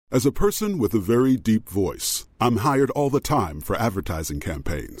As a person with a very deep voice, I'm hired all the time for advertising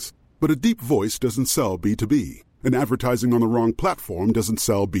campaigns. But a deep voice doesn't sell B2B, and advertising on the wrong platform doesn't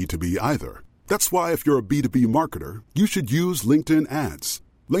sell B2B either. That's why if you're a B2B marketer, you should use LinkedIn ads.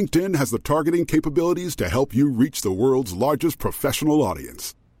 LinkedIn has the targeting capabilities to help you reach the world's largest professional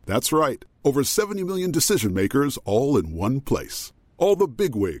audience. That's right, over 70 million decision makers all in one place. All the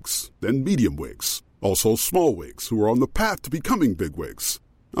big wigs, then medium wigs, also small wigs who are on the path to becoming big wigs.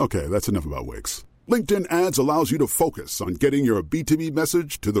 Okay, that's enough about wigs. LinkedIn ads allows you to focus on getting your B2B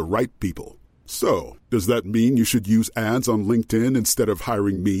message to the right people. So, does that mean you should use ads on LinkedIn instead of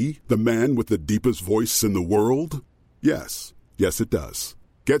hiring me, the man with the deepest voice in the world? Yes. Yes, it does.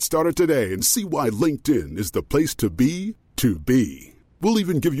 Get started today and see why LinkedIn is the place to be to be. We'll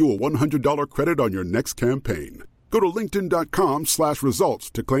even give you a $100 credit on your next campaign. Go to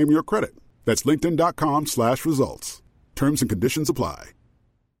linkedin.com/results to claim your credit. That's linkedin.com/results. Terms and conditions apply.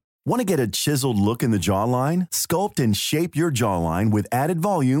 Want to get a chiseled look in the jawline? Sculpt and shape your jawline with added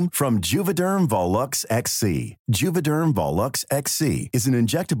volume from Juvederm Volux XC. Juvederm Volux XC is an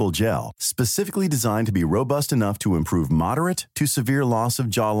injectable gel specifically designed to be robust enough to improve moderate to severe loss of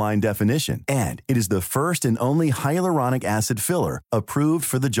jawline definition. And it is the first and only hyaluronic acid filler approved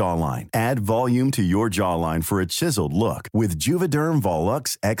for the jawline. Add volume to your jawline for a chiseled look with Juvederm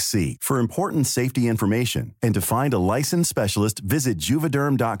Volux XC. For important safety information and to find a licensed specialist, visit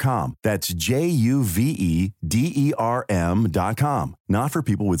juvederm.com. That's JUVEDERM.com. Not for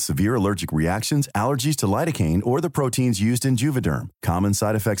people with severe allergic reactions, allergies to lidocaine, or the proteins used in Juvederm. Common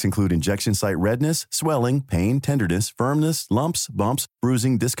side effects include injection site redness, swelling, pain, tenderness, firmness, lumps, bumps,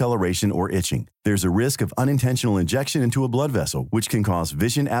 bruising, discoloration, or itching. There's a risk of unintentional injection into a blood vessel, which can cause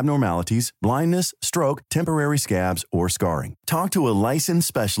vision abnormalities, blindness, stroke, temporary scabs, or scarring. Talk to a licensed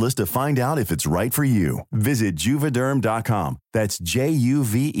specialist to find out if it's right for you. Visit Juvederm.com. That's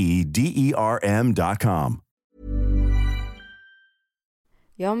JUVEDERM.com.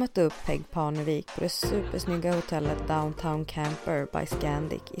 Jag mötte upp Peg Parnevik på det supersnygga hotellet Downtown Camper by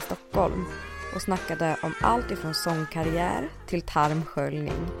Scandic i Stockholm och snackade om allt ifrån sångkarriär till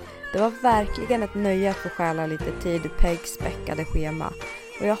tarmsköljning. Det var verkligen ett nöje att få stjäla lite tid i Pegs späckade schema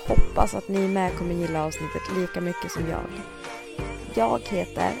och jag hoppas att ni med kommer gilla avsnittet lika mycket som jag. Jag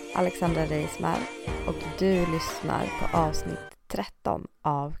heter Alexandra Reismar och du lyssnar på avsnitt 13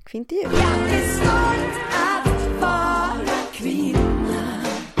 av Kvintervju. Jag är stolt att vara kvinna.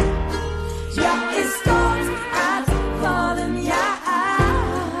 Jag är stolt att vara den jag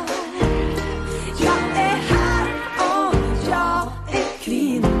är. Jag är här och jag är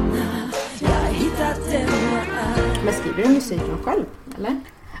kvinna. Jag har hittat den jag är. Men skriver du musiken själv, eller?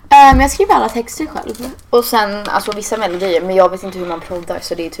 Men jag skriver alla texter själv. Och sen, alltså vissa melodier. Men jag vet inte hur man proddar,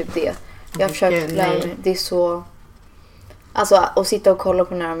 så det är typ det. Jag har försökt lära mig. Det är så... Alltså, att sitta och kolla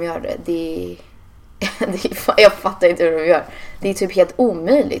på när de gör det. Jag fattar inte hur de gör. Det är typ helt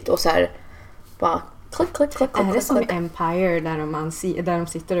omöjligt. Och så här, bara... Klick. Är det som Empire där de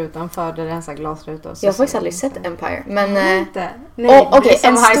sitter utanför där det är en glasruta? Jag har faktiskt aldrig sett Empire. Men... Nej, det är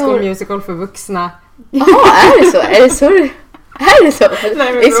som High School Musical för vuxna. Jaha, är det så? Är det så? Är det så?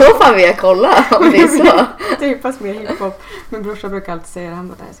 Nej, i så fall vill jag kolla om det är så. Typ fast mer hiphop. Min brorsa brukar alltid säga att han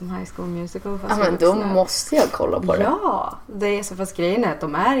bara, det är som High School Musical. Ja, men då måste jag kolla på det. Ja, det är så, fast grejen är att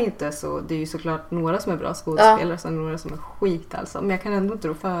de är inte så. Det är ju såklart några som är bra skådespelare och några som är skit alltså. Men jag kan ändå inte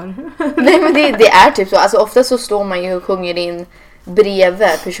tro för. Nej, men det är typ så. Alltså ofta så står man ju och sjunger in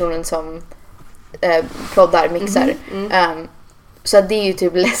bredvid personen som proddar, mixar. Så det är ju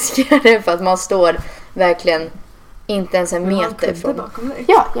typ läskigare för att man står verkligen inte ens en meter från... Bakom dig.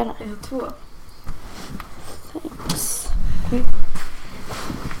 Ja, gärna. Jag har 2. Thanks.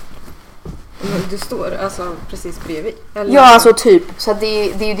 Du står alltså precis bredvid? Eller? Ja, alltså typ. Så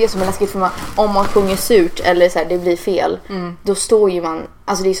det är ju det som är läskigt för man. Om man sjunger surt eller så här, det blir fel. Då står ju man...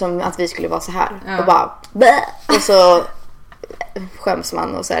 Alltså det är som att vi skulle vara så här. Och bara... Bäh! Och så skäms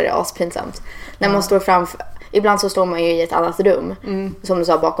man och så är det aspinsamt. När man står framför... Ibland så står man ju i ett annat rum. Som du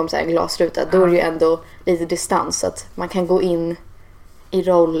sa, bakom så här glasruta. Då är det ju ändå lite distans. Så att man kan gå in i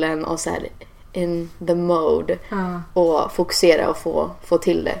rollen och så här in the mode. Och fokusera och få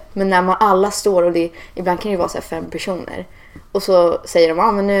till det. Men när man alla står och ibland kan det ju vara så här 5 personer. Och så säger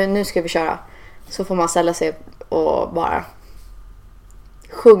de, men nu ska vi köra. Så får man ställa sig och bara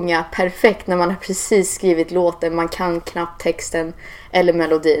sjunga perfekt när man har precis skrivit låten. Man kan knappt texten eller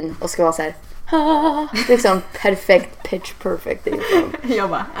melodin. Och ska vara så här... liksom perfekt, pitch perfect. Jag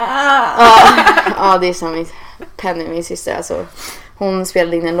bara ja, det är som Penny, min syster alltså. Hon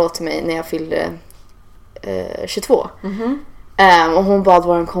spelade in en låt till mig när jag fyllde 22. Och hon bad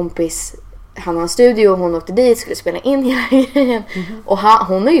vår kompis han har en studio och hon åkte dit, skulle spela in hela grejen. Och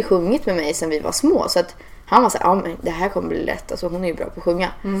hon har ju sjungit med mig sedan vi var små. Så att han var så här, ja men det här kommer bli lätt. Alltså hon är ju bra på att sjunga.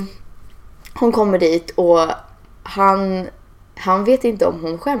 Hon kommer dit och han vet inte om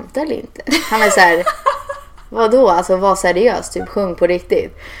hon skämtar eller inte. Han är så här, vadå? Alltså var seriös, typ sjung på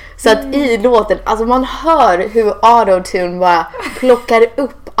riktigt. Så att i låten, alltså man hör hur autotune bara plockar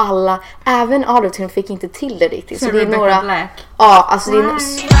upp alla. Även autotune fick inte till det riktigt. Så det är några Black. Ja, alltså det är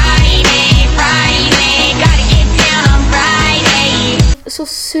så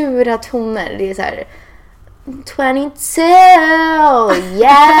sura toner. Det är så här 22,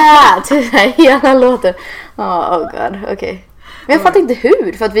 yeah, typ här hela låten. Oh god, okej. Men jag fattar inte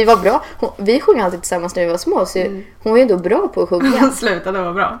hur, för att vi var bra. Vi sjöng alltid tillsammans när vi var små, så hon var ju ändå bra på att sjunga. Hon slutade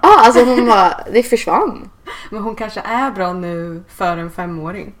vara bra. Ja, alltså hon bara, det försvann. Men hon kanske är bra nu för en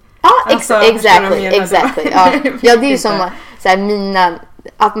 5-åring. Ja, Alltså, exactly. Ja, det är ju som så här,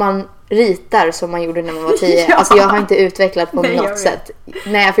 att man ritar som man gjorde när man var 10. Ja. Alltså jag har inte utvecklat på Nej, jag något vet. sätt.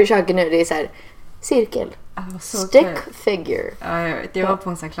 När jag försöker nu, det är så här cirkel. Stick figure. Ja, jag vet. Jag var på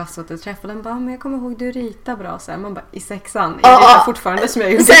en sån här klassåterträff och den bara, men jag kommer ihåg du ritar bra så här. Man bara, i 6:an. Jag ritar fortfarande som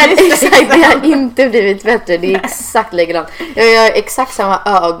jag gjorde så här, i 6:an. exakt, det har inte blivit bättre. Det är exakt likadant. Jag gör exakt samma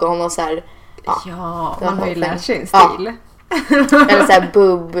ögon och så här. Ja, man har ju lärt sig en Ja. stil. Eller så här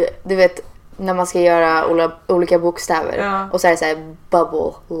bub, du vet när man ska göra olika bokstäver. Ja. Och så är det så här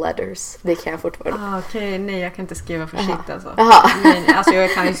bubble letters. Det kan jag fortfarande. Okej, nej jag kan inte skriva för shit alltså. Jaha. Nej, alltså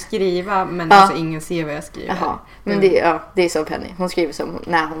jag kan ju skriva men alltså ingen ser vad jag skriver. Jaha. Men det är som Penny. Hon skriver som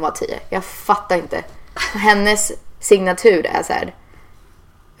när hon var 10. Jag fattar inte. Hennes signatur är så här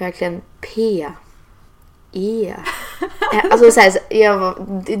verkligen P E. Alltså så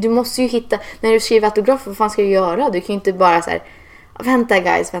här, du måste ju hitta när du skriver autografer, vad fan ska du göra? Du kan ju inte bara så här, vänta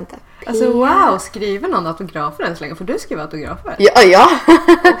guys, vänta. Alltså wow, skriver någon autografer än så länge? Får du skriva autografer? Ja.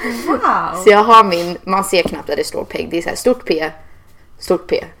 Wow. Så jag har man ser knappt att det står PEG. Det är så här stort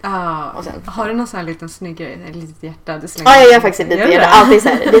P. Och sen, har du någon sån här liten snygg grej? Ett litet hjärta? Du ja, jag gör faktiskt lite hjärta. Alltid så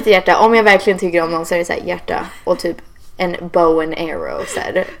här, lite hjärta. Om jag verkligen tycker om någon så är det så här hjärta och typ en bow and arrow så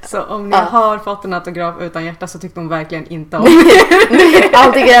här. Så om ni har fått en autograf utan hjärta så tyckte hon verkligen inte om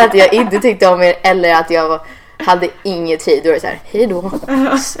Antingen att jag inte tyckte om er eller att jag hade ingen tid. Då är det så här, hej då.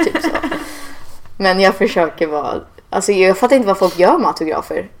 Typ så. Men jag försöker vara, alltså jag fattar inte vad folk gör med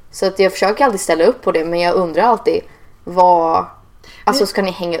autografer. Så att jag försöker alltid ställa upp på det, men jag undrar alltid vad, alltså ska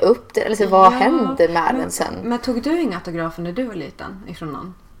ni hänga upp det eller så, vad händer med den sen? Men tog du inga autografer när du var liten ifrån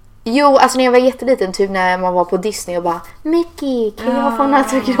någon? Jo, alltså när jag var jätteliten, typ när man var på Disney och bara Mickey, kan jag få en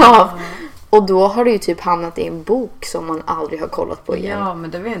autograf? Och då har det ju typ hamnat i en bok som man aldrig har kollat på igen. Ja,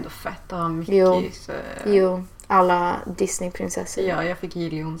 men det var ju ändå fett att ha Mickys. Jo, alla Disney-prinsessor. Ja, jag fick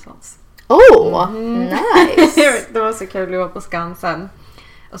Jill Johnsons. Nice! Det var så kul, vi var på Skansen.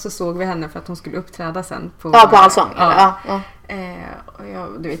 Och så såg vi henne för att hon skulle uppträda sen. På Allsång? Ja. Ja. Och jag,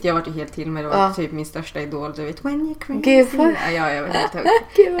 du vet, jag var ju helt till med. Det var typ min största idol. Du vet, when you crazy. Gud, Ja, jag var helt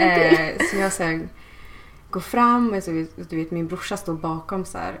hög. Så jag så går fram och så, du vet, min brorsa står bakom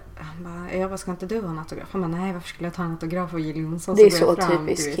så här. Han bara, jag bara, ska inte du ha en autograf? Han bara, nej, varför skulle jag ta en autograf av Jill Johnson? Det är går så jag fram,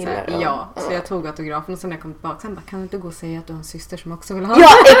 typiskt du vet, killar. så här, ja, så jag tog autografen och sen när jag kom tillbaka han bara, kan du inte gå och säga att du har en syster som också vill ha Ja,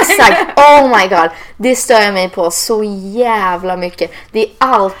 exakt. Oh my god. Det stör jag mig på så jävla mycket. Det är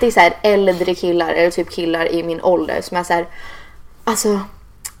alltid så här äldre killar eller typ killar i min ålder som är så här, alltså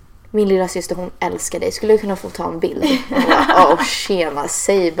min lilla syster, hon älskar dig. Skulle du kunna få ta en bild? Tjena,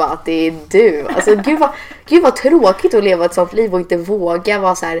 säg bara att det är du. Alltså gud vad tråkigt att leva ett sånt liv och inte våga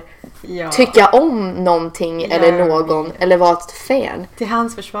vara så här, tycka om någonting eller någon eller vara ett fan. Till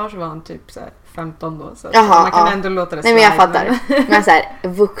hans försvar så var han typ så här 15 då. Så Jaha, man kan ändå låta det nej, men jag fattar. Men så här,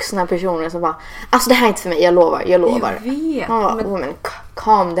 vuxna personer som bara, alltså det här är inte för mig, jag lovar. Jag vet. Men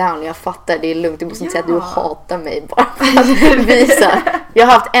calm down, jag fattar, det är lugnt. Du måste inte säga att du hatar mig bara för att visa. Jag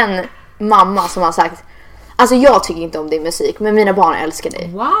har haft en mamma som har sagt, alltså jag tycker inte om din musik, men mina barn älskar dig.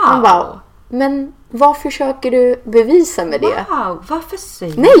 Wow. Han bara, men vad försöker du bevisa med det? Wow, varför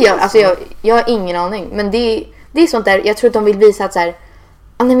säger du Nej, jag har ingen aning. Men det är sånt där, jag tror att de vill visa att så här,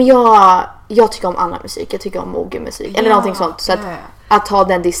 nej men jag tycker om annan musik, jag tycker om mogen musik eller någonting sånt. Så att ta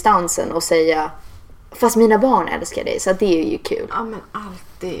den distansen och säga, fast mina barn älskar dig, så det är ju kul. Ja, men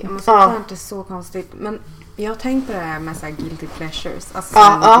alltid. Men så är inte så konstigt. Men jag har tänkt på det här med så här guilty pleasures. Alltså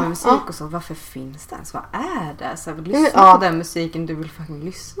med musik och så. Varför finns det ens? Vad är det? Så här, lyssna på den musiken du vill faktiskt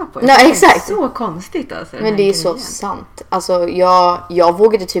lyssna på. Ja, exakt. Det är så konstigt alltså. Men det är så sant. Alltså jag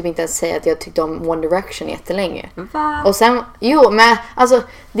vågade typ inte ens säga att jag tyckte om One Direction jättelänge. Va? Och sen, men alltså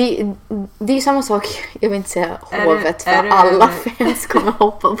det är samma sak. Jag vill inte säga hovet för alla fans kommer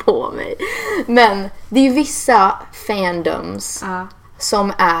hoppa på mig. Men det är ju vissa fandoms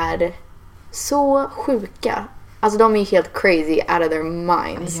som är så sjuka. Alltså de är ju helt crazy out of their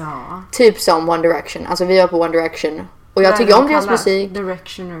minds. Ja. Typ som One Direction. Alltså vi var på One Direction. Och jag tycker om deras musik.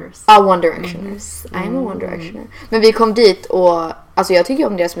 Directioners. One Directioners. I'm a One Directioner. Men vi kom dit och alltså jag tycker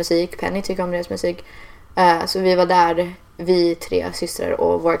om deras musik. Penny tycker om deras musik. Så vi var där, vi 3 systrar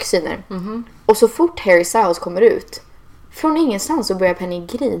och våra kusiner. Och så fort Harry Styles kommer ut, från ingenstans så börjar Penny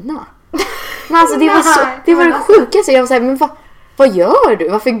grina. Men alltså det var det sjukaste. Jag var såhär, men vad gör du?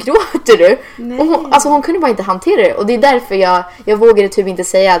 Varför gråter du? Och hon kunde bara inte hantera det. Och det är därför jag vågade typ inte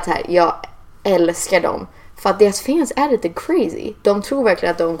säga att här, jag älskar dem. För att deras fans är lite crazy. De tror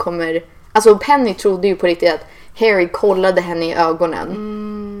verkligen att de kommer... Alltså Penny trodde ju på riktigt att Harry kollade henne i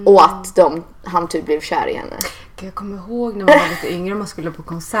ögonen. Och att han typ blev kär i henne. Jag kommer ihåg när man var lite yngre, man skulle på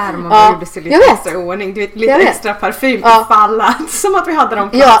konsert och man gjorde sig lite extra ordning. Du vet, lite extra parfym för alla. Som att vi hade de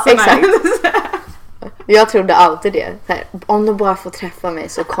platserna. Ja, exakt. Jag trodde alltid det. Så här, om de bara får träffa mig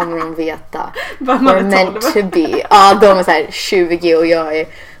så kommer de veta vad man är meant to be. Ja, de är så här 20 och jag är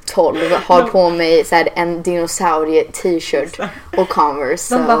 12. Har på mig så här en dinosaurie-t-shirt och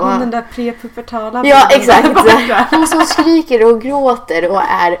Converse. De bara, hon den där prepubertala. Ja, exakt. Hon som skriker och gråter och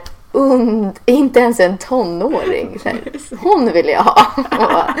är inte ens en tonåring. Så här, hon vill jag ha.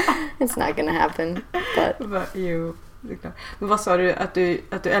 It's not gonna happen. But... Men vad sa du att du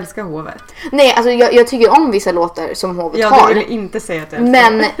älskar hovet? Nej, alltså jag tycker om vissa låtar som hovet har. Ja, du ville inte säga att du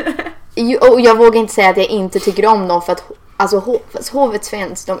älskar. Men och jag vågar inte säga att jag inte tycker om dem för att alltså hovets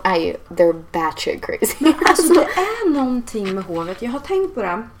fans, de är ju they're batshit crazy. Alltså det är någonting med hovet. Jag har tänkt på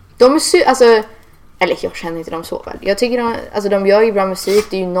det. De är alltså eller jag känner inte dem så väl. Jag tycker de gör ju bra musik.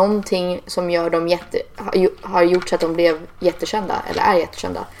 Det är ju någonting som gör dem har gjort så att de blev jättekända eller är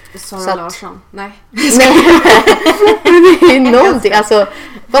jättekända. Sara Larsson. Nej. Det är någonting alltså,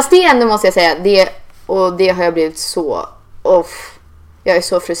 fast det ändå måste jag säga det har jag blivit så jag är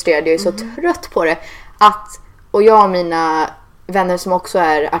så frustrerad, jag är så trött på det och jag och mina vänner som också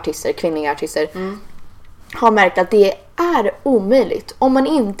är artister, kvinnliga artister har märkt att det är omöjligt om man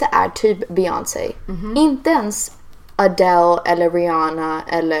inte är typ Beyoncé. Inte ens Adele eller Rihanna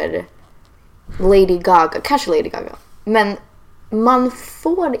eller Lady Gaga, kanske Lady Gaga. Men man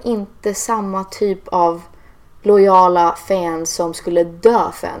får inte samma typ av lojala fans som skulle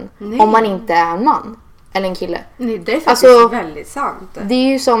dö för en om man inte är en man eller en kille. Nej, det är faktiskt väldigt sant. Det är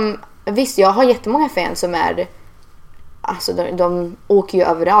ju som, visst jag har jättemånga fans som är alltså de åker ju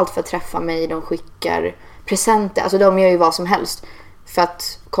överallt för att träffa mig, de skickar presenter, alltså de gör ju vad som helst för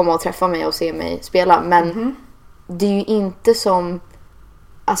att komma och träffa mig och se mig spela, men det är ju inte som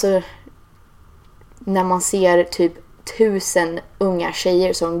alltså när man ser typ 1000 unga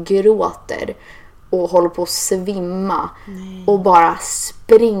tjejer som gråter och håller på att svimma och bara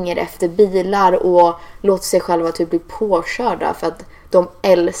springer efter bilar och låter sig själva typ bli påkörda för att de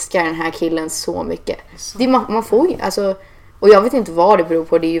älskar den här killen så mycket. Det man får ju alltså, och jag vet inte vad det beror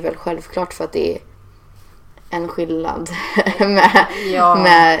på, det är ju väl självklart för att det är en skillnad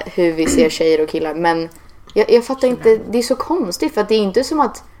med hur vi ser tjejer och killar, men jag fattar inte, det är så konstigt för att det är inte som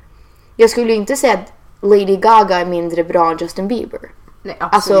att jag skulle inte säga att Lady Gaga är mindre bra än Justin Bieber. Nej,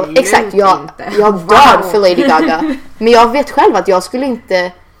 absolut alltså exakt, jag dör för Lady Gaga. Men jag vet själv att jag skulle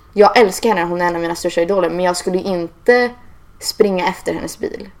inte, jag älskar henne, hon är en av mina största idoler, men jag skulle inte springa efter hennes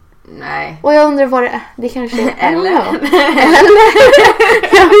bil. Nej. Och jag undrar vad det kanske är. Eller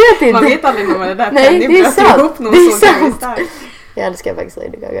jag vet inte. Man vet aldrig när man är där. Nej, det är sant. Det är sant. Jag älskar faktiskt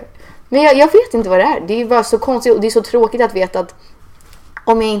Lady Gaga. Men jag vet inte vad det är. Det är bara så konstigt och det är så tråkigt att veta att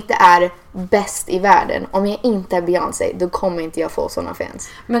om jag inte är bäst i världen, om jag inte är Beyoncé, då kommer inte jag få såna fans.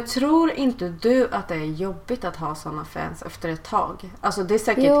 Men tror inte du att det är jobbigt att ha såna fans efter ett tag? Alltså det är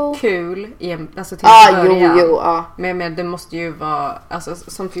säkert kul alltså till början. Men det måste ju vara alltså,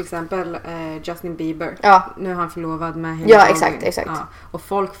 som till exempel Justin Bieber. Nu är han förlovad med henne. Ja, exakt. Ja. Och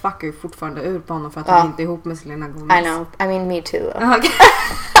folk fuckar ju fortfarande ut på honom för att han inte är ihop med Selena Gomez. I know. I mean me too.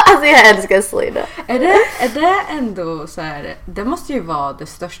 Alltså jag älskar Selena. Är det ändå så här, det måste ju vara det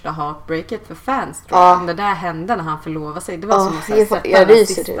största heartbreaket för fans tror jag. Det där hände när han förlovade sig. Det var som att sätta den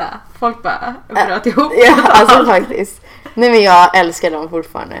sista. Folk bara bröt ihop. Ja, alltså faktiskt. Nej men jag älskar dem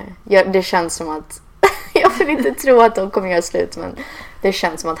fortfarande. Det känns som att jag vill inte tro att de kommer göra slut, men det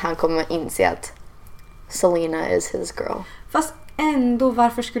känns som att han kommer inse att Selena is his girl. Fast ändå,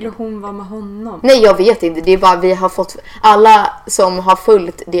 varför skulle hon vara med honom? Nej, jag vet inte. Det är bara vi har fått, alla som har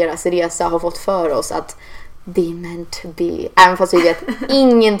följt deras resa har fått för oss att det är meant to be. Även fast vi vet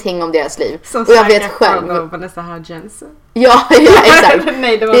ingenting om deras liv. Som och jag vet själv. Vanessa Hudgens. Ja, exakt.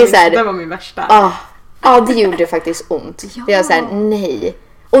 Nej, det var min värsta. Det gjorde faktiskt ont. Ja. Jag så här, nej.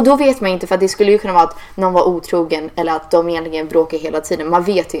 Och då vet man inte, för att det skulle ju kunna vara att någon var otrogen eller att de egentligen bråkar hela tiden. Man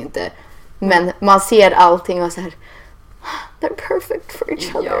vet ju inte. Men man ser allting och så här, they're perfect for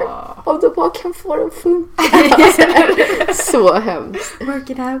each other. Ja. Och då bara kan få det att funka. Alltså, så hemskt. Work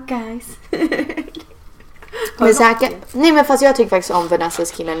it out guys. Men säkert, nej men fast jag tycker faktiskt om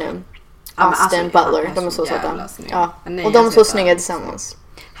Vanessas killar nu. Austin Butler, de är så söta. Ja. Och de är så snygga tillsammans.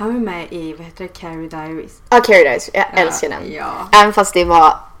 Han var med i, vad heter det, Carrie Diaries. Ja, Carrie Diaries, jag älskar den. Ja. Även fast det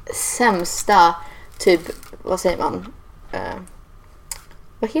var sämsta, typ, vad säger man?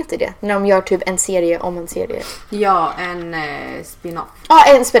 Vad heter det? När de gör typ en serie om en serie. Ja, en spin-off. Ja,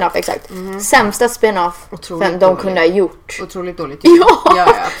 en spin-off, exakt. Sämsta spin-off de kunde ha gjort. Otroligt dåligt.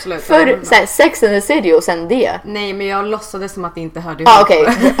 Ja, absolut. För såhär, Sex and the City och sen det. Nej, men jag låtsades som att det inte hörde ihop. Okej,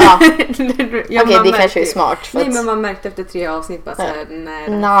 det kanske är smart. Nej, men man märkte efter 3 avsnitt bara såhär, nej.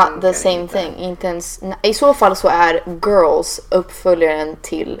 Not the same thing. Inte ens, i så fall så är Girls uppföljaren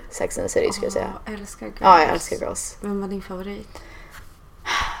till Sex and the City, skulle jag säga. Jag älskar Girls. Ja, jag älskar Girls. Vem var din favorit?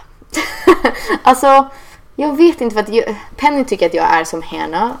 Alltså, jag vet inte, för att Penny tycker att jag är som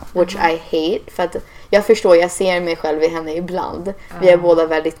Hannah, which I hate, för att jag förstår, jag ser mig själv i henne ibland. Vi har båda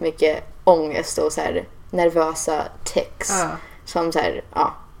väldigt mycket ångest och så här nervösa tics. Som så här,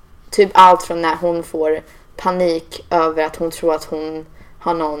 typ allt från när hon får panik över att hon tror att hon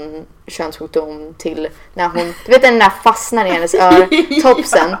har någon könssjukdom till när hon, du vet, den där fastnar i hennes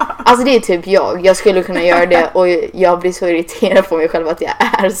topsen. Alltså det är typ jag skulle kunna göra det, och jag blir så irriterad på mig själv att jag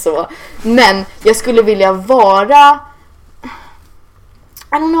är så. Men jag skulle vilja vara,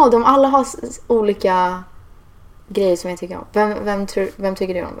 I don't know, de alla har olika grejer som jag tycker om. Vem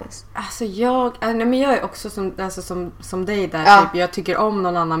tycker du om bäst? Alltså jag är också som dig där, typ. Jag tycker om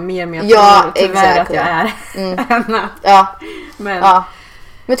någon annan mer, men jag tror tyvärr att jag är henne.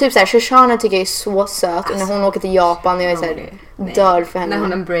 Men typ såhär, Shoshana tycker jag är så söt. Alltså, när hon åker till Japan och jag är såhär död för henne. När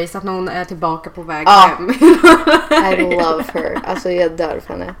hon embrace att hon är tillbaka på väg hem. I love her. Alltså jag dör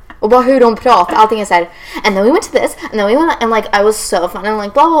för henne. Och bara hur de pratar, allting är såhär, and then we went to this, and then we went, and like I was so fun, and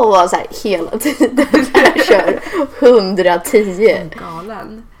like blah blah blah, såhär hela tiden. Jag kör 110.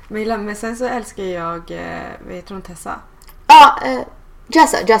 Galen. Men sen så älskar jag, vad heter hon, Tessa?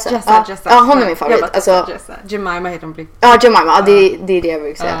 Jessa. Hon är min favorit. Alltså, Jemima heter hon. Jemima. Det är det jag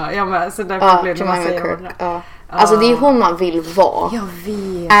brukar säga. Ja, men så därför blev det Jemima Kirk. Alltså det är hon man vill vara. Jag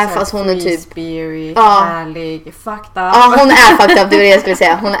vet. Även fast hon är typ spirit, härlig, fucked up. Ja, hon är fucked up, det var det jag skulle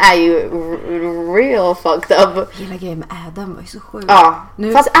säga. Hon är ju real fucked up. Hela grejen med Adam var ju så sjuk. Ja,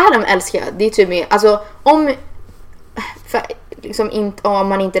 fast Adam älskar jag. Det är typ mer, alltså liksom inte, om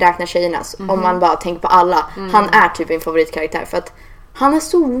man inte räknar tjejernas, om man bara tänker på alla, han är typ min favoritkaraktär, för att han är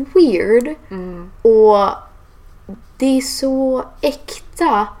så weird och det är så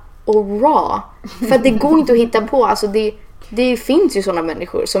äkta och raw, för att det går inte att hitta på. Alltså det finns ju sådana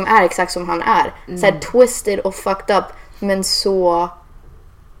människor som är exakt som han är, så här twisted och fucked up, men så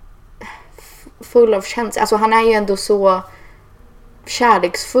full av känslor. Alltså han är ju ändå så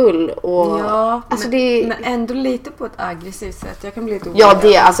kärleksfull och alltså men ändå lite på ett aggressivt sätt. Jag kan bli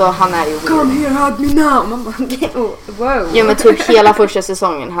lite alltså han är ju weird. Come here, hug me now. Man bara, wow. Ja, men typ hela första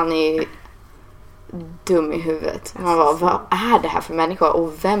säsongen, han är ju dum i huvudet. Man bara, vad är det här för människa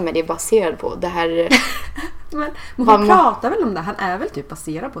och vem är det baserad på? Det här men hon pratar väl om det. Han är väl typ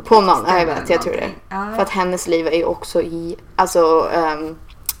baserad på någon, jag tror det. För att hennes liv är ju också i, alltså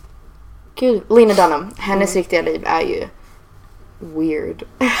Lena Dunham, hennes riktiga liv är ju weird.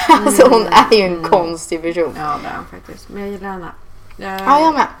 Alltså hon är ju en konstig person. Ja, det är hon faktiskt. Men jag gillar henne.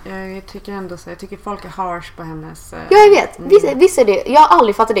 Jag med. Jag tycker ändå så. Jag tycker folk är harsh på hennes... Ja, jag vet. Visst är det. Jag har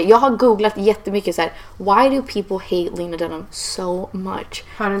aldrig fattat det. Jag har googlat jättemycket så här. Why do people hate Lena Dunham so much?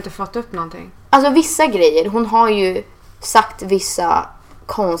 Har du inte fått upp någonting? Alltså vissa grejer. Hon har ju sagt vissa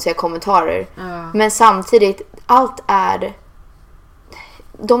konstiga kommentarer. Men samtidigt, allt är...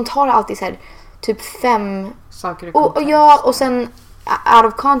 De tar alltid så här typ 5 saker i kontext. Och sen out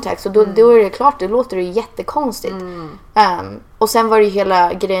of context, och då är det klart, det låter ju jättekonstigt. Och sen var det ju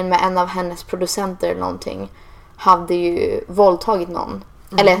hela grejen med en av hennes producenter eller någonting hade ju våldtagit någon,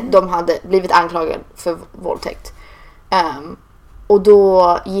 eller de hade blivit anklagade för våldtäkt, och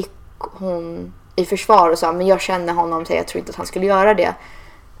då gick hon i försvar och sa, men jag känner honom, så jag tror inte att han skulle göra det.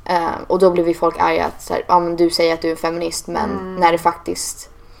 Och då blev vi folk arga att så här, men du säger att du är en feminist, men när det faktiskt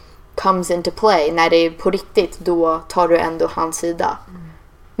comes into play, när det är på riktigt, då tar du ändå hans sida.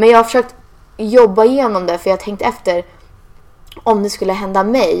 Men jag har försökt jobba igenom det, för jag tänkte efter, om det skulle hända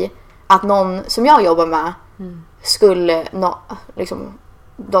mig att någon som jag jobbar med skulle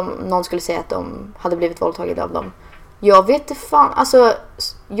någon skulle säga att de hade blivit våldtagna av dem. Jag vet inte fan, alltså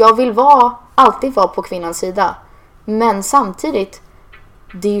jag vill alltid vara på kvinnans sida, men samtidigt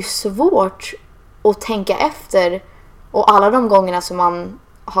det är ju svårt att tänka efter, och alla de gångerna som man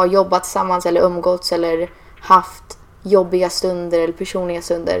har jobbat tillsammans eller umgåtts eller haft jobbiga stunder eller personliga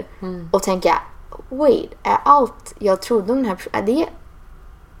stunder och tänka, wait, är allt jag trodde om den här personen,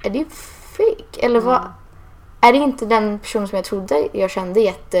 är det fake? Eller vad? Är det inte den personen som jag trodde jag kände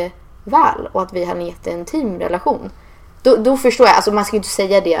jätteväl och att vi hade en jätteintim relation? Då förstår jag, alltså man ska ju inte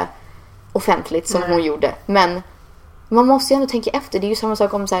säga det offentligt som hon gjorde, men man måste ju ändå tänka efter. Det är ju samma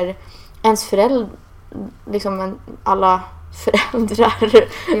sak om så här, ens föräldrar, liksom alla föräldrar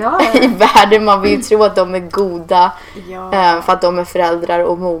i världen, man vill ju tro att de är goda för att de är föräldrar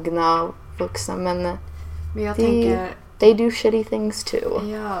och mogna och vuxna, men jag tänker they do shitty things too.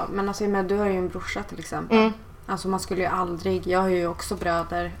 Ja, men alltså men du har ju en brorsa till exempel. Alltså man skulle ju aldrig, jag har ju också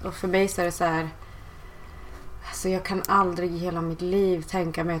bröder och för mig så är det så här, alltså jag kan aldrig i hela mitt liv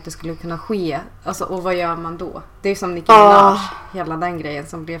tänka mig att det skulle kunna ske. Alltså, och vad gör man då? Det är som Nicki Minaj, hela den grejen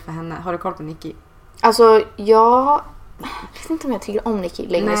som blev för henne. Har du koll på Nicki? Alltså jag vet inte om jag tycker om Nicki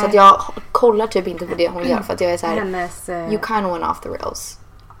längre, så att jag kollar typ inte på det hon gör för att jag är så här, you kind of went off the rails.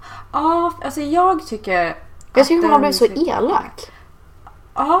 Ja, alltså jag tycker hon har blivit så elak.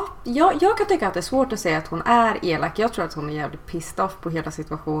 Ja, jag kan tycka att det är svårt att säga att hon är elak. Jag tror att hon är jävligt pissed off på hela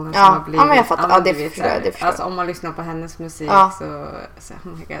situationen som har blivit. Ja, men jag fattar. Det förstår jag. Alltså om man lyssnar på hennes musik så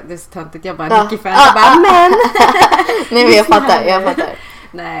oh my God, det är så töntigt. Jag bara Nicki-fan. Jag bara, men! Nej, men jag fattar.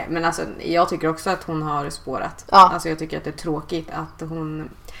 Nej, men alltså jag tycker också att hon har spårat. Alltså jag tycker att det är tråkigt att hon...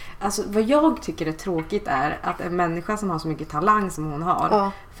 Alltså vad jag tycker är tråkigt är att en människa som har så mycket talang som hon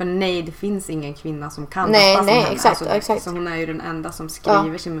har, för nej, det finns ingen kvinna som kan nej, som henne. Exakt, alltså, exakt. Så hon är ju den enda som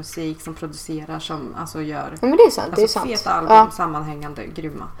skriver sin musik, som producerar, som alltså gör men det är sant, alltså, det är sant. Feta album, sammanhängande,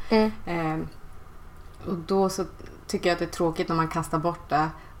 grymma. Och då så tycker jag att det är tråkigt när man kastar bort det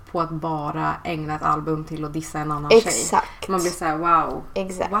på att bara ägna ett album till att dissa en annan tjej. Man blir så här, wow.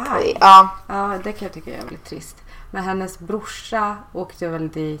 Exactly. Ja, det kan jag tycka är jävligt trist. Men hennes brorsa åkte väl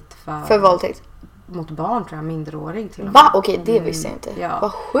dit för våldtäkt. Mot barn, tror jag, minderåring till och med. Va? Okej, det visste jag inte. Ja.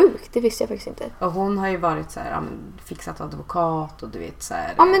 Vad sjukt, det visste jag faktiskt inte. Och hon har ju varit så här, fixat advokat och du vet så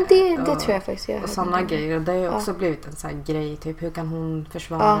här. Ja, men det tror jag faktiskt. Och sådana grejer. Och det har ju också blivit en så här grej, typ hur kan hon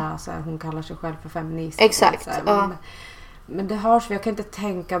försvara så här, hon kallar sig själv för feminist. Exakt. Så här, men det hörs, för jag kan inte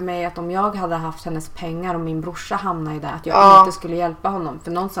tänka mig att om jag hade haft hennes pengar och min brorsa hamnade i det, att jag inte skulle hjälpa honom.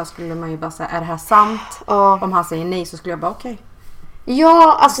 För någonstans skulle man ju bara säga, är det här sant? Om han säger nej så skulle jag bara okej.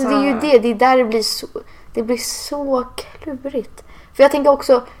 Ja, alltså det är ju det. Det är där det blir så klurigt. För jag tänker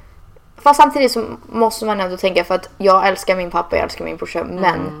också, fast samtidigt så måste man ändå tänka, för att jag älskar min pappa, jag älskar min brorsa,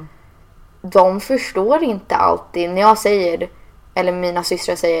 men de förstår inte alltid när jag säger, eller mina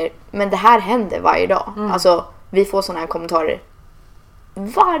systrar säger, men det här händer varje dag. Alltså vi får såna här kommentarer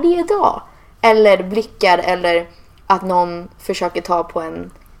varje dag. Eller blickar, eller att någon försöker ta på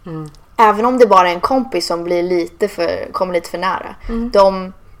en. Även om det bara är en kompis som blir kommer lite för nära.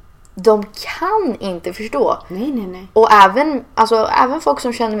 De kan inte förstå. Nej. Och även folk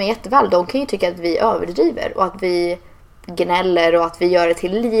som känner mig jätteväl, de kan ju tycka att vi överdriver och att vi gnäller och att vi gör det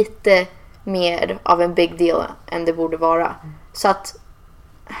till lite mer av en big deal än det borde vara. Så att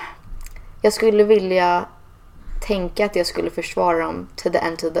jag skulle vilja tänka att jag skulle försvara dem to the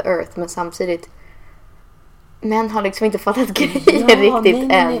end of the earth, men samtidigt män har liksom inte fattat grejer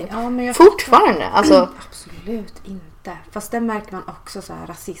riktigt än. Ja, men fortfarande. Alltså, absolut inte. Fast det märker man också så här,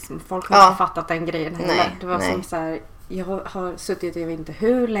 rasism. Folk har inte fattat den grejen heller. Nej, det var som så här, jag har suttit, jag vet inte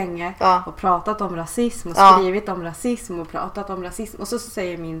hur länge, och pratat om rasism och skrivit om rasism och pratat om rasism. Och så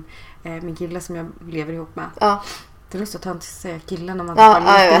säger min kille som jag lever ihop med. Det är så töntigt att säga killen när man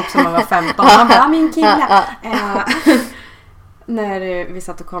var ihop som man var 15. Han bara, min kille. När vi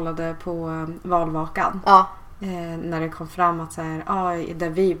satt och kollade på valvakan. När det kom fram att så här, där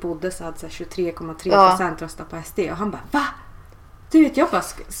vi bodde så hade 23,3% röstat på SD. Och han bara, va? Du vet, jag bara,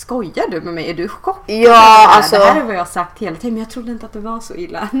 skojar du med mig? Är du chockad? Ja, alltså. Det här är vad jag har sagt hela tiden. Men jag trodde inte att det var så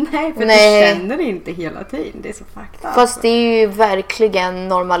illa. Nej, för du känner det inte hela tiden. Det är så fakta. Fast det är ju verkligen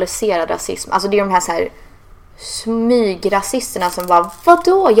normaliserad rasism. Alltså det är de här smygrasisterna som bara,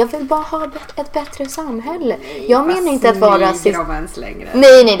 vadå? Jag vill bara ha ett bättre samhälle. Jag menar inte att vara rasist.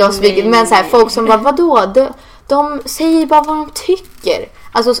 Nej, de smyger. Men så här, folk som bara, vadå? De säger bara vad de tycker.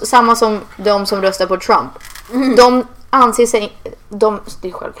 Alltså samma som de som röstar på Trump. De anser sig, det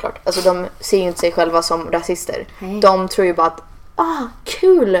är självklart, alltså de ser ju inte sig själva som rasister. De tror ju bara att,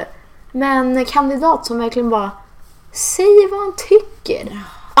 kul, men kandidat som verkligen bara säger vad han tycker.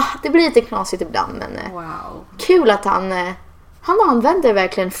 Det blir lite knasigt ibland, men kul att han använder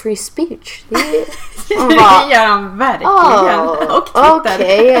verkligen free speech. Det gör han verkligen.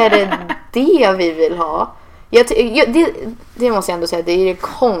 Okej, är det vi vill ha? Det måste jag ändå säga, det är det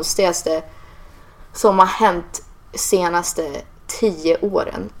konstigaste som har hänt senaste 10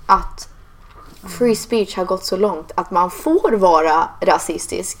 åren att free speech har gått så långt att man får vara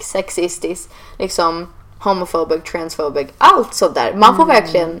rasistisk, sexistisk, liksom homophobic, transphobic, allt sånt där. Man får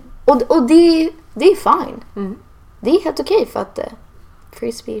verkligen, och det är fine. Det är helt okej för att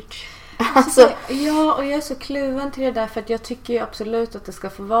free speech. Alltså, ja, och jag är så kluven till det där, för att jag tycker ju absolut att det ska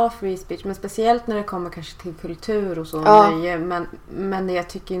få vara free speech, men speciellt när det kommer kanske till kultur och så nöje, men jag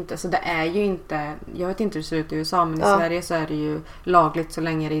tycker inte, så det är ju inte, jag vet inte hur det ser ut i USA, men i Sverige så är det ju lagligt så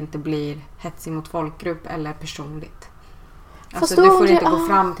länge det inte blir hetsig mot folkgrupp eller personligt. Alltså du får inte gå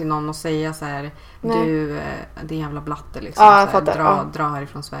fram till någon och säga så här: du, det är jävla blatte liksom, dra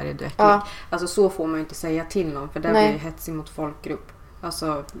härifrån Sverige, du är äcklig. Alltså så får man ju inte säga till någon, för det blir ju hetsig mot folkgrupp.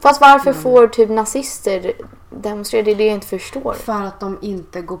 Alltså, fast varför får typ nazister demonstrera? Det är det jag inte förstår. För att de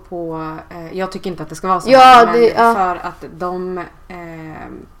inte går på... jag tycker inte att det ska vara så. Men för att de...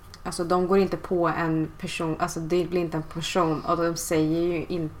 alltså de går inte på en person. Alltså det blir inte en person. Och de säger ju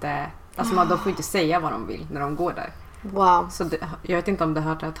inte... Alltså de får inte säga vad de vill när de går där. Wow. Så jag vet inte om du har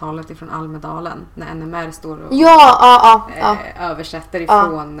hört det här talet ifrån Almedalen. När NMR står och översätter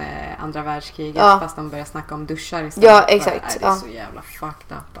ifrån andra världskriget. Fast de börjar snacka om duschar istället. Ja, exakt. Det är så jävla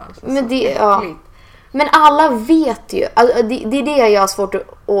fucked up. Alltså, men det, men alla vet ju. Alltså, det är det jag har svårt att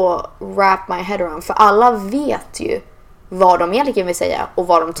wrap my head around. För alla vet ju vad de egentligen vill säga och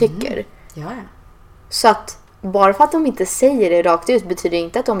vad de tycker. Ja. Så att bara för att de inte säger det rakt ut betyder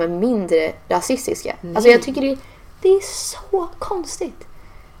inte att de är mindre rasistiska. Alltså jag tycker det är så konstigt.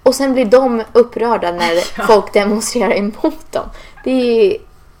 Och sen blir de upprörda när folk demonstrerar emot dem. Det är...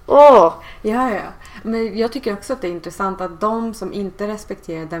 Ja. Men jag tycker också att det är intressant att de som inte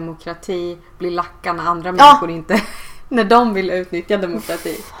respekterar demokrati blir lacka när andra människor inte... när de vill utnyttja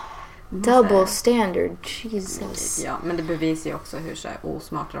demokrati. Double standard, Jesus. Ja, men det bevisar ju också hur så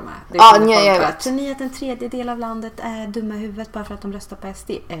osmarta de är. Det är jag vet. Så ni att en tredjedel av landet är dumma i huvudet bara för att de röstar på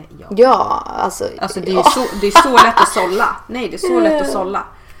SD? Ja, alltså det är så lätt att sålla. Nej, det är så lätt att sålla.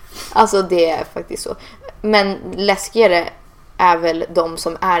 Alltså det är faktiskt så. Men läskigare är väl de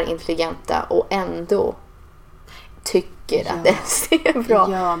som är intelligenta och ändå tycker att SD är bra.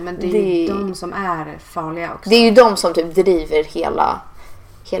 Ja, men det är ju de som är farliga också. Det är ju de som typ driver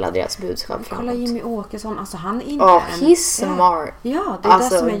hela deras budskap framåt. Kolla Jimmy Åkesson, alltså han är inte he's smart. Ja, det är det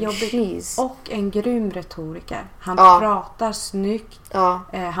som är jobbigt. Please. Och en grym retoriker. Han pratar snyggt.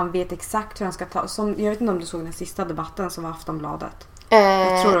 Han vet exakt hur han ska ta. Jag vet inte om du såg den sista debatten som var Aftonbladet.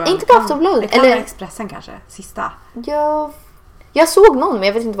 Jag tror inte på Aftonbladet. Eller Expressen kanske, sista. Jag såg någon, men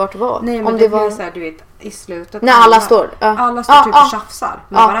jag vet inte vart det var. Nej, men det var så här, du vet, i slutet. När alla står typ och tjafsar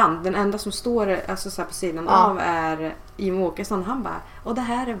med varandra. Den enda som står alltså, så här på sidan av är Jimmy Åkesson. Han bara, och det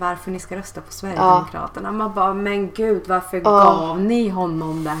här är varför ni ska rösta på Sverigedemokraterna. Man bara, men gud, varför gav ni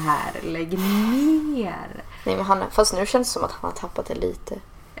honom det här? Lägg ner. Nej, men fast nu känns det som att han har tappat det lite.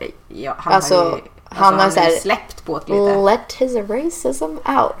 Ja, han har så här, släppt på det lite. Let his racism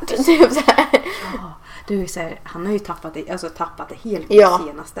out. Typ så här. Du säger, han har ju tappat det helt på det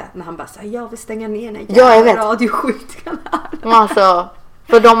senaste. När han bara säger, jag vill stänga ner den jävla radioskitkanalen. Alltså,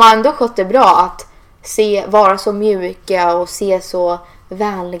 för de har ändå skött det bra att vara så mjuka och se så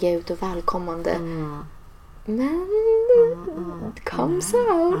vänliga ut och välkommande. Men it comes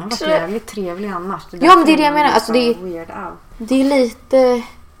out. Han var jävligt trevlig annars. Men det är det jag menar. Alltså, det är lite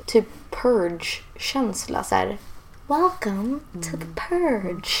typ purge-känsla så här. Welcome to the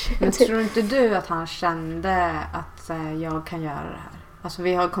purge. Men tror inte du att han kände att jag kan göra det här? Alltså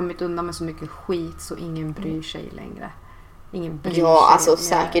vi har kommit undan med så mycket skit så ingen bryr sig längre. Ingen bryr sig. Alltså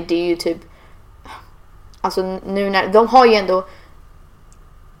säkert. Det är ju typ... Alltså nu när... De har ju ändå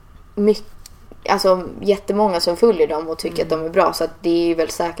mycket... Alltså jättemånga som följer dem och tycker att de är bra. Så att det är väl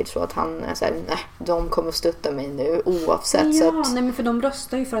säkert så att han är såhär, nej, de kommer att stötta mig nu oavsett. Ja, så att, nej, men för de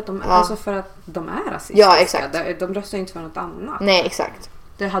röstar ju för att de, alltså för att de är rasistiska. Ja, exakt. De röstar inte för något annat. Nej, exakt.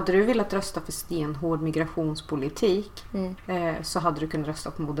 Hade du velat rösta för stenhård migrationspolitik så hade du kunnat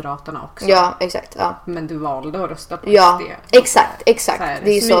rösta på Moderaterna också. Ja, exakt. Ja. Men du valde att rösta på SD. Exakt. Så här,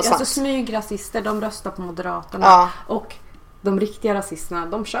 det är så sant. Alltså smygrasister, de röstar på Moderaterna. Och de riktiga rasisterna,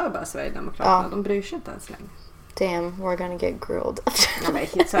 de kör bara Sverigedemokraterna. De bryr sig inte ens längre. Damn, we're gonna get grilled.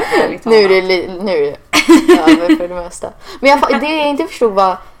 Ja, så ärligt. Nu är det över för det mesta. Men det jag inte förstod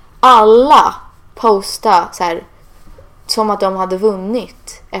var alla posta så här som att de hade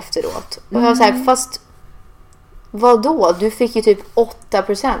vunnit efteråt. Och jag så här, fast vadå? Du fick ju typ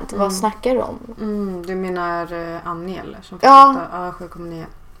 8%. Vad snackar du om? Du menar Anniel som fick 7,9.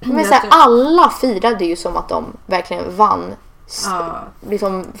 Men så här, alla firade ju som att de verkligen vann.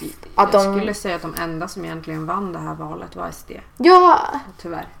 Liksom, att jag skulle säga att de enda som egentligen vann det här valet var SD. Ja,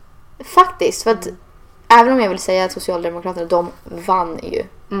 tyvärr. Faktiskt, för att även om jag vill säga att Socialdemokraterna, de vann ju.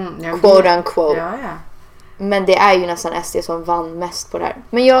 Quote unquote. Ja. Men det är ju nästan SD som vann mest på det här.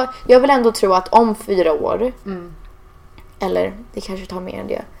 Men jag vill ändå tro att om 4 år, eller det kanske tar mer än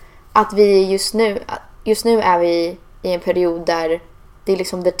det, att vi just nu är vi i en period där det är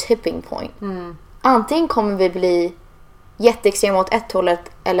liksom the tipping point. Antingen kommer vi bli jätteextrema åt ett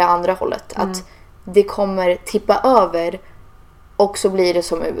hållet eller andra hållet. Att det kommer tippa över och så blir det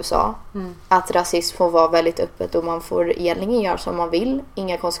som USA. Att rasism får vara väldigt öppet och man får egentligen göra som man vill.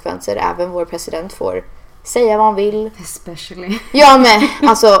 Inga konsekvenser. Även vår president får säga vad han vill. Especially. Ja, men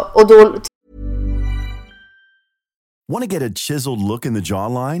alltså, och då... Want to get a chiseled look in the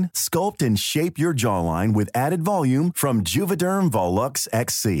jawline? Sculpt and shape your jawline with added volume from Juvederm Volux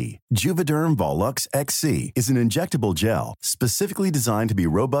XC. Juvederm Volux XC is an injectable gel specifically designed to be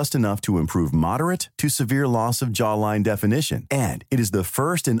robust enough to improve moderate to severe loss of jawline definition. And it is the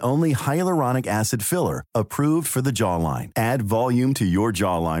first and only hyaluronic acid filler approved for the jawline. Add volume to your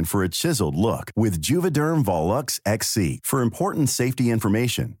jawline for a chiseled look with Juvederm Volux XC. For important safety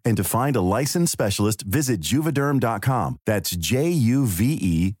information and to find a licensed specialist, visit juvederm.com. That's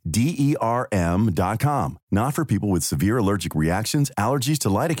JUVEDERM.com. Not for people with severe allergic reactions, allergies to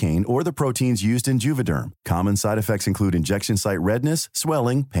lidocaine, or the proteins used in Juvederm. Common side effects include injection site redness,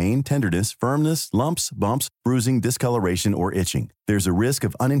 swelling, pain, tenderness, firmness, lumps, bumps, bruising, discoloration, or itching. There's a risk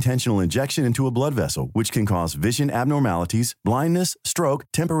of unintentional injection into a blood vessel, which can cause vision abnormalities, blindness, stroke,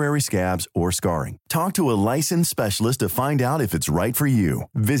 temporary scabs, or scarring. Talk to a licensed specialist to find out if it's right for you.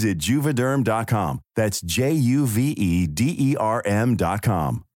 Visit Juvederm.com. That's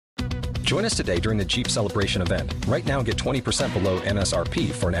JUVEDERM.com. Join us today during the Jeep Celebration event. Right now, get 20% below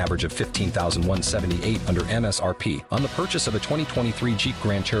MSRP for an average of $15,178 under MSRP on the purchase of a 2023 Jeep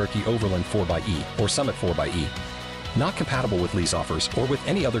Grand Cherokee Overland 4xE or Summit 4xE. Not compatible with lease offers or with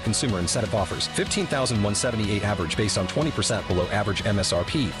any other consumer incentive offers. $15,178 average based on 20% below average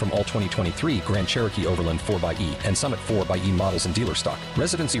MSRP from all 2023 Grand Cherokee Overland 4xE and Summit 4xE models in dealer stock.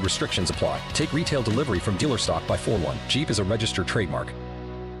 Residency restrictions apply. Take retail delivery from dealer stock by 4/1. Jeep is a registered trademark.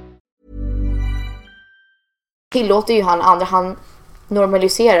 Tillåter ju han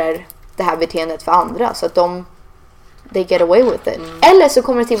normaliserar det här beteendet för andra så att they get away with it. Eller så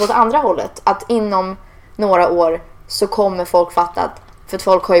kommer det till åt andra hållet, att inom några år så kommer folk fatta att, för att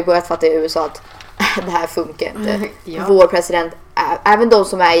folk har ju börjat fatta i USA att det här funkar inte. Vår president, även de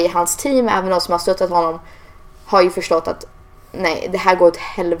som är i hans team, även de som har stöttat honom, har ju förstått att nej, det här går åt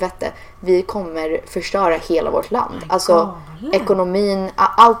helvete. Vi kommer förstöra hela vårt land. Alltså ekonomin,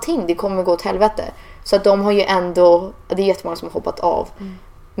 allting, det kommer gå åt helvete. Så att de har ju ändå, det är jättemånga som har hoppat av.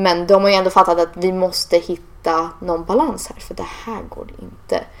 Men de har ju ändå fattat att vi måste hitta någon balans här, för det här går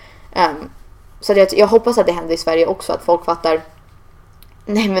inte. Så jag hoppas att det händer i Sverige också, att folk fattar,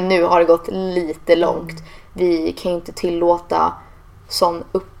 nej men nu har det gått lite långt. Vi kan inte tillåta sån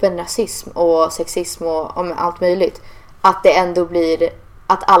öppen rasism och sexism och allt möjligt. Att det ändå blir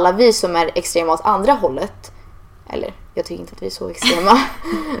att alla vi som är extrema åt andra hållet, eller jag tycker inte att vi är så extrema,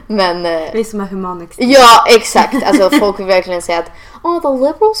 men vi som är humanextrema. Ja, exakt. Alltså folk vill verkligen säga att the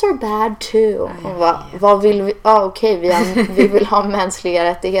liberals are bad too. Och vad vill vi? Okej, vi vill ha mänskliga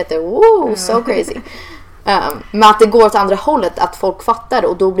rättigheter. Woo, so crazy. Men att det går åt andra hållet, att folk fattar,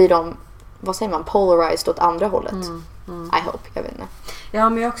 och då blir de, vad säger man, polarized åt andra hållet. I hope, jag vet inte. Ja,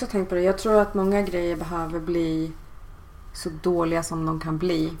 men jag har också tänkt på det. Jag tror att många grejer behöver bli så dåliga som de kan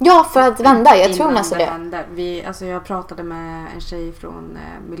bli. Ja, för att vända. Jag tror nästan det. Jag pratade med en tjej från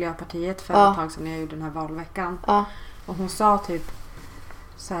Miljöpartiet för ett tag sedan när jag gjorde den här valveckan. Och hon sa typ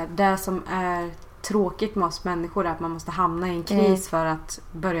så här, det som är tråkigt med oss människor är att man måste hamna i en kris för att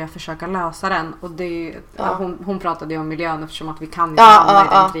börja försöka lösa den. Och det är ju, hon pratade ju om miljön, eftersom att vi kan inte hamna i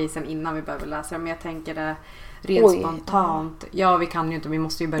den krisen innan vi behöver lösa den. Men jag tänker det rent spontant. Ja, vi kan ju inte, vi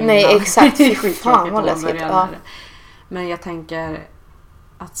måste ju börja. Nej, exakt. Det är skittråkigt vad att börja. Men jag tänker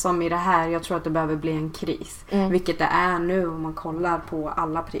att som i det här, jag tror att det behöver bli en kris. Vilket det är nu om man kollar på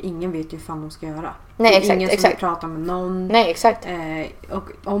alla. Ingen vet ju vad fan de ska göra. Nej, exakt, ingen som vill prata med någon. Nej, exakt. Och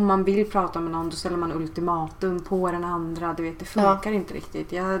om man vill prata med någon, då ställer man ultimatum på den andra. Du vet, det funkar inte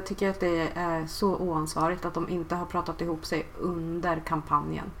riktigt. Jag tycker att det är så oansvarigt att de inte har pratat ihop sig under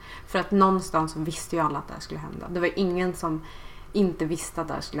kampanjen. För att någonstans visste ju alla att det här skulle hända. Det var ingen som inte visste att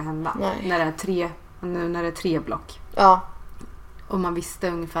det här skulle hända. Nej. När det är 3 block. Ja. Och man visste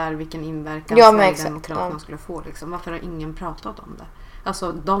ungefär vilken inverkan Sverigedemokraterna skulle få. Liksom. Varför har ingen pratat om det?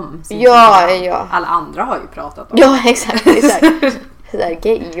 Alltså alla andra har ju pratat om det. Ja, exakt.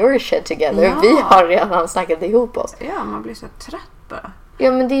 Get your shit together. Ja. Vi har redan snackat ihop oss. Ja, man blir så trött bara.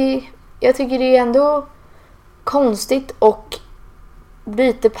 Ja, men jag tycker det är ändå konstigt och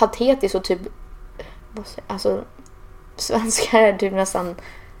lite patetiskt och typ alltså svenskar är typ nästan,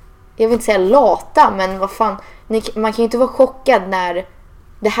 jag vill inte säga lata, men vad fan, man kan ju inte vara chockad när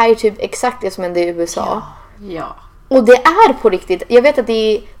det här är typ exakt det som hände i USA. Ja. Och det är på riktigt. Jag vet att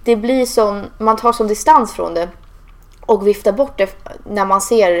det blir som, man tar som distans från det och viftar bort det när man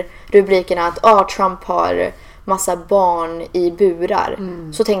ser rubrikerna att Trump har massa barn i burar.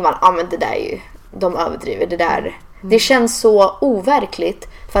 Så tänker man, men det där är ju, de överdriver det där. Det känns så overkligt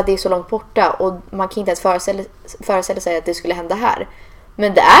för att det är så långt borta och man kan inte ens föreställa sig att det skulle hända här.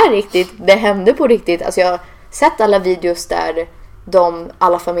 Men det är riktigt, det hände på riktigt. Alltså jag har sett alla videos där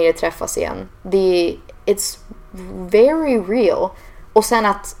alla familjer träffas igen. It's very real. Och sen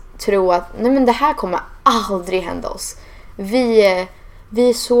att tro att nej, men det här kommer aldrig hända oss. Vi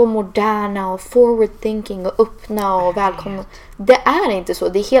är så moderna och forward thinking och öppna och välkomna. Det är inte så.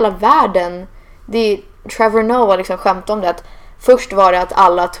 Det är hela världen. Trevor Noah liksom skämtade om det, att först var det att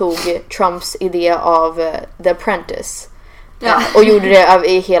alla tog Trumps idé av The Apprentice och gjorde det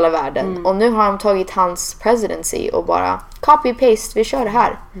i hela världen. Och nu har de tagit hans presidency och bara copy-paste, vi kör det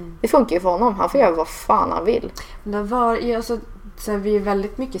här. Det funkar ju för honom, han får göra vad fan han vill. Det var, alltså, så vi är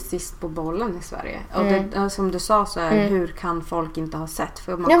väldigt mycket sist på bollen i Sverige. Och det, som du sa så är, hur kan folk inte ha sett?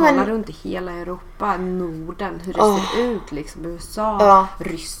 För man kollar runt i hela Europa, Norden, hur det ser ut liksom, USA,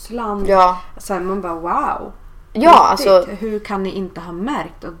 Ryssland. Så man bara wow. Ja, alltså, hur kan ni inte ha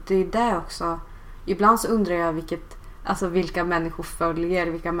märkt? Och det är det också. Ibland så undrar jag vilka människor följer,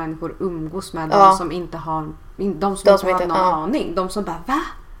 vilka människor umgås med, de som inte har inte har någon aning, de som bara va?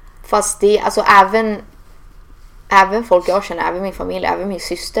 Fast det, alltså även folk jag känner, även min familj, även min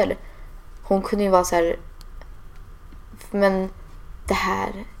syster, hon kunde ju vara så här, men det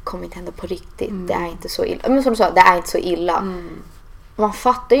här kommer inte hända på riktigt, det är inte så illa. Men som du sa, det är inte så illa. Man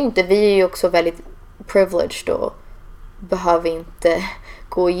fattar ju inte, vi är ju också väldigt privileged och behöver inte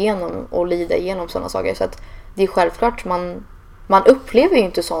gå igenom och lida igenom sådana saker, så att det är självklart, man upplever ju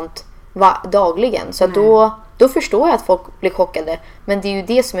inte sånt dagligen, så att då förstår jag att folk blir chockade, men det är ju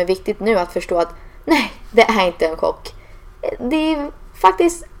det som är viktigt nu, att förstå att nej, det är inte en chock. Det är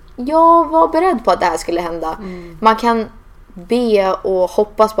faktiskt, jag var beredd på att det här skulle hända. Man kan be och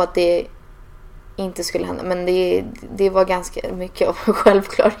hoppas på att det inte skulle hända, men det var ganska mycket av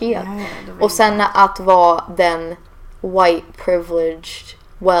självklarhet. Och sen att vara den white privileged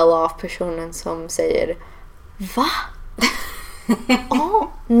well-off personen som säger va?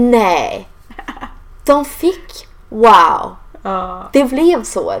 Nej. De fick wow. Det blev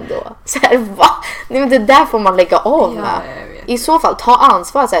så ändå. Så här, va? Nej, men det där får man lägga av med. I så fall, ta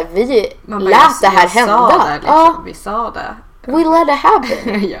ansvar. Så här, vi lät det här hända. Vi sa det. We let it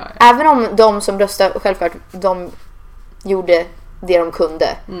happen. Även om de som röstade, självklart, de gjorde det de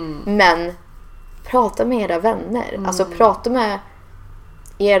kunde. Men prata med era vänner. Alltså prata med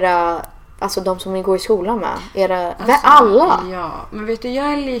era, alltså de som ni går i skolan med. Alla. Ja, men vet du,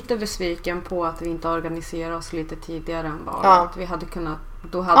 jag är lite besviken på att vi inte organiserar oss lite tidigare än valet. Vi hade kunnat,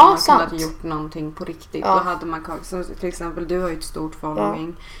 då hade man kunnat gjort någonting på riktigt. Då hade man, som till exempel, du har ju ett stort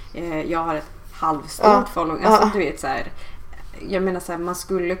following. Jag har ett halvstort following. Alltså du vet så här, jag menar så här, man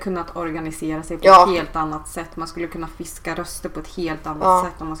skulle kunnat organisera sig på ett helt annat sätt. Man skulle kunna fiska röster på ett helt annat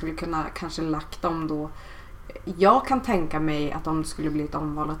sätt. Och man skulle kunna kanske lagt dem då. Jag kan tänka mig att om det skulle bli ett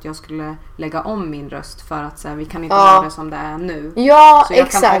omval, att jag skulle lägga om min röst, för att så här, vi kan inte ha det som det är nu. Så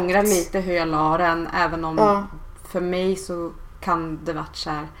jag kan ångra lite hur jag la den, även om för mig så kan det varit så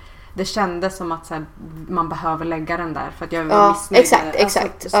här, det kändes som att så här, man behöver lägga den där för att jag var missnöjd.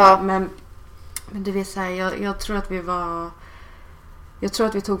 Exakt. Men det vill säga, jag tror att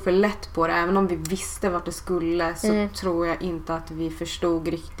vi tog för lätt på det. Även om vi visste vart det skulle, så tror jag inte att vi förstod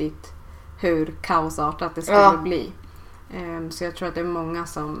riktigt hur kaosartat det skulle bli. Så jag tror att det är många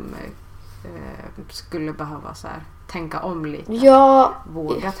som skulle behöva så här, tänka om lite.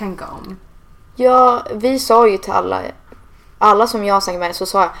 Våga tänka om. Ja, vi sa ju till alla som jag sang med, så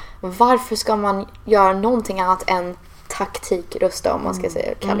sa jag, varför ska man göra någonting annat än taktikrösta, om man ska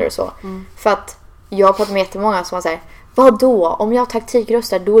säga, kalla det så. För att jag har pratat med jättemånga som har sagt, vadå? Om jag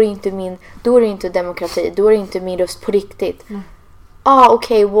taktikröstar, då är det inte demokrati, då är det inte min röst på riktigt.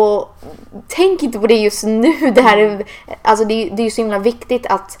 Okej, well, tänk inte på det just nu. Det här är, alltså det är ju så himla viktigt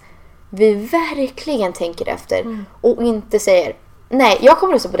att vi verkligen tänker efter och inte säger nej, jag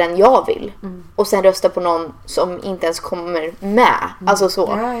kommer rösta på den jag vill och sen rösta på någon som inte ens kommer med. Alltså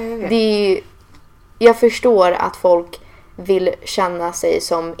så. Jag förstår att folk vill känna sig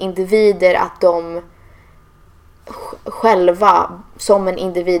som individer, att de själva som en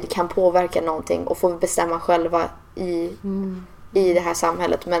individ kan påverka någonting och få bestämma själva i det här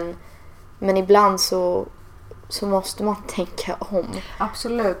samhället, men ibland så måste man tänka om.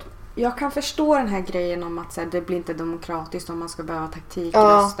 Absolut. jag kan förstå den här grejen om att så här, det blir inte demokratiskt om man ska behöva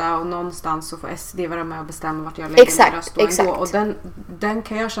taktikrösta och någonstans så får SD vara med och bestämma vart jag lägger min röst då ändå. Och den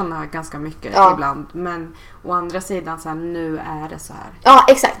kan jag känna ganska mycket ibland. Men å andra sidan så här, nu är det så här. Ja,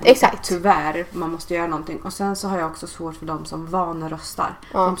 exakt. Tyvärr, man måste göra någonting. Och sen så har jag också svårt för de som vaneröstar.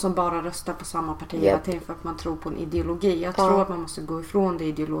 De som bara röstar på samma parti hela tiden för att man tror på en ideologi. Jag tror att man måste gå ifrån det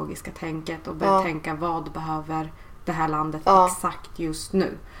ideologiska tänket och börja tänka vad behöver det här landet exakt just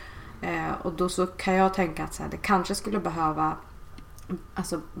nu. Och då så kan jag tänka att så här, det kanske skulle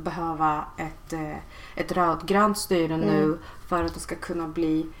behöva ett rödgrönt styre nu för att det ska kunna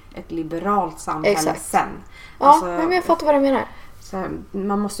bli ett liberalt samhälle sen. Ja, Alltså, men jag fattar vad du menar. Så här,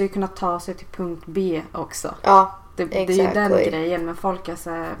 man måste ju kunna ta sig till punkt B också. Ja, det är ju den grejen, men folk är så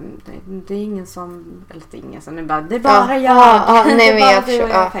här, det är ingen som, eller det är ingen som, det är bara jag. Nej, men jag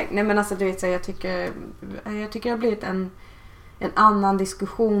förstår. Nej, men alltså du vet så här, jag tycker det har blivit en annan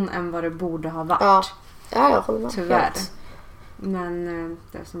diskussion än vad det borde ha varit. Ja, jag håller med. Tyvärr. Helt. Men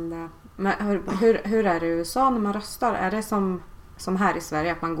det är som det. Men hur är det i USA när man röstar? Är det som här i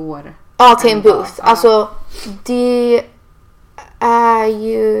Sverige att man går till en booth? Alltså det är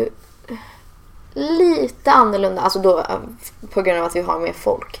ju lite annorlunda, alltså då på grund av att vi har mer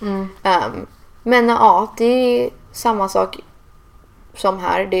folk. Men det är samma sak som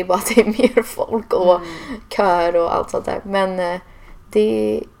här, det är bara att det är mer folk och kör och allt sånt där. Men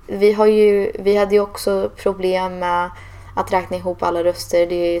vi hade ju också problem med att räkna ihop alla röster.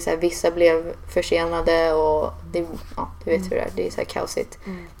 Det är så här, vissa blev försenade och du vet hur det är. Det är så här kaosigt.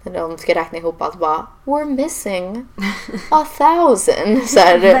 När de ska räkna ihop allt bara we're missing 1,000 så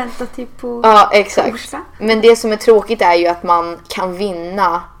här. Vänta till på. Ja, exakt. Men det som är tråkigt är ju att man kan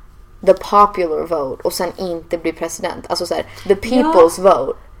vinna the popular vote och sen inte bli president. Alltså så här, the people's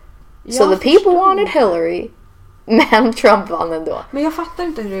vote. So the people wanted Hillary, men Trump vann ändå. Men jag fattar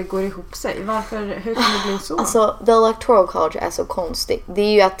inte hur det går ihop sig. Hur kan det bli så? Alltså, the electoral college är så konstigt. Det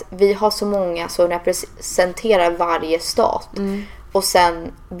är ju att vi har så många som representerar varje stat. Och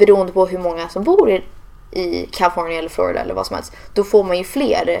sen, beroende på hur många som bor i California eller Florida eller vad som helst, då får man ju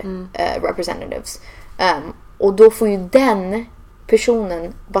fler representatives. Och då får ju den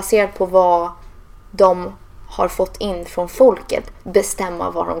personen, baserat på vad de har fått in från folket,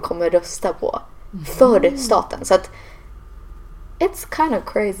 bestämma vad de kommer rösta på för staten. Så att it's kind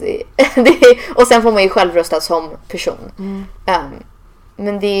of crazy. Och sen får man ju själv rösta som person.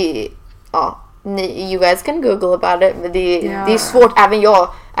 Men det you guys can google about it. Men det är svårt. Även jag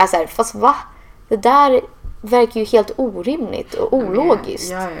är så här, fast va? Det där verkar ju helt orimligt och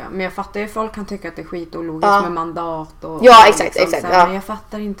ologiskt. Ja. Men jag fattar ju, folk kan tycka att det är skitologiskt med mandat och exakt. Men jag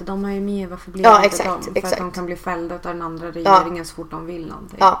fattar inte, de är ju med, varför blir det inte dem? För att de kan bli fällda av den andra regeringen så fort de vill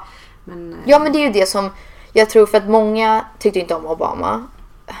någonting. Men det är ju det som jag tror, för att många tyckte inte om Obama.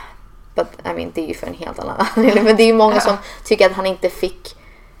 But, det är ju för en helt annan anledning. Men det är ju många som tycker att han inte fick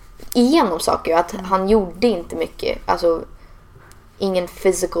igenom saker. Att han gjorde inte mycket. Alltså, ingen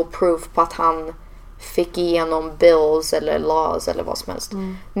physical proof på att han fick igenom bills eller laws eller vad som helst.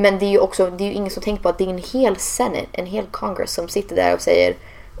 Men det är ju också, det är ju ingen som tänker på att det är en hel Senate, en hel Congress som sitter där och säger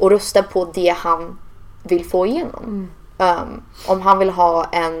och röstar på det han vill få igenom. Om han vill ha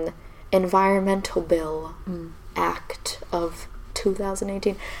en environmental bill act of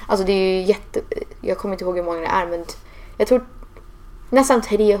 2018. Alltså det är ju jag kommer inte ihåg hur många det är, men jag tror nästan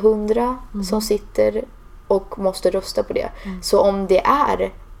 300 som sitter och måste rösta på det. Så om det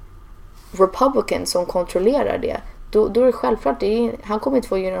är Republicans som kontrollerar det, då är det självklart han kommer inte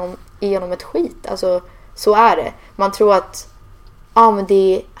få igenom ett skit. Alltså så är det. Man tror att men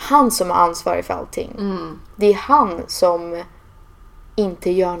det är han som är ansvarig för allting. Det är han som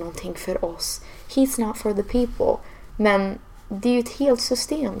inte gör någonting för oss. He's not for the people. Men det är ju ett helt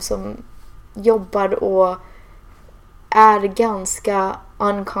system som jobbar och är ganska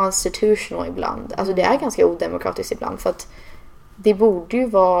unconstitutional ibland. Alltså det är ganska odemokratiskt ibland, för att det borde ju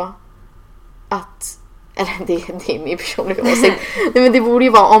vara att, eller det är min personliga åsikt. Nej, men det borde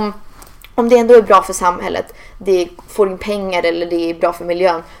ju vara om det ändå är bra för samhället, det får in pengar eller det är bra för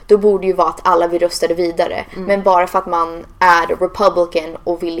miljön, då borde ju vara att alla vill rösta vidare. Men bara för att man är Republican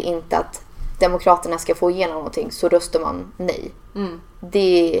och vill inte att demokraterna ska få igenom någonting, så röstar man nej.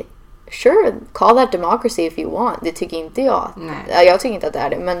 Det är, sure, call that democracy if you want. Det tycker inte jag. Nej. Jag tycker inte att det är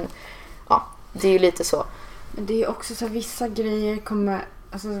det, men det är ju lite så. Men det är också så, vissa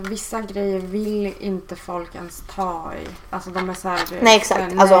grejer vill inte folk ens ta i. Alltså de är så här, nej,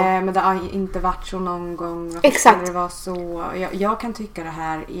 exakt. Men det har inte varit så någon gång. Exakt. Det var så. Jag kan tycka det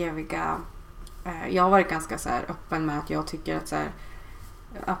här eviga. Jag har varit ganska så här öppen med att jag tycker att så här,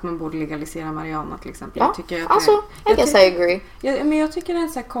 att man borde legalisera marijuana till exempel. Ja, Jag tycker att alltså, I guess I agree. Men jag tycker det är en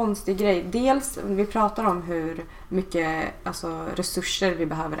så här konstig grej. Dels, vi pratar om hur mycket alltså, resurser vi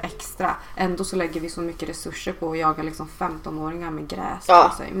behöver extra. Ändå så lägger vi så mycket resurser på att jaga liksom 15-åringar med gräs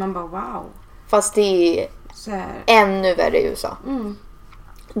på sig. Man bara wow. Fast det är ännu värre i USA.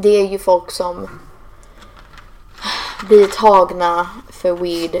 Det är ju folk som blir tagna för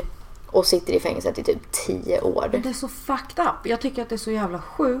weed och sitter i fängelset i typ 10 år. Men det är så fucked up. Jag tycker att det är så jävla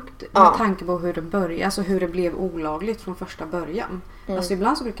sjukt med tanke på hur det började. Alltså hur det blev olagligt från första början. Alltså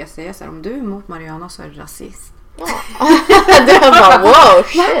ibland så brukar jag säga så här, om du är emot marijuana så är du rasist. Ja. Du bara wow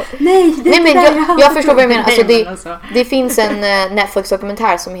shit. Nej, men jag förstår vad jag menar. Alltså, det finns en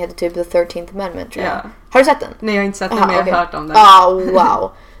Netflix-dokumentär som heter typ The 13th Amendment tror jag. Har du sett den? Nej, jag har inte sett den, men jag har hört om den.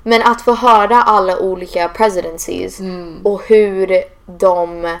 Wow. Men att få höra alla olika presidencies och hur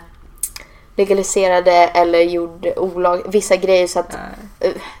de legaliserade eller gjorde vissa grejer så att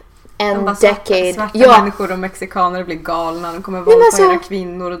en decade. Svarta människor och mexikaner blir galna. De kommer våldta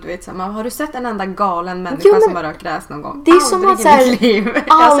kvinnor och du vet så här, har du sett en enda galen människa som har rökt gräs någon gång? Det är som att så här,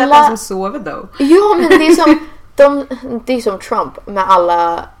 jag har sett den som sover då. Ja, men det är som det är som Trump med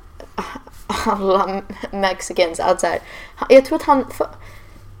alla Mexicans att så här, jag tror att han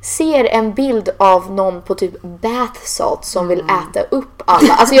ser en bild av någon på typ bath salt som vill äta upp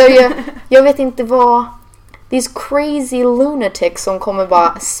alla. Alltså jag vet inte vad these crazy lunatics som kommer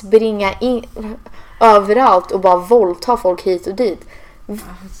bara springa in överallt och bara våldta folk hit och dit.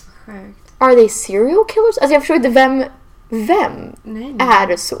 Are they serial killers? Alltså jag förstår inte vem nej.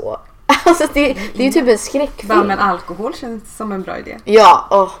 är så. Alltså det är ju typ en skräckfilm. Men alkohol känns som en bra idé. Ja,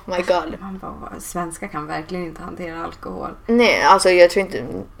 oh my god. Man bara, svenskar kan verkligen inte hantera alkohol. Nej, alltså jag tror inte.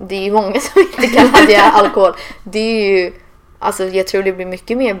 Det är ju många som inte kan hantera alkohol. Det är ju, alltså jag tror det blir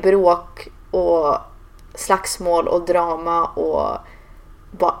mycket mer bråk och slagsmål och drama och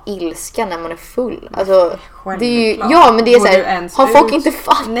bara ilska när man är full. Alltså det är ju, ja men det är så här, har folk inte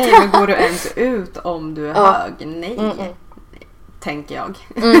fattat? Nej, men går du ens ut om du är hög? Nej. Tänker jag.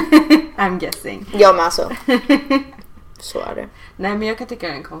 I'm guessing. Ja, men alltså. Så är det. Nej, men jag kan tycka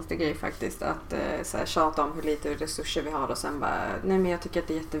det är en konstig grej faktiskt att så här, tjata om hur lite resurser vi har och sen bara, nej men jag tycker att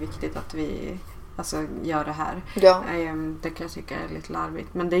det är jätteviktigt att vi alltså gör det här. Ja. Det kan jag tycka är lite larvigt,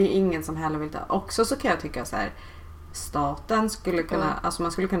 men det är ingen som heller vill ta. Också så kan jag tycka så här, staten skulle kunna, alltså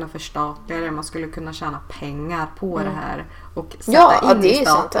man skulle kunna förstatliga det, man skulle kunna tjäna pengar på det här och sätta in i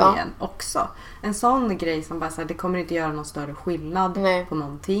staten igen också. En sån grej som bara så här, det kommer inte göra någon större skillnad på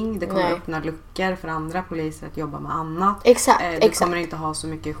någonting. Det kommer öppna luckor för andra poliser att jobba med annat. Exakt. kommer inte ha så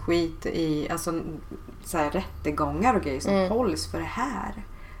mycket skit i alltså så här, rättegångar och grejer som hålls för det här.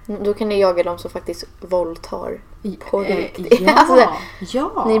 Då kan ni jaga dem som faktiskt våldtar på riktigt. Ja,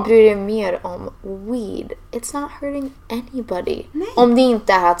 alltså, ni bryr er mer om weed. It's not hurting anybody. Nej. Om det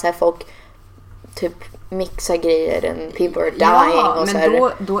inte är att så här, folk typ mixar grejer and people are dying. Och men så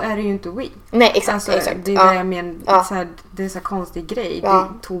här. Då är det ju inte weed. Nej, exakt. Alltså, exakt. Det är det jag menar. Så här, det är så konstig grej. Det är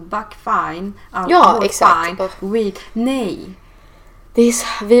tobak, fine. Alkohol, fine. Weed, nej.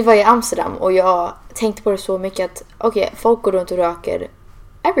 Vi var i Amsterdam och jag tänkte på det så mycket att okej, folk går runt och röker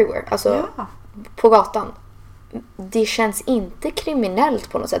everywhere, alltså på gatan. Det känns inte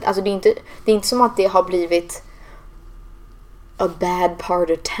kriminellt på något sätt. Alltså det är inte som att det har blivit a bad part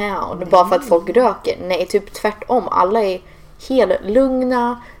of town bara för att folk röker. Nej, typ tvärtom. Alla är helt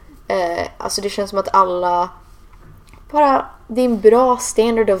lugna. Alltså det känns som att alla bara, det är en bra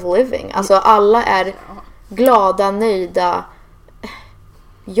standard of living. Alltså alla är glada, nöjda,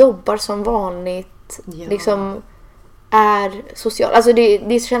 jobbar som vanligt, liksom är social. Alltså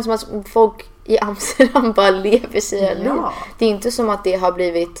det känns som att folk i Amsterdam bara lever sina liv. Det är inte som att det har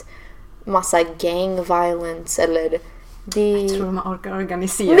blivit massa gang violence eller det... Jag tror man orkar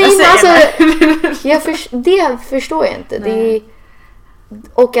organisera sig. Alltså, det förstår jag inte.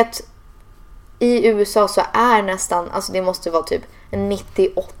 Och att i USA så är nästan, alltså det måste vara typ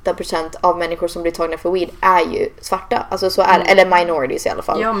 98% av människor som blir tagna för weed är ju svarta. Alltså så är eller minorities i alla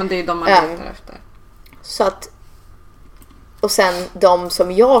fall. Ja, men det är de man letar efter. Så att, och sen de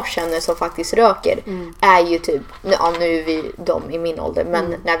som jag känner som faktiskt röker är ju typ, nu är vi de i min ålder,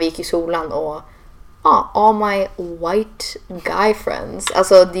 men när vi gick i skolan och all my white guy friends,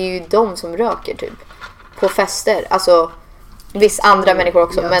 alltså det är ju de som röker typ på fester, alltså viss andra människor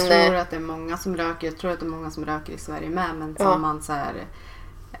också. Jag tror att det är många som röker. Jag tror att det är många som röker i Sverige med. Men som man så här,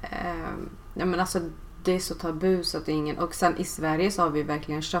 ja men alltså det är så tabu så att det är ingen. Och sen i Sverige så har vi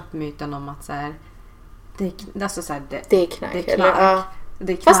verkligen köpt myten om att så här, alltså så här, det är knark. Det är knark.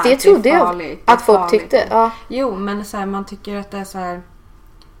 Det är knark. Fast det trodde jag att folk tyckte. Jo, men så här, man tycker att det är så här,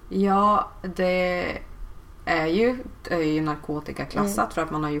 ja, det är ju narkotikaklassat för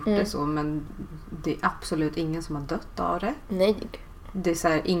att man har gjort det så, men det är absolut ingen som har dött av det. Nej. Det är så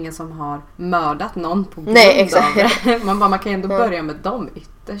här, ingen som har mördat någon på grund av det. Man kan ju ändå börja med de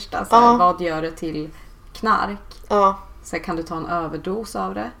yttersta. Så här, vad gör det till knark? Ja. Så här, kan du ta en överdos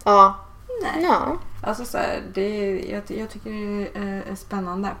av det? Ja. Nej. Ja. Alltså så här, jag tycker det är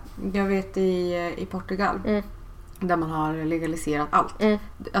spännande. Jag vet i Portugal där man har legaliserat allt.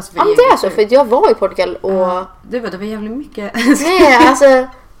 Alltså Ja, det är så, för jag var i Portugal och... Det var jävligt mycket. Nej, alltså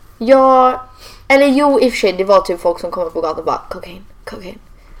eller jo, i och för sig, det var typ folk som kommer på gatan och bara cocaine.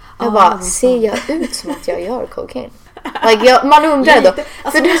 Jag bara, ser jag ut som att jag gör cocaine? Like, man undrar då.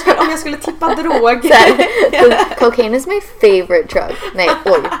 Alltså, om jag skulle tippa drog. Cocaine is my favorite drug. Nej,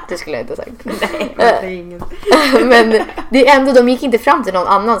 oj, det skulle jag inte sagt. Nej, det är ingen. Men det är ändå, de gick inte fram till någon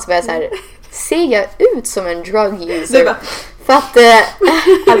annan som var så här, ser jag ut som en drug user? För att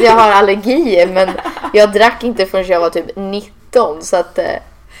jag har allergier, men jag drack inte förrän jag var typ 19, så att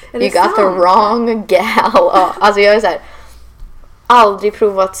you got the wrong gal. Alltså jag är så här, aldrig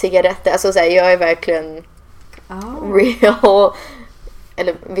provat cigaretter. Alltså så här, jag är verkligen real,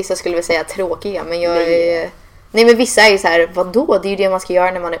 eller vissa skulle väl säga tråkiga, men jag är... Nej, men vissa är ju så här, vadå? Det är ju det man ska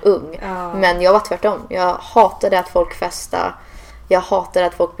göra när man är ung. Men jag var tvärtom. Jag hatade att folk festade. Jag hatade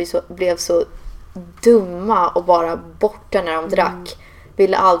att folk blev så dumma och bara borta när de drack.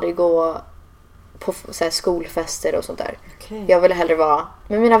 Ville aldrig gå på så här skolfester och sånt där. Okay. Jag ville hellre vara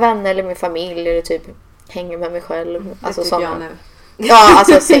med mina vänner eller min familj, eller typ hänga med mig själv. Alltså sånt. Ja,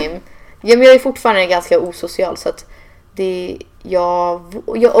 alltså same. Ja, men jag är fortfarande ganska osocial, så att jag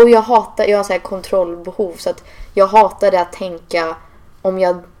har så här kontrollbehov, så att jag hatade att tänka om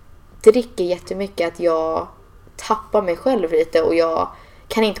jag dricker jättemycket att jag tappar mig själv lite, och jag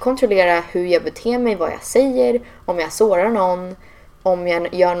kan inte kontrollera hur jag beter mig, vad jag säger, om jag sårar någon, om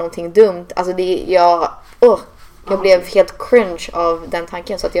jag gör någonting dumt. Alltså jag blev helt cringe av den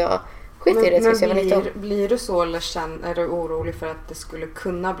tanken, så att jag skit i det. Men blir du så, eller är du orolig för att det skulle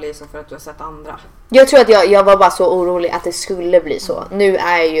kunna bli så för att du har sett andra? Jag tror att jag var bara så orolig att det skulle bli så. Nu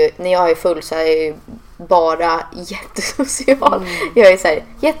är jag ju, när jag är full så är jag ju bara jättesocial. Jag är så här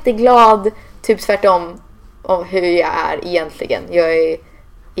jätteglad, typ tvärtom om hur jag är egentligen. Jag är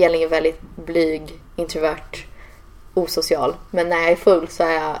egentligen väldigt blyg, introvert, osocial. Men när jag är full så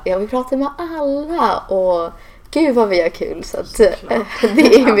är jag vill prata med alla och gud vad vi har kul, så att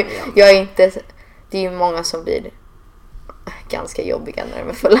jag är inte, det är ju många som blir ganska jobbiga när de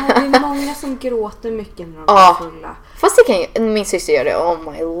är fulla. Ja, det är många som gråter mycket när de är fulla. Fast det kan min syster gör det.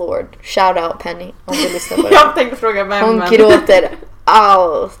 Oh my lord. Shout out Penny om du lyssnar på det. Jag tänkte fråga vem. Hon gråter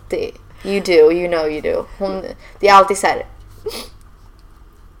alltid. You do, you know you do. Det är alltid så här: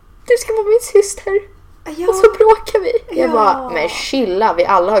 du ska vara min syster. Ja. Och så bråkar vi. Jag bara, men chilla, vi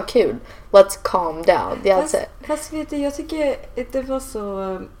alla har kul. Let's calm down. Fast vet du, jag tycker det var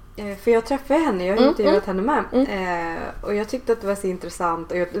så... För jag träffade henne, jag har intervjuat henne med. Och jag tyckte att det var så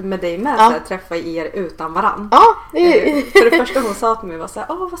intressant, och med dig med, så här, träffa er utan varann. För det första hon sa till mig var så här: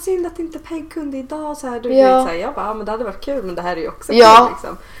 vad synd att inte Peg kunde idag. Så här, du vet, så här, jag bara, men det hade varit kul, men det här är ju också kul.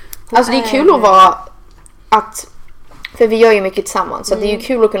 Liksom. Alltså det är kul att vara för vi gör ju mycket tillsammans, så det är ju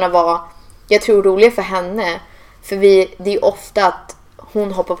kul att kunna vara, jag tror, roligare för henne. För det är ofta att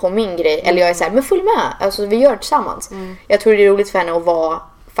hon hoppar på min grej, eller jag är så här, men följ med. Alltså vi gör det tillsammans. Jag tror det är roligt för henne att vara,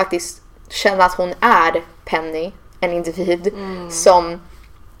 faktiskt känna att hon är Penny, en individ som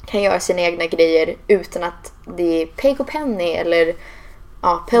kan göra sina egna grejer utan att det är Peg och Penny eller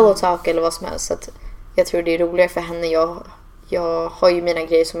pillow talk eller vad som helst. Så att jag tror det är roligare för henne. Jag har ju mina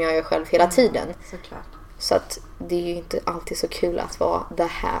grejer som jag gör själv hela tiden. Såklart. Så att det är ju inte alltid så kul att vara the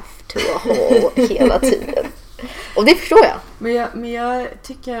half to a whole hela tiden. Och det förstår jag. Men jag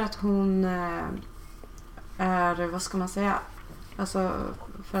tycker att hon är, vad ska man säga? Alltså,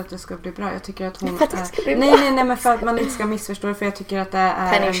 för att det ska bli bra. Jag tycker att hon nej, men för att man inte ska missförstå det, för jag tycker att det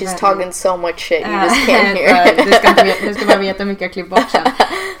är Penny, she's talking so much shit. You just can't hear. Du ska bara veta hur mycket jag klipper bort sen.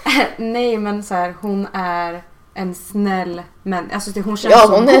 Nej, men så här, hon är en snäll, men alltså hon känns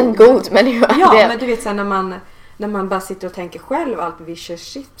hon är en god människa. Ja, men du vet så här, när man bara sitter och tänker själv allt vicious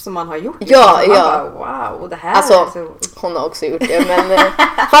shit som man har gjort. Ja. Bara, wow, och det här alltså, är så... hon har också gjort det, men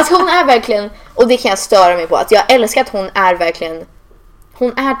fast hon är verkligen, och det kan jag störa mig på, att jag älskar att hon är verkligen,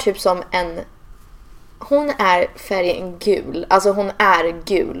 hon är typ som hon är färgen gul. Alltså hon är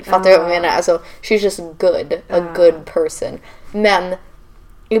gul. Fattar du vad jag menar? Alltså, she's just good. A good person. Men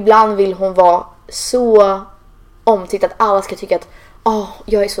ibland vill hon vara så omtyckt att alla ska tycka att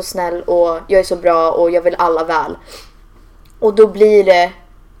jag är så snäll och jag är så bra och jag vill alla väl. Och då blir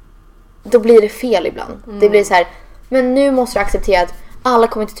det fel ibland. Det blir så här, men nu måste du acceptera att alla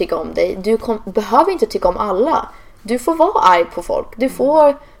kommer inte tycka om dig. Du behöver inte tycka om alla. Du får vara arg på folk. Du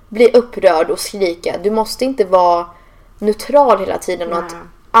får bli upprörd och skrika. Du måste inte vara neutral hela tiden och att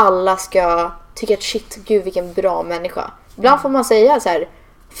alla ska tycka att shit, gud vilken bra människa. Ibland får man säga så här: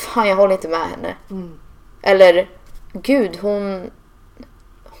 fan, jag håller inte med henne. Eller gud, hon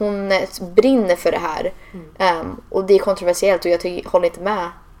brinner för det här. Och det är kontroversiellt och jag håller inte med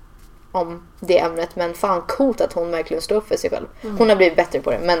om det ämnet, men fan coolt att hon verkligen står upp för sig själv. Hon har blivit bättre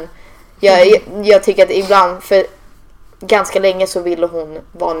på det, men jag tycker att ibland, för ganska länge så ville hon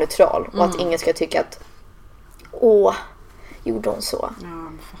vara neutral och att ingen ska tycka att gjorde hon så.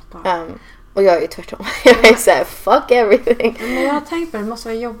 Och jag är ju tvärtom. Jag är såhär, fuck everything. Men jag har tänkt på det måste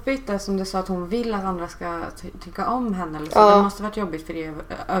vara jobbigt där, som du sa att hon vill att andra ska tycka om henne eller så. Det måste varit jobbigt för det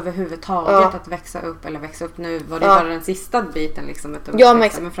överhuvudtaget att växa upp nu. Var det bara den sista biten liksom,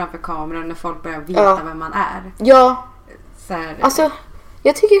 men framför kameran när folk börjar veta vem man är. Ja. Så här, alltså,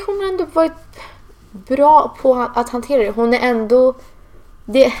 jag tycker hon har ändå varit bra på att hantera det. Hon är ändå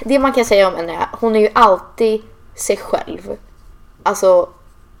det man kan säga om henne, hon är ju alltid sig själv. Alltså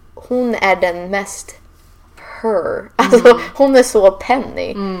hon är den mest alltså hon är så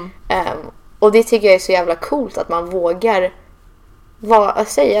Penny. Och det tycker jag är så jävla coolt att man vågar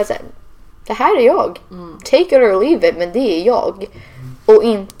säga så här, det här är jag. Take it or leave it, men det är jag. Och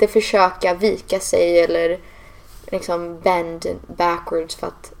inte försöka vika sig eller liksom bend backwards för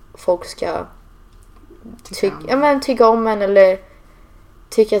att folk ska tycka om en eller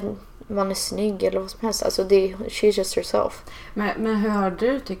tycka att man är snygg eller vad som helst. Alltså she's just herself. Men hur har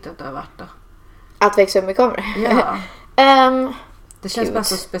du tyckt att det har varit då? Att växa upp med kameror? Ja. Det känns bara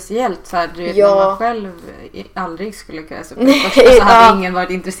så speciellt så här, du vet, när man själv aldrig skulle kunna så hade ingen varit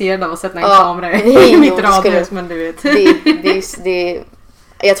intresserad av att sätta en kamera i mitt radhus, men du vet.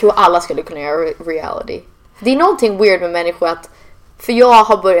 Jag tror alla skulle kunna göra reality. Det är någonting weird med människor att, för jag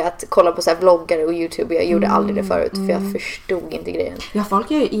har börjat kolla på så här vloggar och YouTube. Jag gjorde aldrig det förut för jag förstod inte grejen. Ja,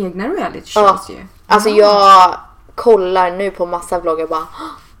 folk gör ju egna reality shows ju. Alltså jag kollar nu på massa vloggar och bara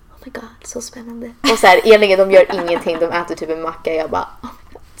oh my god, så spännande. Och så här, egentligen de gör ingenting. De äter typ en macka. Jag bara oh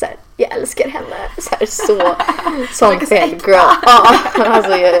my god, så här, jag älskar henne. Så här, som fel girl.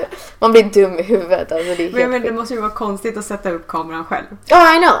 Alltså man blir dum i huvudet. Alltså, men det måste ju vara konstigt att sätta upp kameran själv.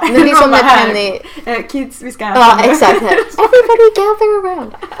 I know. Men det är som med Penny. Kids, vi ska äta. Ja, exakt. Everybody gather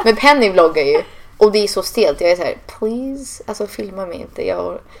around. Men Penny vloggar ju. Och det är så stelt. Jag är så här, please, alltså filma mig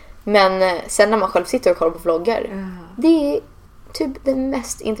inte. Men sen när man själv sitter och kollar på vloggar, det är typ det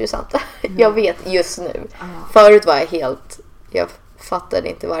mest intressanta jag vet just nu. Förut var jag fattade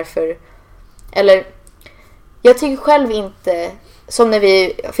inte varför. Eller jag tycker själv inte, som när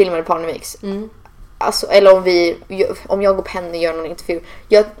vi filmade Parneviks. Alltså, eller om jag och Penny gör någon intervju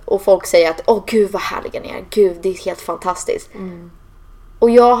och folk säger att gud vad härliga ni är. Gud, det är helt fantastiskt. Och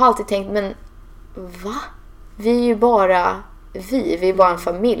jag har alltid tänkt, men va? Vi är ju bara vi är bara en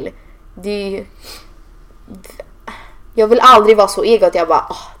familj. Det är ju, jag vill aldrig vara så ego att jag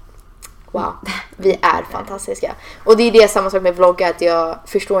bara wow, vi är fantastiska. Och det är det samma sak med vloggar, att jag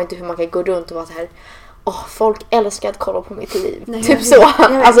förstår inte hur man kan gå runt och vara så här folk älskar att kolla på mitt liv. Nej, typ så.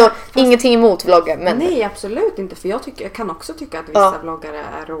 Alltså ingenting emot vloggar, men nej, absolut inte, för jag kan också tycka att vissa vloggare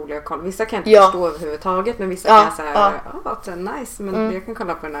är roliga att kolla. Vissa kan inte förstå överhuvudtaget, men vissa kan säga vad nice, men jag kan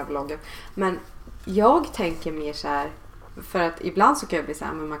kolla på den här vloggen. Men jag tänker mer så här, för att ibland så kan jag bli så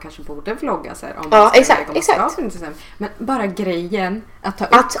här, men man kanske borde vlogga så här, om man ska exakt. Men bara grejen att ta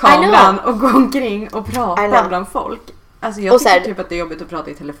upp kameran och gå omkring och prata bland folk. Alltså jag tycker typ att det är jobbigt att prata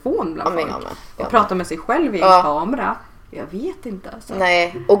i telefon bland folk. Och prata med sig själv i en kamera. Jag vet inte. Alltså.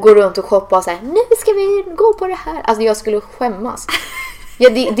 Nej, och gå runt och shoppa och säga, nu ska vi gå på det här. Alltså jag skulle skämmas.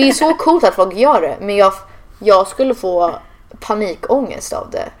 Det är så coolt att folk gör det. Men jag skulle få panikångest av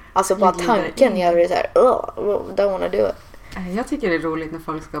det. Alltså bara tanken, jag är så här, don't wanna do it. Jag tycker det är roligt när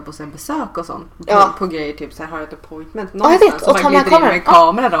folk ska på besök och sånt. På grejer, typ så här, har ett appointment någonstans. Så man glider in med en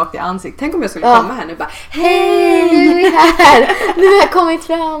kamera rakt i ansiktet. Tänk om jag skulle komma här nu och bara, hej, nu är här. Nu har jag kommit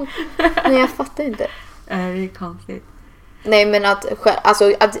fram. Nej, jag fattar inte. Det är konstigt. Nej, men att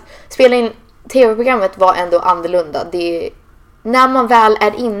spela in tv-programmet var ändå annorlunda. När man väl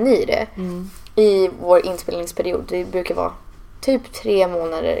är inne i det, i vår inspelningsperiod, det brukar vara typ 3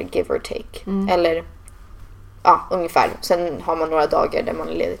 månader give or take. Eller ungefär. Sen har man några dagar där man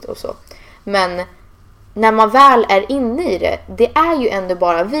är ledigt och så. Men när man väl är inne i det är ju ändå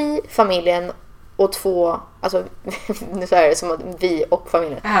bara vi, familjen och 2, alltså nu så är det som att vi och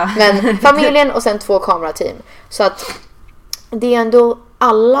familjen. Men familjen och sen 2 kamerateam. Så att det är ändå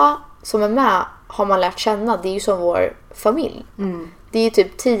alla som är med har man lärt känna. Det är ju som vår familj. Det är ju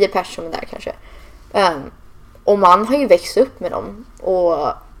typ 10 personer där kanske. Och man har ju växt upp med dem. Och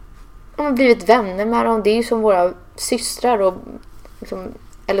man har blivit vänner med dem. Det är ju som våra systrar och liksom,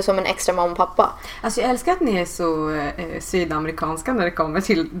 eller som en extra mamma och pappa. Alltså jag älskar att ni är så sydamerikanska när det kommer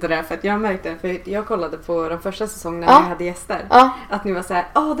till det där. För att jag märkte, för jag kollade på de första säsongerna när jag hade gäster. Att ni var såhär,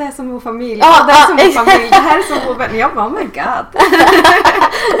 det är som vår familj. Det är som vår familj. Det här är som vår vän. Jag bara, oh my god.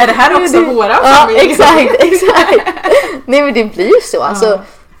 Är det här också våra familj? Exakt. Nej men det blir ju så. Alltså,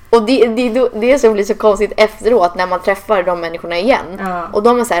 och det som blir så konstigt efteråt när man träffar de människorna igen. Och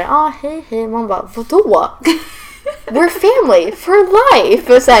de är såhär, hej. Man bara, vadå? We're family for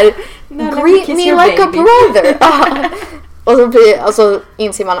life. Och såhär, greet me like a brother. Och så alltså,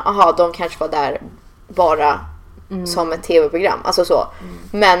 inser man, de kanske var där bara som ett tv-program. Alltså så.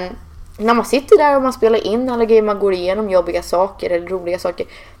 Men när man sitter där och man spelar in alla grejer, man går igenom jobbiga saker eller roliga saker.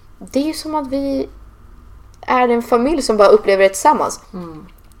 Det är ju som att vi är en familj som bara upplever det tillsammans.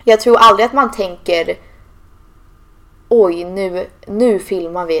 Jag tror aldrig att man tänker, oj, nu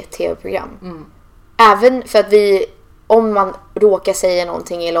filmar vi ett tv-program. Även för att om man råkar säga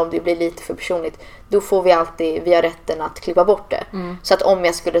någonting eller om det blir lite för personligt, då får vi har rätten att klippa bort det. Så att om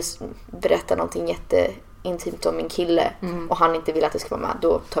jag skulle berätta någonting jätteintimt om min kille och han inte vill att det ska vara med,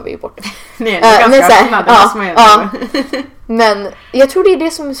 då tar vi ju bort det. Nej, det är ganska men jag tror det är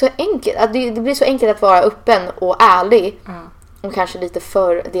det som är så enkelt, att det blir så enkelt att vara öppen och ärlig. Och kanske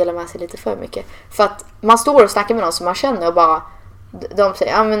dela med sig lite för mycket. För att man står och snackar med någon som man känner och bara, de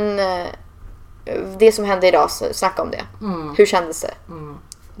säger, det som hände idag, snacka om det. Hur kändes det?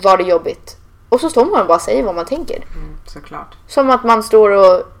 Var det jobbigt? Och så står man och bara säger vad man tänker. Såklart. Som att man står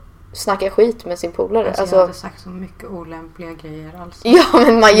och snackar skit med sin polare. Alltså, jag hade sagt så mycket olämpliga grejer. Alltså. Ja,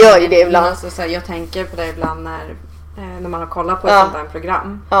 men man gör ju det ibland. Alltså, så här, jag tänker på det ibland när man har kollat på ett sånt här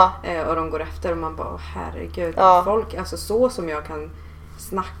program. Och de går efter och man bara, herregud. Folk, alltså så som jag kan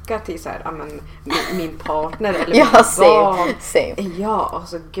snacka till så här, min partner eller min barn. Same. Ja,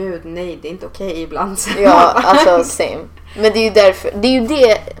 alltså gud, nej, det är inte okej ibland. Ja, alltså same. Men det är ju därför,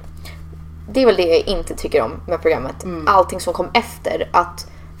 det är väl det jag inte tycker om med programmet. Allting som kom efter, att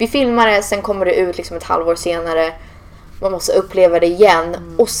vi filmar det, sen kommer det ut liksom ett halvår senare. Man måste uppleva det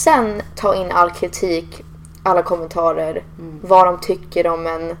igen och sen ta in all kritik, alla kommentarer, vad de tycker om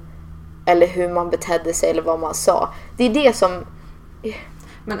en eller hur man betedde sig eller vad man sa. Det är det som...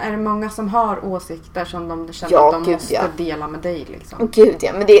 Men är det många som har åsikter som de känner att de måste dela med dig liksom? Gud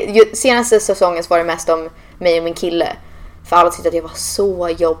ja, men senaste säsongen var det mest om mig och min kille. För alla tyckte att jag var så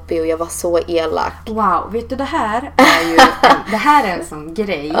jobbig och jag var så elak. Wow, vet du, det här är en sån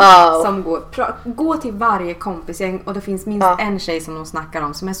grej som går till varje kompisgäng och det finns minst en tjej som de snackar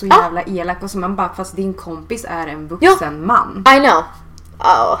om som är så jävla elak och som man bara, fast din kompis är en vuxen man. I know.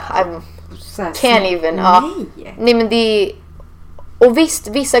 I can't even. Nej, men det... Och visst,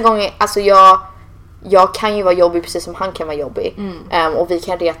 vissa gånger, alltså jag kan ju vara jobbig precis som han kan vara jobbig. Och vi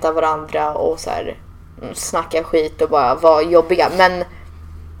kan reta varandra och så här, snacka skit och bara vara jobbiga. Men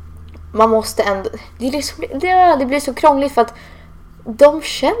man måste ändå... Det blir så krångligt för att de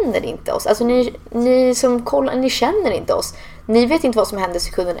känner inte oss. Alltså ni som kollar, ni känner inte oss. Ni vet inte vad som händer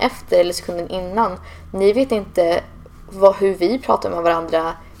sekunden efter eller sekunden innan. Ni vet inte hur vi pratar med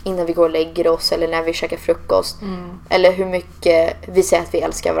varandra innan vi går och lägger oss eller när vi käkar frukost. Eller hur mycket vi säger att vi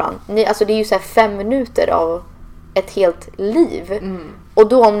älskar varandra. Alltså det är ju så här 5 minuter av ett helt liv. Och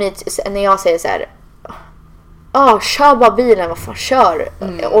då när jag säger så här, kör bara bilen, vad fan, kör.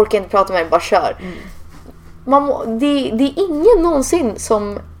 Jag orkar inte prata med dig, bara kör. Det är ingen någonsin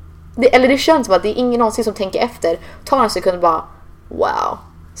som eller det känns som att det är ingen någonsin som tänker efter, tar en sekund och bara, wow,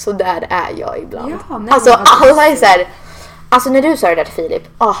 så där är jag ibland. Alltså alla är så här. Alltså när du sa det där till Filip,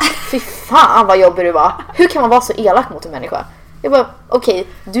 fy fan vad jobbig du var. Hur kan man vara så elak mot en människa? Jag bara, okej,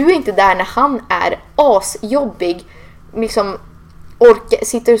 du är inte där när han är asjobbig, liksom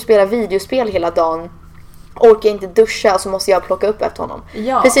sitter och spelar videospel hela dagen, orkar inte duscha och så måste jag plocka upp efter honom.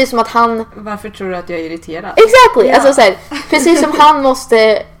 Precis som att han... Varför tror du att jag är irriterad? Exactly, alltså så här, precis som han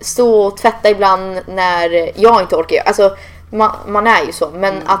måste stå och tvätta ibland när jag inte orkar. Alltså man är ju så,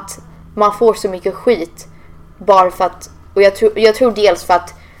 men att man får så mycket skit bara för att... Och jag tror dels för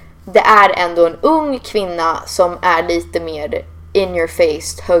att det är ändå en ung kvinna som är lite mer in your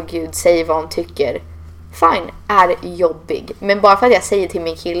face, högljudd, säger vad hon tycker. Fine, är jobbig. Men bara för att jag säger till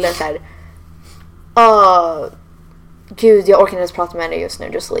min kille så här, gud, jag orkar inte ens prata med dig just nu,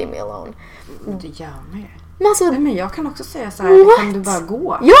 just leave me alone. Det gör med. Men alltså, nej, men jag kan också säga så här, kan du bara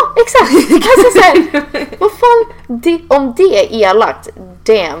gå? Ja, exakt. Alltså så här, vad fan, om det är elakt,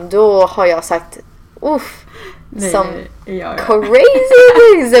 damn, då har jag sagt, uff. Som crazy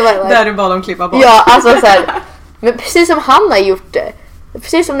things. Där du bad dem klippa bort. Ja, alltså så här, men precis som han har gjort det.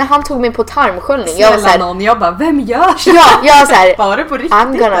 Precis som när han tog mig på tarmsköljning. Jag var så här, någon, jag bara, vem gör så? Ja, jag var så här, var det på riktigt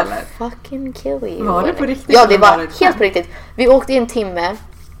I'm gonna eller? fucking kill you. Var det på riktigt? Ja, det var helt på riktigt. Vi åkte i en timme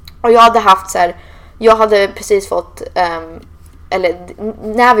och jag hade haft så här, jag hade precis fått eller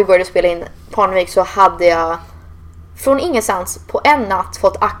när vi började spela in Parnevik så hade jag från ingenstans på en natt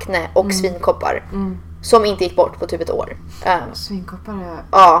fått akne och svinkoppar. Som inte gick bort på typ ett år. Svinkoppar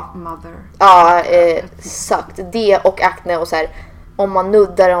är mother. Ja, sagt. Det och akne och så här, om man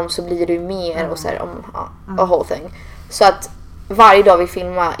nuddar dem så blir det ju mer och så här, a whole thing. Så att varje dag vi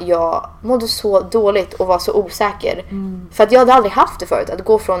filmade, jag mådde så dåligt och var så osäker. För att jag hade aldrig haft det förut. Att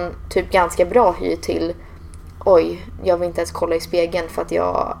gå från typ ganska bra hy till oj, jag vill inte ens kolla i spegeln för att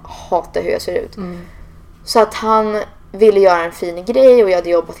jag hatar hur jag ser ut. Så att han ville göra en fin grej och jag hade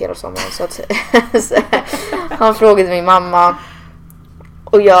jobbat hela sommaren. Så att så, han frågade min mamma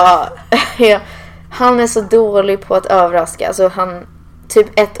och han är så dålig på att överraska. Alltså han,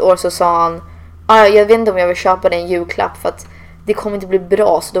 typ ett år så sa han jag vet inte om jag vill köpa dig en julklapp för att det kommer inte bli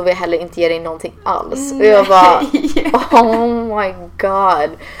bra så då vill jag heller inte ge dig någonting alls. Och jag bara oh my god,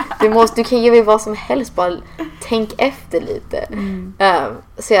 du kan ge mig vad som helst, bara tänk efter lite.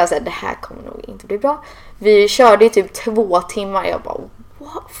 Så jag sa det här kommer nog inte bli bra. Vi körde i typ 2 timmar. Jag bara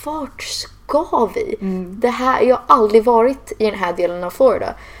vart ska vi? Det här, jag har aldrig varit i den här delen av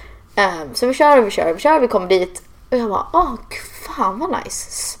Florida. Så vi kör, vi kom dit och jag bara fan vad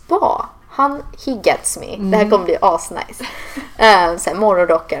nice, spa. He gets me. Det här kommer bli asnice. Sen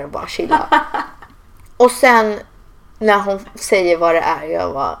morgonrockar och bara chilla. Och sen när hon säger vad det är,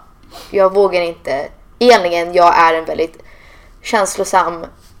 jag vågar inte. Egentligen jag är en väldigt känslosam,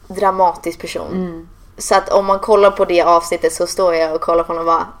 dramatisk person. Så att om man kollar på det avsnittet så står jag och kollar på honom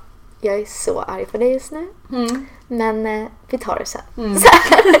och bara jag är så arg på dig just nu. Men vi tar det sen. Så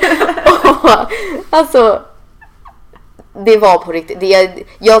och, alltså det var på riktigt.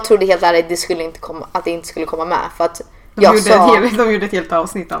 Jag trodde helt ärligt att det inte skulle komma med för att de gjorde ett helt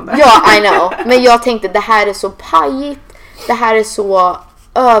avsnitt om det. Ja, I know. Men jag tänkte det här är så pajigt. Det här är så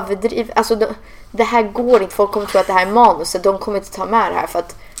överdrivet. Alltså det här går inte. Folk kommer tro att det här är manus. Så de kommer inte ta med det här för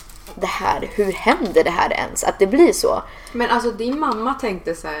att det här, hur händer det här ens? Att det blir så. Men alltså din mamma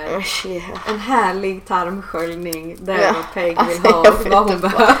tänkte så här, en härlig tarmsköljning där Peg vill ha vad hon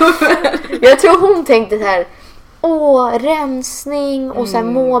behöver. Jag tror hon tänkte så här, rensning och så här,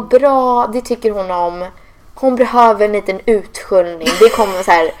 må bra, det tycker hon om. Hon behöver en liten utsköljning. Det kommer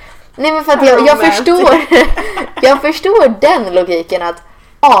så här. Nej men för att jag förstår den logiken att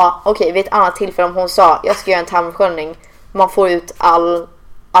okej, vid ett annat tillfälle om hon sa jag ska göra en tarmsköljning, man får ut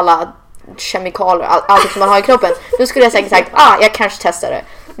alla kemikalier, allt som man har i kroppen, då skulle jag säkert sagt jag kanske testar det.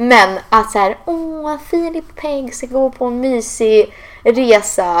 Men att så här, Filip Peg ska gå på en mysig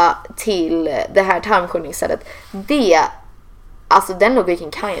resa till det här tarmsköljningsstället, alltså den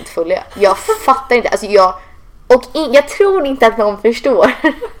logiken kan jag inte följa. Jag fattar inte, alltså jag tror inte att någon förstår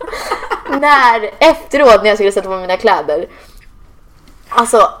när efteråt när jag skulle sätta på mina kläder,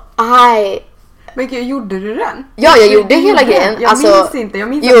 alltså men gud, gjorde du den? Ja, jag gjorde hela grejen. Jag minns inte. Jag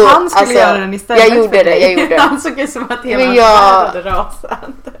minns att han skulle göra den istället. Jag gjorde det. Han såg ut som att hela hade rasat.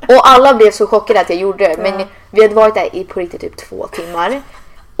 Och alla blev så chockade att jag gjorde det. Men vi hade varit där på riktigt typ 2 timmar.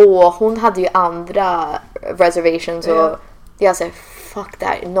 Och hon hade ju andra reservations. Och jag sa, fuck det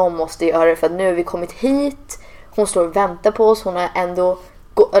här. Någon måste göra det för att nu har vi kommit hit. Hon står och väntar på oss. Hon har ändå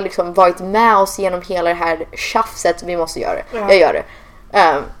liksom varit med oss genom hela det här tjafset. Vi måste göra det. Jag gör det.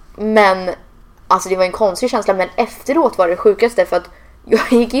 Men alltså det var en konstig känsla, men efteråt var det sjukaste för att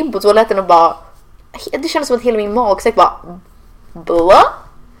jag gick in på toaletten och bara det kändes som att hela min magsäck bara blå.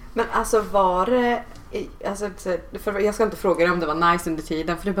 Men alltså var det alltså, för jag ska inte fråga dig om det var nice under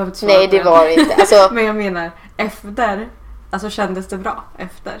tiden för det behöver inte svara. Nej, det var det inte. Alltså, men jag menar efter, alltså kändes det bra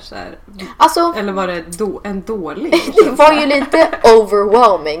efter så här, alltså, eller var det en dålig? Det var ju lite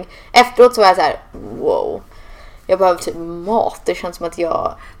overwhelming. Efteråt så var jag så här, wow. Jag behöver typ mat. Det känns som att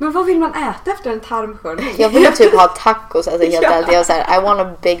jag... Men vad vill man äta efter en tarmsköljning? Jag vill typ ha tacos. Alltså helt ärligt. Jag var såhär, I want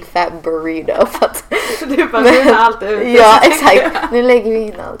a big fat burrito. Du bara, nu är allt ute. Ja, exakt. Nu lägger vi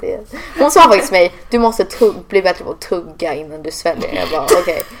in allt det. Hon sa faktiskt mig, du måste bli bättre på att tugga innan du sväljer. Jag bara,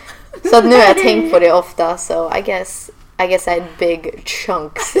 okej. Så att nu har jag tänkt på det ofta. So I guess I had big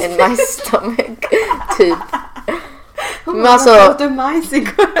chunks in my stomach. Typ. Men alltså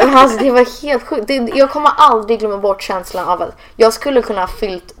det var helt sjukt. Jag kommer aldrig glömma bort känslan av att jag skulle kunna ha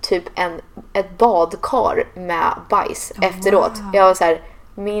fyllt typ ett badkar med bajs efteråt. Jag var så här,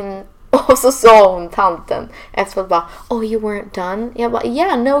 och så sa hon tanten efteråt bara, you weren't done. Jag bara,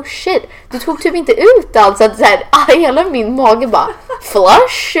 yeah, no shit. Du tog typ inte ut allt. Så att så här, hela min mage bara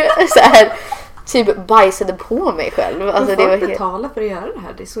flush. Så här. typ bajsade på mig själv. Alltså, det var betala för att göra det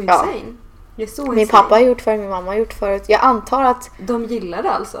här. Det är så insane. Det är så min pappa har gjort förut, min mamma har gjort förut. Jag antar att... De gillar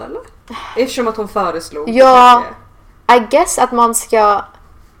det alltså, eller? Eftersom att hon föreslog. Ja, I guess att man ska...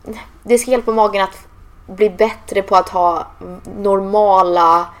 Det ska hjälpa magen att bli bättre på att ha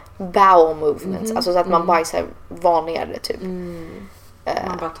normala bowel movements. Alltså så att man bajsar vanligare typ.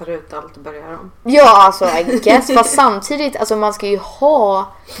 Man bara tar ut allt och börjar om. Ja, alltså I guess. Fast samtidigt, alltså man ska ju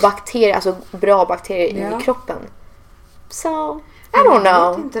ha bakterier, alltså bra bakterier i kroppen. So, I don't know. Jag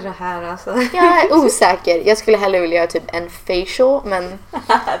vet inte det här alltså. Jag är osäker. Jag skulle hellre vilja göra typ en facial, men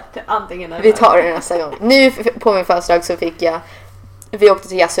antingen eller. Vi tar det nästa gång. Nu på min födelsedag så fick jag... Vi åkte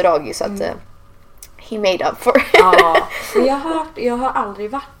till Yasuragi så att... he made up for it. Ja, jag har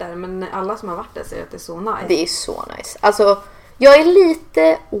aldrig varit där, men alla som har varit där säger att det är så nice. Det är så nice. Alltså, jag är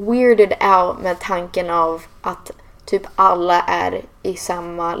lite weirded out med tanken av att typ alla är i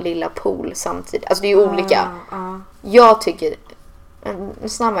samma lilla pool samtidigt. Alltså det är ju olika. Jag tycker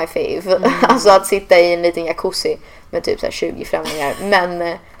it's not my fave. Alltså att sitta i en liten jacuzzi med typ så här 20 främlingar.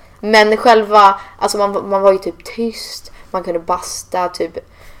 Men själva, alltså man var ju typ tyst. Man kunde basta, typ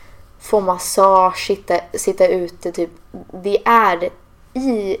få massage, sitta ute typ. Det är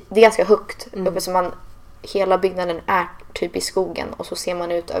ganska högt uppe, så hela byggnaden är typ i skogen och så ser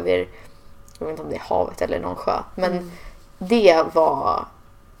man ut över, jag vet inte om det är havet eller någon sjö, men det var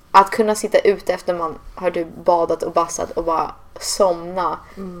att kunna sitta ute efter man har typ badat och bastat och bara somna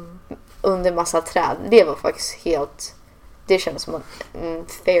under massa träd. Det var faktiskt helt, det kändes som en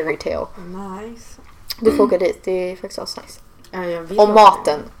fairy tale. Nice. Du får åka dit, det är faktiskt också nice. Ja, jag vill och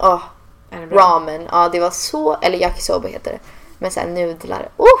maten, ramen, det var så, eller yakisoba heter det, med såhär nudlar.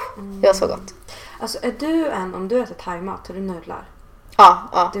 Det var så gott. Alltså är du om du äter thaimat, tar du nudlar?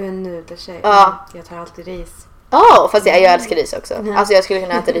 Ja. Du är en nudeltjej. Ja. Jag tar alltid ris. Fast jag älskar ris också. Alltså jag skulle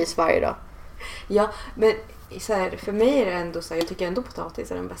kunna äta ris varje dag. Ja, men så här, för mig är det ändå så här, jag tycker ändå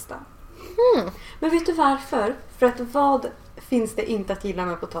potatis är den bästa. Men vet du varför? För att vad finns det inte att gilla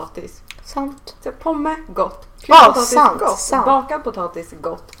med potatis? Sant. Så pommes, gott. Potatis, gott. sant. Bakad potatis,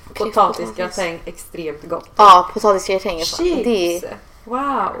 gott. Potatisgratäng, extremt gott. Ja, potatisgratäng är fan. Det är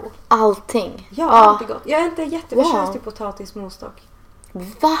wow. allting. Ja, allt är gott. Jag är inte jätteförtjust i potatismos dock.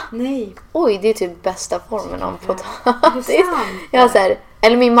 Va? Nej. Oj, det är typ bästa formen av potatis. Jag så här,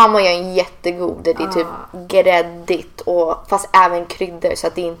 eller min mamma gör en jättegod. Det är typ gräddigt och fast även kryddor så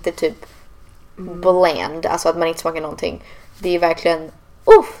att det inte typ bland, alltså att man inte smakar någonting. Det är verkligen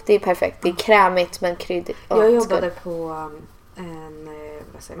det är perfekt. Det är krämigt men kryddigt. Jag jobbade på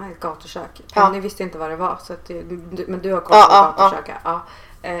ett gatukök. Ni visste inte vad det var så att men du har koll på gatukök.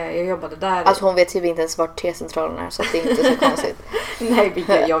 Jag jobbade där. Alltså hon vet typ inte ens vart T-centralen är, så att det är inte så konstigt.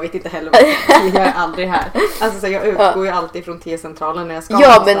 Nej, jag vet inte heller vad jag är aldrig här. Alltså så jag utgår ju alltid från T-centralen när jag ska.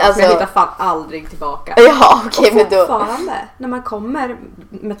 Ja, men alltså, jag hittar fan aldrig tillbaka. Ja, okej, men då fortfarande när man kommer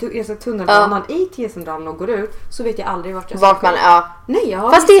med tunnelbanan i T-centralen och går ut så vet jag aldrig vart jag ska. Vart man Nej, jag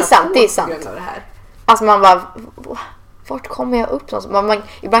har fast det är sant, det är sant. Det här. Alltså man bara, vart kommer jag upp någonstans?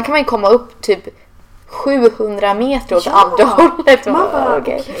 Ibland kan man ju komma upp typ 700 meter åt andra hållet. Man bara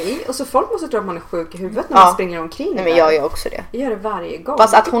okej. Och så folk måste tro att man är sjuk i huvudet när man springer omkring. Nej, men jag gör också det. Jag gör det varje gång.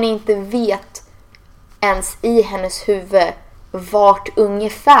 Fast att hon inte vet ens i hennes huvud vart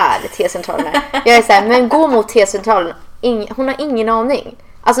ungefär T-centralen är. Jag är såhär, men gå mot T-centralen. Hon har ingen aning.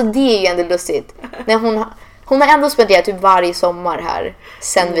 Alltså det är ju ändå lustigt. När hon har ändå spenderat typ varje sommar här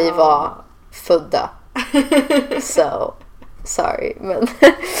sen vi var födda. So, sorry. Men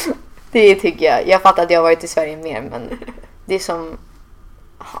det tycker jag. Jag fattar att jag har varit i Sverige mer, men det är som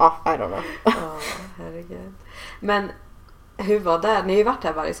I don't know. Herregud. Men hur var det? Ni har ju varit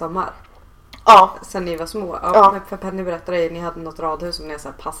här varje sommar. Ja. Sen ni var små. Ja. För Penny berättade att ni hade något radhus som ni har så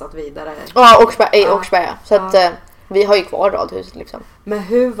här passat vidare. Ja, Åkersberga. Så att vi har ju kvar radhuset liksom. Men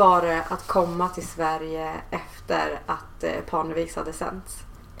hur var det att komma till Sverige efter att Parnevik hade sänts?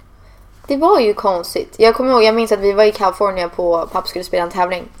 Det var ju konstigt. Jag minns att vi var i Kalifornien på pappa skulle spela en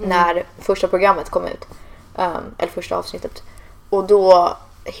tävling när första programmet kom ut. Eller första avsnittet. Och då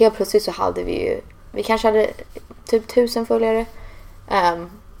helt plötsligt så hade vi kanske hade typ 1000 följare.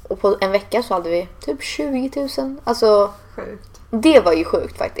 Och på en vecka så hade vi typ 20 000. Alltså, sjukt. Det var ju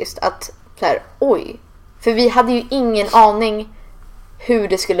sjukt faktiskt. Att så här, oj. För vi hade ju ingen aning hur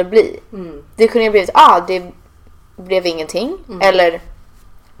det skulle bli. Det kunde ju blivit, det blev ingenting. Eller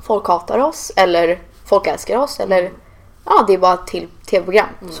folk hatar oss. Eller folk älskar oss. Eller det är bara till tv-program.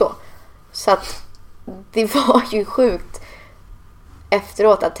 Så att det var ju sjukt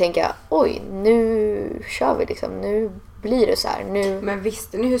efteråt att tänka, oj, nu kör vi liksom. Nu blir det så här. Men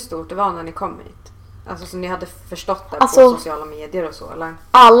visste ni hur stort det var när ni kom hit? Alltså så ni hade förstått det alltså, på sociala medier och så, eller?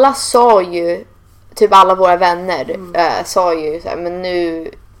 Alla sa ju typ alla våra vänner sa ju så här, men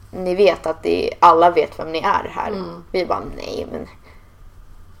nu ni vet att alla vet vem ni är här. Vi bara, nej men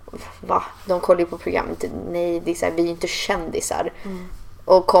va? De kollar ju på programmet. Nej, det är så här, vi är inte kändisar.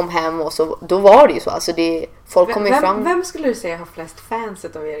 Och kom hem och så, då var det ju så. Alltså folk kommer ju fram. Vem skulle du säga har flest fans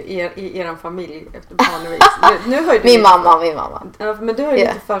av er i er familj efter Parnevik? Nu har ju min mamma. Ja, men du har ju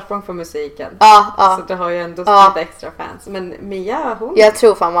lite försprång för musiken. Så du har ju ändå lite extra fans. Men Mia, hon... Jag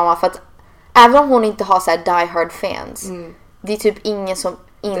tror fan mamma, för att även om hon inte har så här die hard fans, det är typ ingen som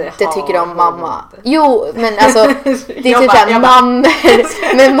inte tycker om mamma. Inte. Jo, men alltså det är typ såhär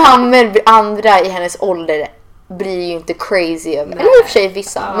mammor. Men mammor, andra i hennes ålder blir ju inte crazy över. Eller i och för sig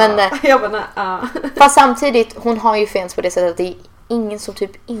vissa. Men fast samtidigt, hon har ju fans på det sättet att det är ingen som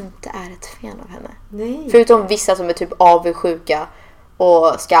typ inte är ett fan av henne. Nej. Förutom vissa som är typ avundsjuka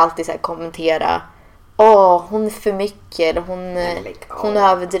och ska alltid så här kommentera. Hon är för mycket. Eller hon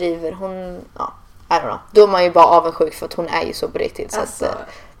överdriver. I don't know. Då är man ju bara avundsjuk för att hon är ju så på riktigt. Alltså, så att,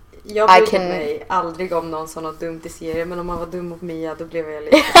 jag brydde mig aldrig om någon sån något dumt i serien. Men om man var dum mot Mia, då blev jag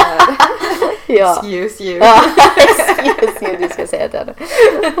lite såhär. Excuse you. Excuse you, du ska säga det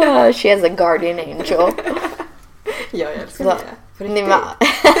henne. She has a guardian angel. Jag älskar Mia.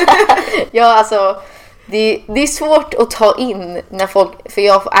 Ja, alltså det är svårt att ta in när folk,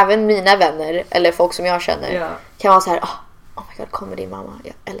 för även mina vänner eller folk som jag känner kan vara så här. Oh my god, kommer din mamma?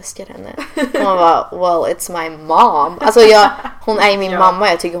 Jag älskar henne. Och man bara, well, it's my mom. Alltså hon är min mamma.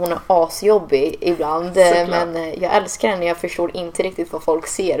 Jag tycker hon är asjobbig ibland. Men jag älskar henne. Jag förstår inte riktigt vad folk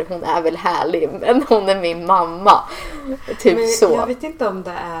ser. Hon är väl härlig, men hon är min mamma. Typ men så. Jag vet inte om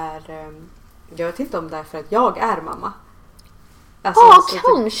det är för att jag är mamma. Alltså,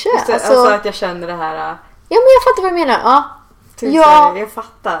 kanske. Alltså att jag känner det här. Ja, men jag fattar vad du menar. Jag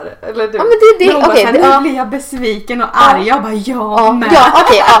fattar. Eller du. Ja, men det okay, nu blir jag besviken och arg. Jag bara,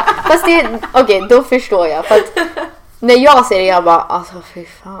 okej, då förstår jag. För att när jag ser det, jag bara, alltså fy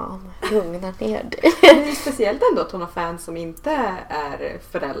fan, lugna ner dig. Det är speciellt ändå att hon har fans som inte är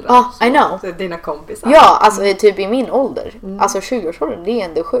föräldrar. I know. Dina kompisar. Ja, alltså typ i min ålder. Alltså 20-årsåldern, det är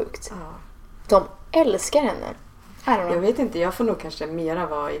ändå sjukt. De älskar henne. Jag vet inte, jag får nog kanske mera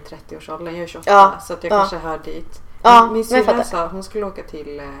vara i 30-årsåldern. Jag är 28, så att jag kanske hör dit. Min syrra sa hon skulle åka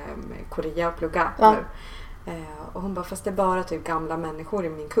till Korea och plugga nu. Och hon bara, fast det är bara typ gamla människor i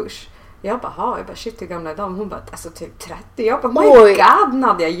min kurs. Jag bara, shit hur gamla är de? Hon bara, alltså typ 30. Jag bara, my god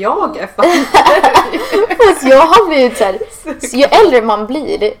Nadja, jag är fan. Fast jag har blivit så här, ju äldre man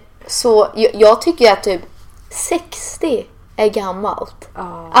blir så jag tycker att typ 60 är gammalt.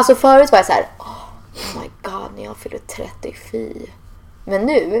 Alltså förut var jag så här, oh my god, när jag fyller 34. Men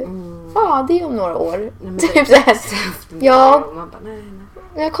nu, det är om några år. Typ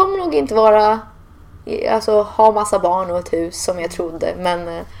jag kommer nog inte vara, alltså ha massa barn och ett hus som jag trodde.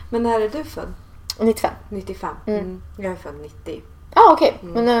 Men när är du född? 95. 95. Jag är född 90. Okej.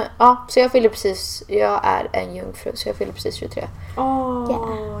 Men så jag är en jungfru, så jag fyller precis 23.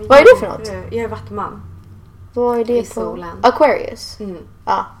 Vad är det för något? Jag är vattman. Vad är det i på? Solen. Aquarius.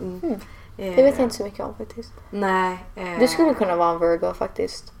 Det vet jag inte så mycket om faktiskt. Nej. Du skulle kunna vara en Virgo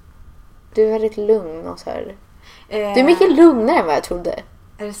faktiskt. Du är väldigt lugn och så här. Du är mycket lugnare än vad jag trodde.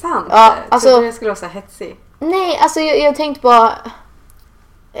 Är det sant? Ja, alltså, trodde jag skulle vara så hetsig. Nej, alltså jag tänkte bara.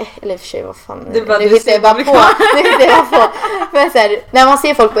 Eller i och för sig, vad fan. Nu hittar jag bara på. Men så här, när man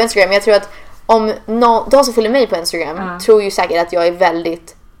ser folk på Instagram, jag tror att om de som följer mig på Instagram tror ju säkert att jag är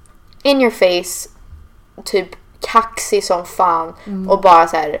väldigt in your face, typ kaxig som fan och bara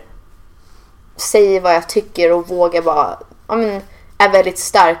så här säger vad jag tycker och vågar bara, är väldigt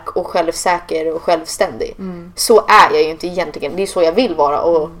stark och självsäker och självständig. Så är jag ju inte egentligen. Det är så jag vill vara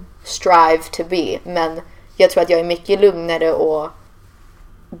och strive to be. Men jag tror att jag är mycket lugnare och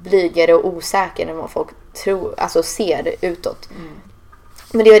blygare och osäker än vad folk tror, alltså ser utåt.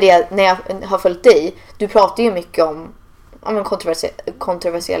 Men det är det, när jag har följt dig, du pratar ju mycket om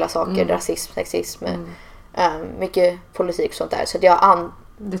kontroversiella saker, rasism, sexism, mycket politik och sånt där. Så att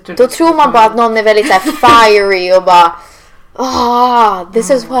då tror man bara att någon är väldigt så här fiery och bara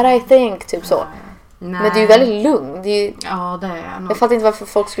this is what I think, typ så. Nej. Men du är väldigt lugn. Ja, det är jag. Jag fattar inte varför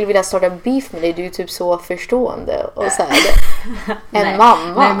folk skulle vilja starta en beef med dig. Du är typ så förstående och så här, en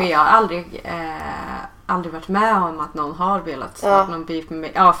mamma. Nej, men jag har aldrig varit med om att någon har velat starta någon beef med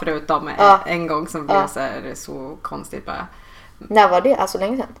mig. Ja, förutom en gång som blev så konstigt bara. När var det? Alltså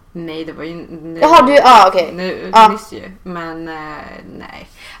länge sedan? Nej, det var ju okej. Nu nyss ju. Men nej.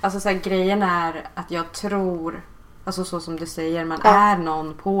 Alltså så här, grejen är att jag tror, alltså så som du säger, man är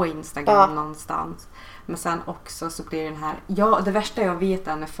någon på Instagram någonstans. Men sen också så blir den här, det värsta jag vet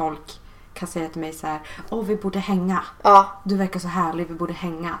är när folk kan säga till mig så här: vi borde hänga. Du verkar så härlig, vi borde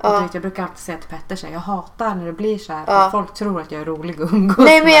hänga. Och du vet, jag brukar alltid säga till Petter så här, jag hatar när det blir så här att folk tror att jag är rolig att umgås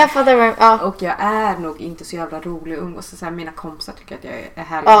Nej, men jag fattar. Och jag är nog inte så jävla rolig att umgås. Så här, mina kompisar tycker att jag är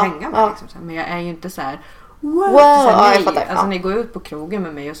härlig att hänga med liksom, så här. Men jag är ju inte så här wow. Jag fattar. Alltså ni går ut på krogen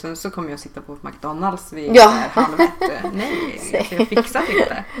med mig och sen så kommer jag sitta på McDonalds vid halv ett. Nej, jag fixar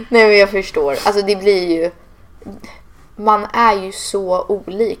inte. Nej, men jag förstår. Alltså det blir ju, man är ju så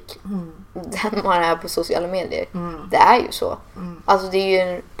olik den man är på sociala medier. Det är ju så. Alltså det är ju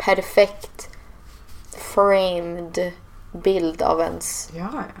en perfekt framed bild av ens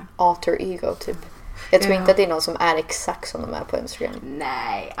alter ego typ. Jag tror inte att det är någon som är exakt som de är på Instagram.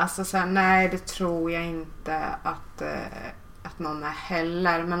 Nej, alltså så här, nej, det tror jag inte att någon är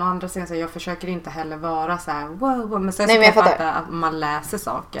heller. Men å andra sidan så jag försöker inte heller vara så här wow. Men sen så jag fattar att man läser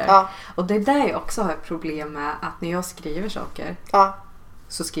saker. Och det är där jag också har problem med, att när jag skriver saker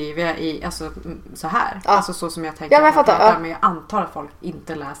så skriver jag i, alltså så här. Alltså så som jag tänker. Ja, men jag fattar. Men jag antar att folk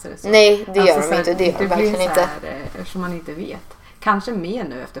inte läser det så. Nej, det gör alltså, de inte. Det gör de verkligen inte. Eftersom man inte vet. Kanske mer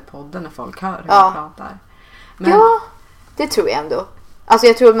nu efter podden när folk hör hur man pratar. Men... Ja, det tror jag ändå. Alltså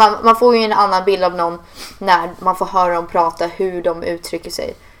jag tror att man får ju en annan bild av någon när man får höra dem prata, hur de uttrycker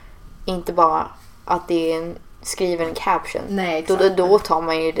sig. Inte bara att det är skriver en caption. Nej, då tar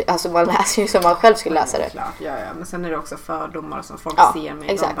man ju, alltså man läser ju som man själv skulle läsa det. Klart, ja. Men sen är det också fördomar som folk ser mig.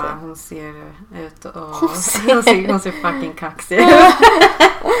 Exakt. De bara, hon ser ut och hon ser fucking kaxig ut.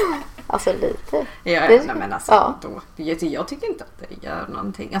 Alltså lite. Men alltså då, jag tycker inte att det gör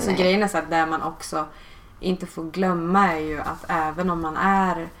någonting. Alltså grejen är så att där man också inte får glömma är ju att även om man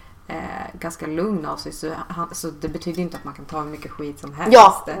är ganska lugn av sig så det betyder inte att man kan ta hur mycket skit som helst.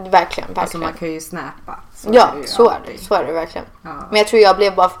 Ja, verkligen. Alltså man kan ju snappa. Så är det verkligen. Ja. Men jag tror jag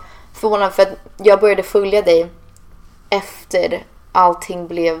blev bara förvånad för att jag började följa dig efter allting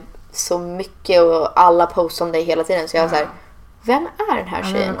blev så mycket och alla postade om dig hela tiden. Så jag var så här, vem är den här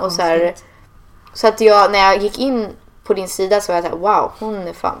tjejen? Och så att när jag gick in på din sida så var jag så här, wow, hon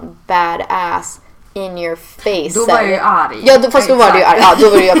är fan badass in your face. Då var jag ju arg. Ja, då var du ju arg. Ja, då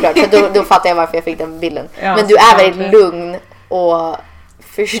var du ju upprörd. För då fattar jag varför jag fick den bilden. Ja, men du är väldigt lugn och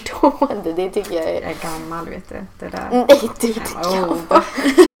förstående. Det tycker jag är... Jag är gammal, vet du. Det där. Nej, du är inte gammal.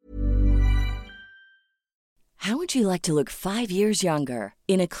 How would you like to look 5 years younger?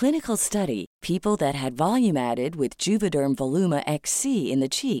 In a clinical study, people that had volume added with Juvederm Voluma XC in the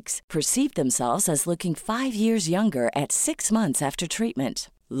cheeks perceived themselves as looking 5 years younger at 6 months after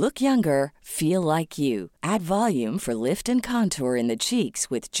treatment. Look younger, feel like you. Add volume for lift and contour in the cheeks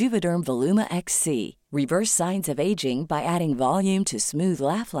with Juvederm Voluma XC. Reverse signs of aging by adding volume to smooth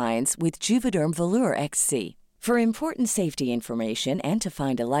laugh lines with Juvederm Volure XC. For important safety information and to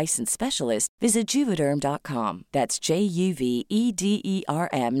find a licensed specialist, visit Juvederm.com. That's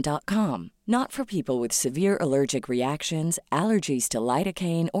JUVEDERM.com. Not for people with severe allergic reactions, allergies to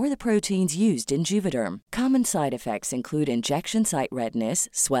lidocaine, or the proteins used in Juvederm. Common side effects include injection site redness,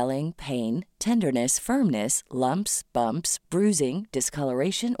 swelling, pain, tenderness, firmness, lumps, bumps, bruising,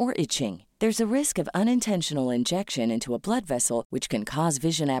 discoloration, or itching. There's a risk of unintentional injection into a blood vessel, which can cause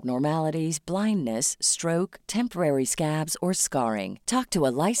vision abnormalities, blindness, stroke, temporary scabs, or scarring. Talk to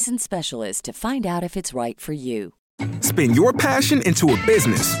a licensed specialist to find out if it's right for you. Spin your passion into a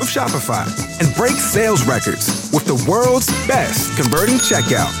business with Shopify and break sales records with the world's best converting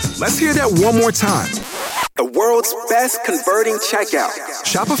checkout. Let's hear that one more time. The world's best converting checkout.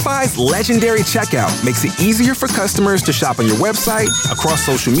 Shopify's legendary checkout makes it easier for customers to shop on your website, across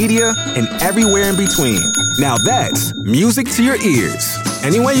social media, and everywhere in between. Now that's music to your ears.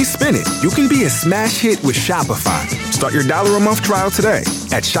 Any way you spin it, you can be a smash hit with Shopify. Start your $1 a month trial today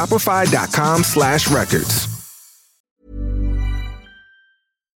at shopify.com/records.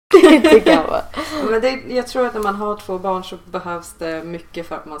 Men jag tror att när man har 2 barn så behövs det mycket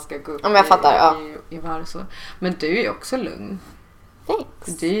för att man ska gå upp jag fattar, i varv så. Men du är ju också lugn.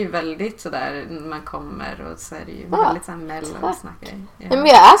 Thanks. Du är ju väldigt sådär när man kommer och så är det ju väldigt såhär mellansnackare. Ja. Men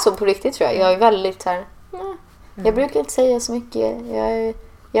jag är så på riktigt tror jag. Jag är väldigt såhär, jag brukar inte säga så mycket.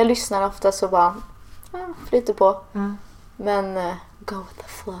 Jag lyssnar ofta så bara flyter på. Men go with the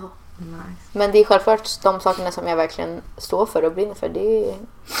flow. Nice. Men det är självklart de sakerna som jag verkligen står för och brinner för.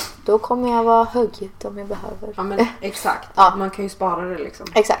 Då kommer jag vara högljudd om jag behöver. Ja men exakt. Man kan ju spara det liksom.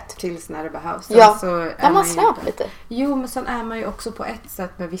 Exakt. Tills när det behövs. Ja, när man snäpp lite. Jo men sen är man ju också på ett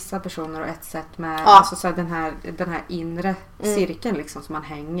sätt med vissa personer och ett sätt med alltså, så den här inre cirkeln liksom som man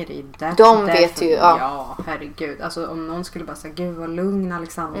hänger i. De vet ju. Ja, herregud. Alltså om någon skulle bara säga gud vad lugn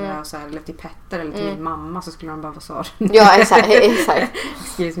Alexandra och så här, eller till Petter eller till min mamma så skulle de bara vara så. Ja, exakt.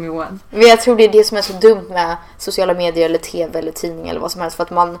 Excuse me what. Men jag tror det är det som är så dumt med sociala medier eller tv eller tidning eller vad som helst för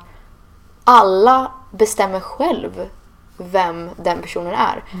att alla bestämmer själv vem den personen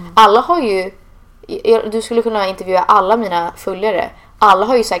är. Alla har ju, du skulle kunna intervjua alla mina följare. Alla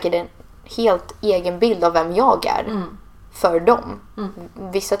har ju säkert en helt egen bild av vem jag är för dem.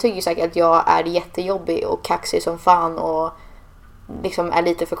 Vissa tycker ju säkert att jag är jättejobbig och kaxig som fan och liksom är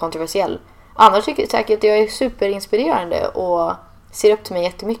lite för kontroversiell. Andra tycker säkert att jag är superinspirerande och ser upp till mig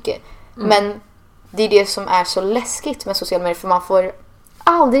jättemycket. Men det är det som är så läskigt med sociala medier, för man får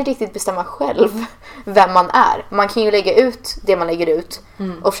aldrig riktigt bestämma själv vem man är. Man kan ju lägga ut det man lägger ut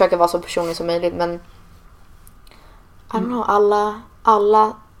och försöka vara så personlig som möjligt, men I don't know,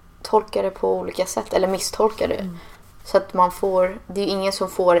 alla tolkar det på olika sätt eller misstolkar det. Så att man får, det är ju ingen som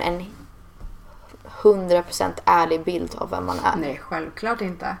får en 100% ärlig bild av vem man är. Nej, självklart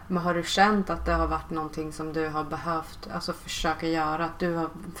inte. Men har du känt att det har varit någonting som du har behövt försöka göra? Att du har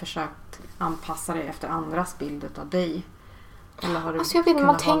försökt anpassa dig efter andras bild av dig? Eller har du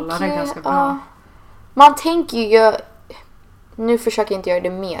kunnat hålla det ganska bra? Man tänker ju... Nu försöker jag inte göra det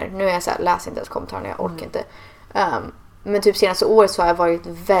mer. Nu är jag så här, läs inte ens kommentarerna, jag orkar inte. Men typ senaste året så har jag varit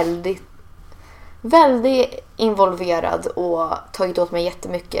väldigt involverad och tagit åt mig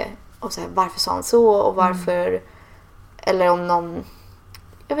jättemycket. Och så här, varför sa han så? Och varför... Eller om någon...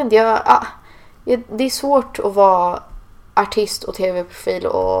 Jag vet inte, det är svårt att vara artist och tv-profil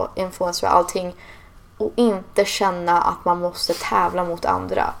och influencer och allting och inte känna att man måste tävla mot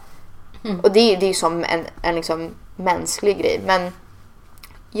andra. Och det är ju som en liksom mänsklig grej. Men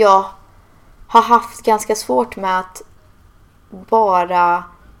jag har haft ganska svårt med att bara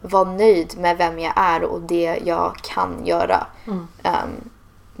vara nöjd med vem jag är och det jag kan göra.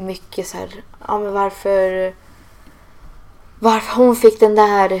 Mycket så här, men varför hon fick det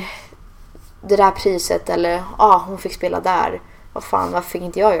där priset, eller hon fick spela där. Vad fan, varför fick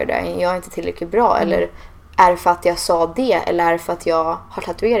inte jag göra det? Jag är inte tillräckligt bra. Eller är det för att jag sa det? Eller är det för att jag har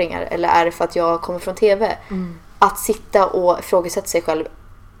tatueringar? Eller är det för att jag kommer från tv? Att sitta och ifrågasätta sig själv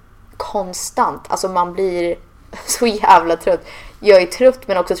konstant. Alltså man blir så jävla trött. Jag är trött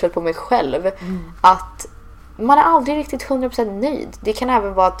men också trött på mig själv. Att man är aldrig riktigt 100% nöjd. Det kan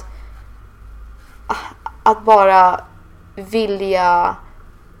även vara att bara vilja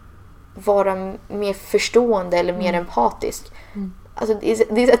vara mer förstående eller mer empatisk. Alltså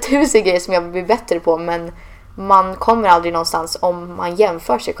det är 1000 grejer som jag vill bli bättre på, men man kommer aldrig någonstans om man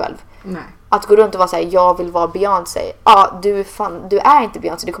jämför sig själv. Nej. Att gå runt och vara så här, jag vill vara Beyoncé. Du är inte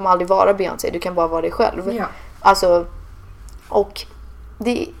Beyoncé, du kommer aldrig vara Beyoncé, du kan bara vara dig själv. Ja. Alltså, och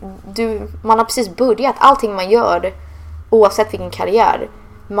man har precis börjat. Allting man gör, oavsett vilken karriär,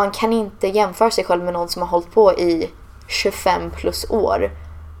 man kan inte jämföra sig själv med någon som har hållit på i 25 plus år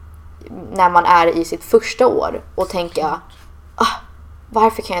när man är i sitt första år och tänka,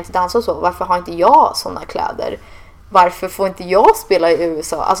 varför kan jag inte dansa så? Varför har inte jag såna kläder? Varför får inte jag spela i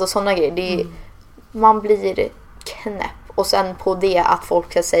USA? Alltså såna grejer. Man blir knäpp. Och sen på det att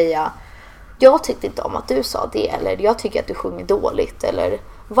folk ska säga, jag tyckte inte om att du sa det, eller jag tycker att du sjunger dåligt, eller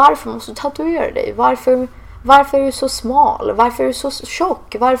varför måste du tatuera dig? Varför är du så smal? Varför är du så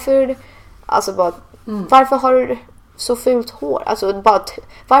tjock? Varför har du så fult hår? Alltså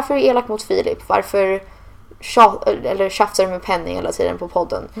varför är du elak mot Filip? Varför tjafsar du med Penny hela tiden på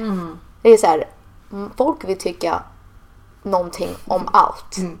podden? Det är så här, folk vill tycka någonting om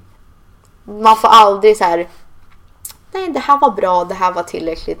allt. Man får aldrig så här, nej, det här var bra, det här var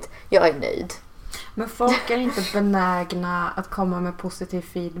tillräckligt, jag är nöjd. Men folk är inte benägna att komma med positiv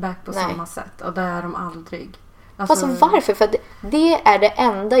feedback på samma sätt. Och det är de aldrig. Alltså varför? För att det är det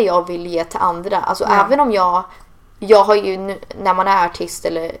enda jag vill ge till andra. Alltså även om jag har ju, när man är artist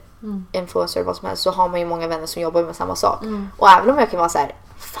eller influencer eller vad som helst, så har man ju många vänner som jobbar med samma sak. Och även om jag kan vara så här,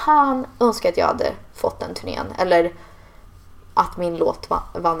 fan, önskar att jag hade fått den turnén. Eller att min låt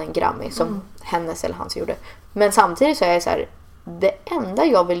vann en Grammy som hennes eller hans gjorde. Men samtidigt så är jag så här, det enda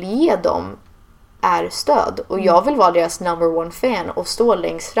jag vill ge dem är stöd. Och jag vill vara deras number one fan och stå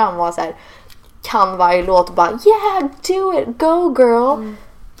längst fram och vara så här, kan varje låt och bara, yeah, do it, go girl.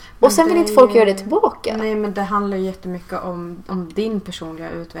 Och sen vill inte folk göra det tillbaka. Nej, men det handlar ju jättemycket om din personliga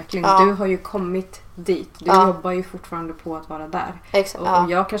utveckling. Du har ju kommit dit. Du jobbar ju fortfarande på att vara där. Exakt.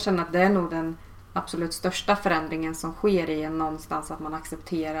 Och jag kan känna att det är nog den absolut största förändringen som sker i en någonstans, att man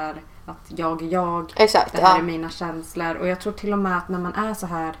accepterar att jag är jag. Exakt, det här är mina känslor. Och jag tror till och med att när man är så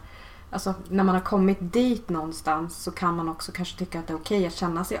här, alltså när man har kommit dit någonstans, så kan man också kanske tycka att det är okej att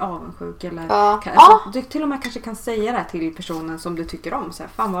känna sig avundsjuk. Eller du till och med kanske kan säga det till personen som du tycker om. Så här,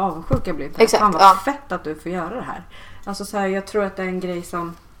 fan vad avundsjuk jag blir. Fan vad fett att du får göra det här. Alltså så här, jag tror att det är en grej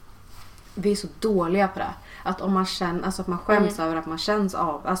som vi är så dåliga på det. Att om man känner, alltså att man skäms över att man känns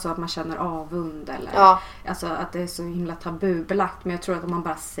av, alltså att man känner avund eller alltså att det är så himla tabubelagt. Men jag tror att om man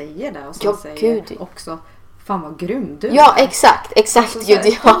bara säger det och så säger också fan vad grym du är. Ja, exakt. Alltså, jag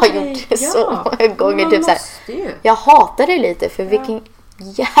har gjort det så många gånger. Typ så här, jag hatar det lite för vilken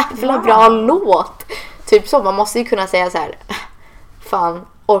jävla bra låt. Typ så, man måste ju kunna säga så här, fan,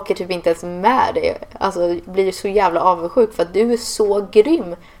 orkar typ inte ens med det. Alltså, blir så jävla avundsjuk för att du är så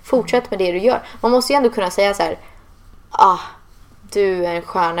grym. Fortsätt med det du gör. Man måste ju ändå kunna säga så här, du är en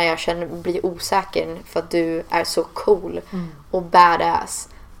stjärna, jag blir osäker för att du är så cool och badass.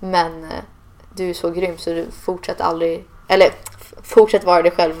 Men du är så grym så du fortsätt vara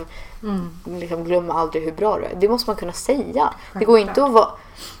dig själv. Liksom, glöm aldrig hur bra du är. Det måste man kunna säga. Det går inte att vara...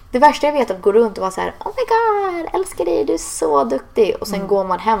 Det värsta jag vet är att gå runt och vara så här: oh my god, älskar dig, du är så duktig. Och sen går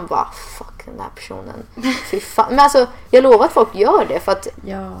man hem och bara, fuck den där personen. Fy fan. Men alltså, jag lovar att folk gör det. För att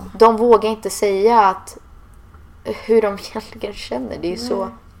de vågar inte säga att hur de egentligen känner. Det är så...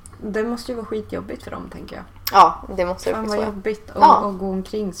 Det måste ju vara skitjobbigt för dem, tänker jag. Ja, det måste det vara jobbigt att gå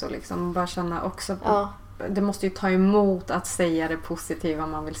omkring så liksom. Bara känna också... Det måste ju ta emot att säga det positiva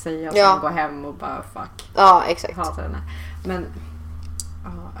man vill säga. Och sen gå hem och bara, fuck. Ja, exakt. Men...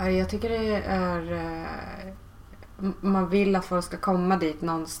 jag tycker det är... man vill att folk ska komma dit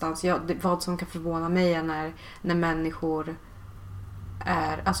någonstans. Vad som kan förvåna mig är när människor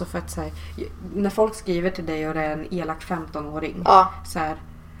är... Alltså för att säga... När folk skriver till dig och det är en elak 15-åring. Så här...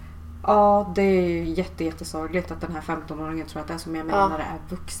 Ja, det är ju jättesorgligt att den här 15-åringen tror att det är som jag menar är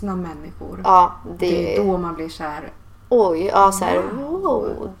vuxna människor. Ja, det är då man blir så här... Oj, så här...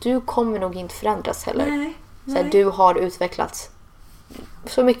 Wow, du kommer nog inte förändras heller. Nej. Så här, du har utvecklats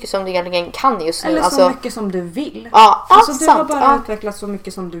så mycket som du egentligen kan just nu. Eller alltså, så mycket som du vill. Ja, alltså, du har bara utvecklats så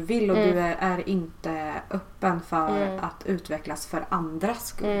mycket som du vill. Och du är inte öppen för att utvecklas för andras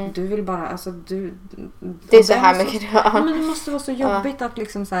skull. Du vill bara, alltså det är så här mycket. Men det måste vara så jobbigt att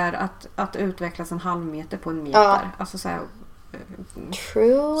liksom så här, att utvecklas en halv meter på en meter. Alltså så här,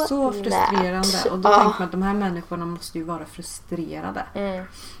 true. Så frustrerande. Och då tänker man att de här människorna måste ju vara frustrerade.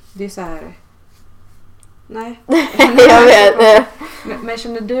 Det är så här... Nej. Jag vet. Men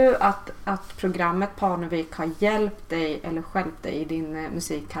känner du att programmet Parnevik har hjälpt dig eller stjälpt dig i din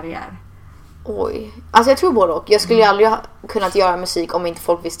musikkarriär? Oj. Alltså jag tror både och. Jag skulle ju aldrig ha kunnat göra musik om inte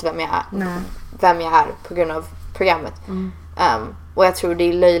folk visste vem jag är. Nej. Vem jag är på grund av programmet. Och jag tror det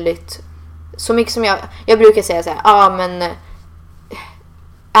är löjligt. Så mycket som jag brukar säga så här, men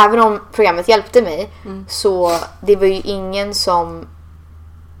även om programmet hjälpte mig så det var ju ingen som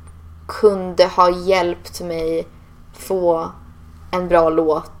kunde ha hjälpt mig få en bra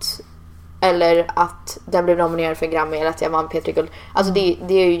låt eller att den blev nominerad för en Grammy eller att jag vann P3 Guld. Alltså det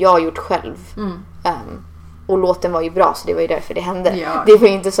har ju jag gjort själv. Och låten var ju bra så det var ju därför det hände. Det var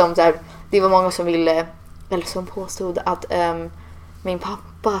inte som så här, det var många som ville eller som påstod att min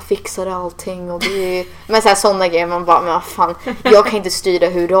pappa fixade allting och det men så här såna grejer man bara men vad fan, jag kan inte styra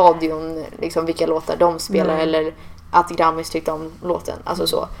hur radion liksom vilka låtar de spelar eller att Grammys tyckte om låten. Alltså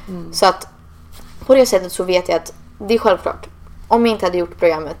så. Så att på det sättet så vet jag att det är självklart. Om jag inte hade gjort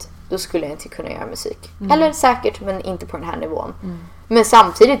programmet då skulle jag inte kunna göra musik. Eller säkert men inte på den här nivån. Men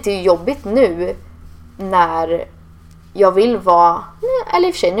samtidigt är det jobbigt nu när jag vill vara... Eller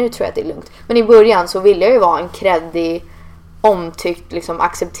i och för sig nu tror jag att det är lugnt. Men i början så ville jag ju vara en kreddig omtyckt liksom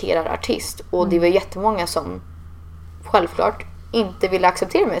accepterad artist. Och det var jättemånga som självklart inte ville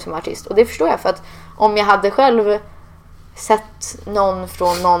acceptera mig som artist. Och det förstår jag för att om jag hade själv sett någon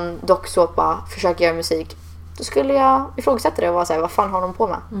från någon docksåpa försöka göra musik då skulle jag ifrågasätta det och vara såhär, vad fan har de på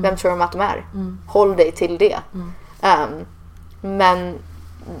med? Vem tror de att de är? Håll dig till det. Men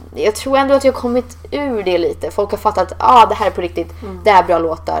jag tror ändå att jag har kommit ur det lite. Folk har fattat att det här är på riktigt. Det är bra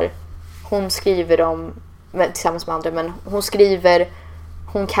låtar. Hon skriver dem tillsammans med andra men hon skriver,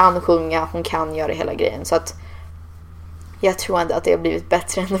 hon kan sjunga, hon kan göra hela grejen. Så att jag tror ändå att det har blivit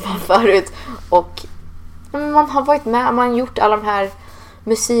bättre än det var förut. Och man har varit med, man har gjort alla de här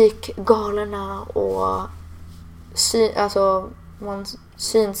musikgalorna och alltså man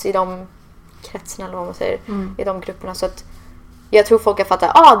syns i de kretsarna eller vad man säger, i de grupperna. Så att jag tror folk har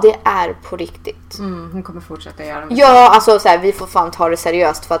fattat, det är på riktigt. Hon kommer fortsätta göra det. Ja, alltså så här, vi får fan ta det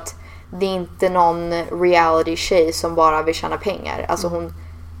seriöst för att det är inte någon reality tjej som bara vill tjäna pengar. Alltså hon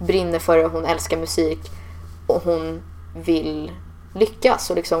brinner för det, hon älskar musik och hon vill lyckas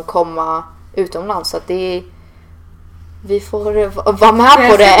och liksom komma utomlands. Så att det är, vi får vara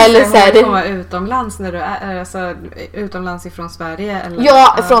med på det. Eller så här, komma utomlands när du är alltså, utomlands ifrån Sverige? Eller?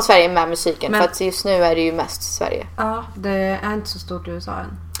 Ja, från Sverige med musiken. Men, för att just nu är det ju mest Sverige. Ja, det är inte så stort i USA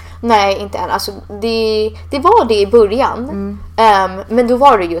än. Nej, inte än. Alltså, det var det i början. Men då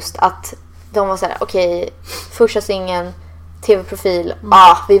var det just att de var såhär, okej, första singeln, tv-profil,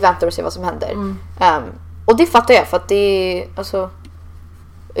 vi väntar och ser vad som händer. Och det fattar jag, för att det är alltså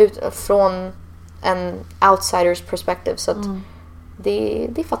från en outsiders perspective, så att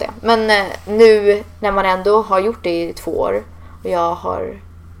det fattar jag. Men nu när man ändå har gjort det i 2 år och jag har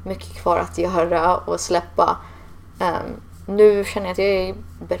mycket kvar att göra och släppa, nu känner jag att jag är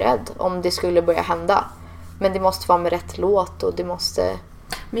beredd om det skulle börja hända. Men det måste vara med rätt låt och det måste...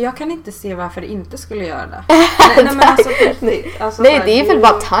 Men jag kan inte se varför det inte skulle göra det. Nej, det är väl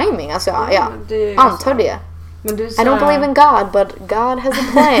bara timing. Alltså, jag antar det. Men du, I don't believe in God, but God has a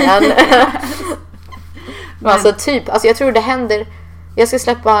plan. Alltså typ, alltså jag tror det händer. Jag ska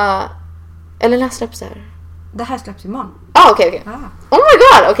släppa, eller när släpps det här? Det här släpps imorgon. Okej. Oh my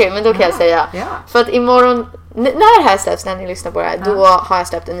god, okej, men då kan jag säga. För att imorgon, när det här släpps, när ni lyssnar på det här, då har jag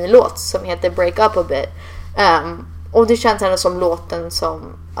släppt en ny låt som heter Break Up A Bit. Och det känns ändå som låten som,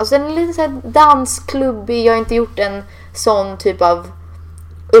 alltså den är lite såhär dansklubbig. Jag har inte gjort en sån typ av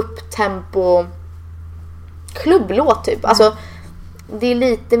upptempo klubblåt typ. Alltså det är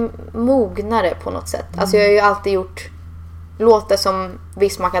lite mognare på något sätt. Alltså jag har ju alltid gjort låtar som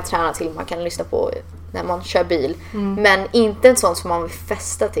visst man kan träna till, man kan lyssna på när man kör bil. Men inte en sån som man vill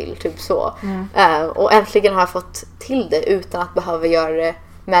festa till, typ så. Och äntligen har jag fått till det utan att behöva göra det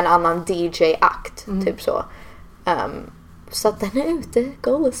med en annan DJ-akt, typ så. Så att den är ute,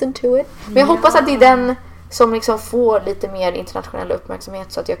 go listen to it. Men jag hoppas att det är den som liksom får lite mer internationell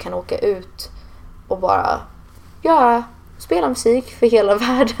uppmärksamhet, så att jag kan åka ut och bara spela musik för hela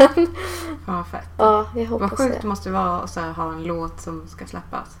världen. Ja, fett. Ja, jag hoppas vad sjukt det måste vara att ha en låt som ska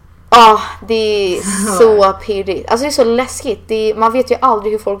släppas. Ja, det är så pirrigt. Alltså det är så läskigt. Man vet ju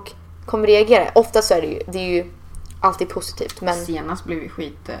aldrig hur folk kommer reagera. Ofta så är det är ju alltid positivt, men senast blev vi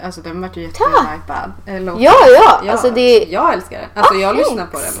skit. Alltså den var ju jättehypad. Ja, alltså jag älskar den. Alltså jag lyssnar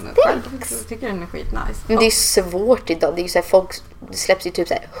på den själv. Jag tycker den är skitnice. Men det är svårt idag. Det är ju så här, folk, det släpps ju typ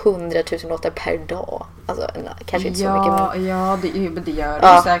så här 100 000 låtar per dag. Alltså kanske inte så mycket, men ja, det gör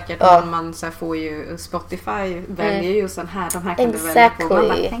det säkert. Men man så här, får ju Spotify väljer ju sån här, de här kan du välja på. Man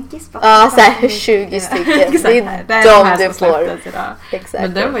bara tänker Spotify. Ja, så här 20 stycken. Det är de du får. Exakt.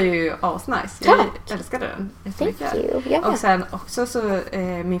 Men den var ju asnice. Jag älskade den. Thank you. Och sen också så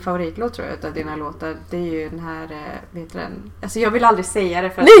min favoritlåt tror jag av dina låtar, det är ju den här, vet du den? Alltså jag vill aldrig säga det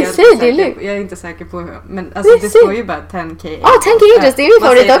för att jag är inte säker på hur, men alltså det står ju bara 10K. Ja, 10K Ages, det är min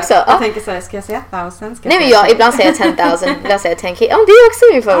favorit också. Jag tänker såhär, ska jag säga 1000? Nej, men jag ibland säger 10,000, ibland säger 10K. Ja, det är också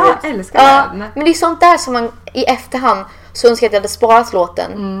min favorit. Jag älskar den. Men det är sånt där som man i efterhand så önskar att jag hade sparat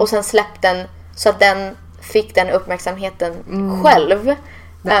låten och sen släppt den så att den fick den uppmärksamheten själv.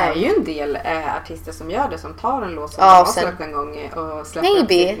 Det är ju en del artister som gör det, som tar en låt som har släppt en gång och släpper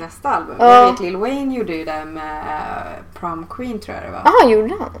sitt nästa album. Jag vet Lil Wayne gjorde ju det med Prom Queen, tror jag det var.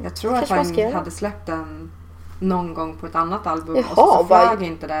 Gjorde han? Jag tror att han hade släppt den någon gång på ett annat album. Och så flög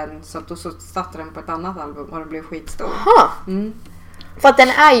inte den, så då så satte den på ett annat album och den blev skitstor. För att den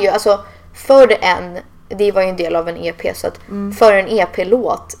är ju, alltså det var ju en del av en EP, så att för en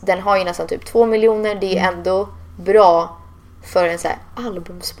EP-låt, den har ju nästan typ 2 miljoner. Det är ändå bra för en så här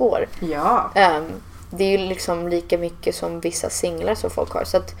albumspår. Ja. Det är ju liksom lika mycket som vissa singlar som folk har,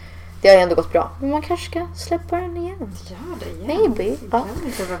 så att det har ju ändå gått bra. Men man kanske ska släppa den igen. Ja, det igen. Maybe.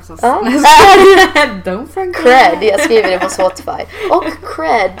 Don't forget. Cred, jag skriver det på Spotify. Och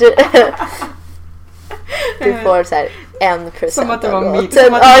cred. Du får så här 1% som att det var mitt.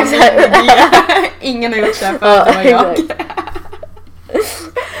 Ingen har gjort det här för att det var jag.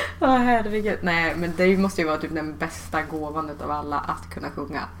 Herregud. Nej, men det måste ju vara typ den bästa gåvan av alla, att kunna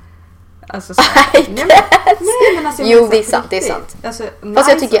sjunga. Alltså så men alltså, jo, det är sant, det är sant. Alltså, fast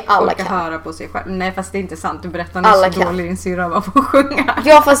jag tycker alla kan höra på sig själv. Nej, fast det är inte sant. Du berättar nyss hur dålig din syrra var på att sjunga.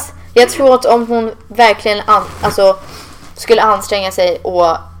 Ja, fast jag tror att om hon verkligen skulle anstränga sig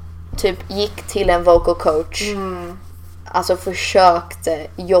och typ gick till en vocal coach, alltså försökte,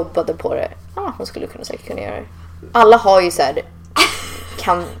 jobbade på det, hon skulle säkert kunna göra det. Alla har ju så här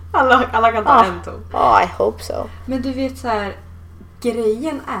alla kan ta en ton. I hope so. Men du vet så här,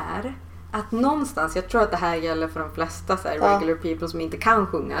 grejen är att någonstans, jag tror att det här gäller för de flesta så här, regular people som inte kan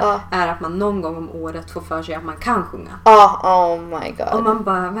sjunga, är att man någon gång om året får för sig att man kan sjunga. Oh my god. Och man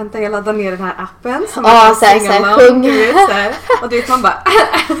bara, vänta, jag laddar ner den här appen som man kan sjunga. Och du vet, man bara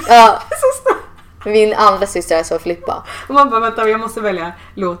min andra syster är så flippa. Och man bara, vänta, jag måste välja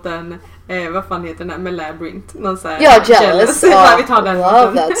låten, vad fan heter den här med Labyrinth? Någon så här, Jealous. Vi tar den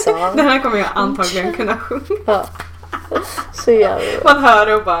låten. Den här kommer jag antagligen kunna sjunga. Så jävla. Man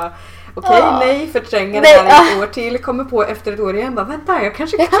hör och bara, Okej, nej, förtränga det här ett år till. Kommer på efter ett år igen. Bara, vänta, jag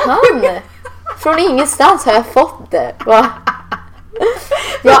kanske kan. Från ingenstans har jag fått det.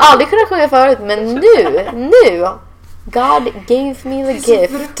 Jag har aldrig kunnat sjunga förut, men nu. God gave me the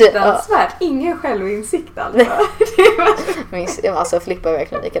gift. Fruktansvärt. Ingen självinsikt alltså. Alltså flippar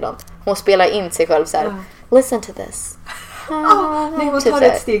verkligen likadant. Hon spelar in sig själv så här. Listen to this. Nej, hon tar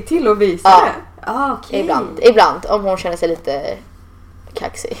ett steg till och visar det. Okay. Ibland, om hon känner sig lite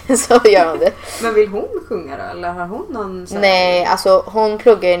kaxig så gör hon det. Men vill hon sjunga då? Eller har hon någon så här... Nej, alltså hon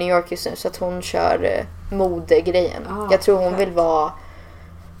pluggar i New York just nu så att hon kör modegrejen. Jag tror hon vill vara...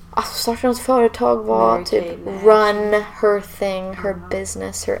 Alltså starta något företag, var typ run her thing, her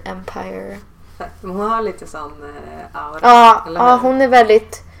business, her empire. Hon har lite sån aura. Ja, hon är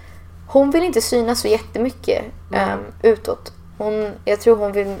väldigt... Hon vill inte synas så jättemycket utåt. Jag tror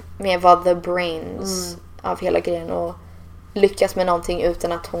hon vill mer vara the brains av hela grejen och lyckas med någonting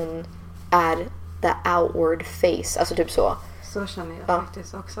utan att hon är the outward face. Alltså typ så. Så känner jag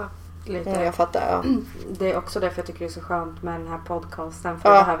faktiskt också. Lite. Jag fattar, Det är också därför jag tycker det är så skönt med den här podcasten. För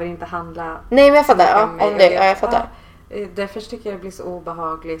det behöver inte handla... Nej, men jag fattar. Om det. Jag fattar. Därför tycker jag det blir så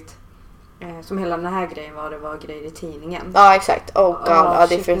obehagligt. Som hela den här grejen det var grejer i tidningen. Ja, exakt. Oh god.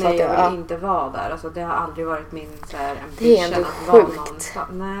 Det är nej, jag vill inte vara där. Alltså, det har aldrig varit min så här, ambition. Det är ändå sjukt.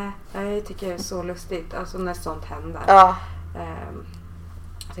 Nej, jag tycker det är så lustigt. Alltså när sånt händer. Jag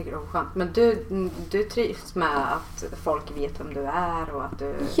tycker det är oskönt. Men du trivs med att folk vet vem du är och att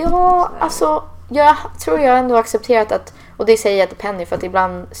du... Ja, alltså jag tror jag ändå accepterat att, och det säger jag till Penny för att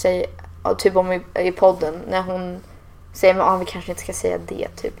ibland säger, typ om i podden när hon säger att vi kanske inte ska säga det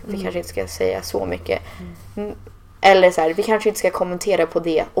typ. Vi kanske inte ska säga så mycket. Eller så här, vi kanske inte ska kommentera på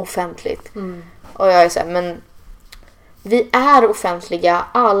det offentligt. Och jag är så här, men vi är offentliga.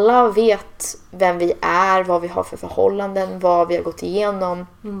 Alla vet vem vi är, vad vi har för förhållanden, vad vi har gått igenom,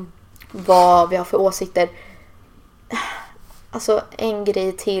 vad vi har för åsikter. Alltså en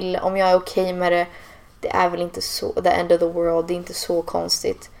grej till, om jag är okej med det, det är väl inte så the end of the world, det är inte så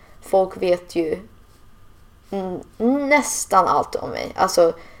konstigt. Folk vet ju nästan allt om mig.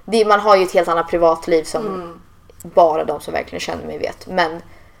 Alltså man har ju ett helt annat privatliv som bara de som verkligen känner mig vet. Men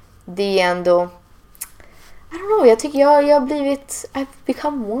det är ändå, I don't know, jag tycker jag har blivit, I've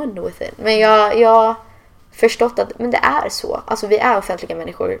become one with it. Men jag har förstått att men det är så. Alltså vi är offentliga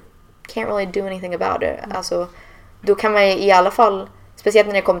människor. Can't really do anything about it. Alltså då kan man i alla fall, speciellt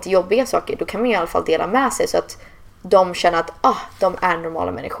när det kommer till jobbiga saker, då kan man i alla fall dela med sig så att de känner att de är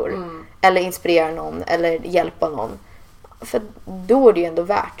normala människor. Eller inspirera någon eller hjälpa någon. För då är det ju ändå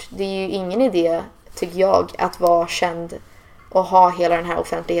värt. Det är ju ingen idé, tycker jag, att vara känd och ha hela den här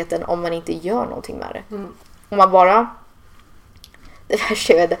offentligheten om man inte gör någonting med det. Om man bara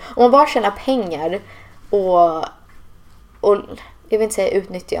om man bara tjänar pengar och jag vill inte säga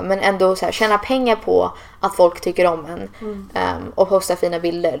utnyttja, men ändå så här, tjäna pengar på att folk tycker om en och posta fina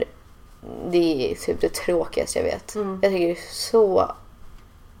bilder. Det är typ det tråkigaste jag vet. Jag tycker det är så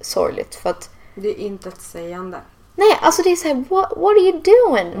sorgligt för att det är inte ett sägande. Nej, alltså det är så här, what are you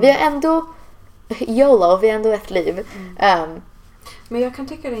doing? Vi har ändå YOLO, vi har ändå ett liv. Men jag kan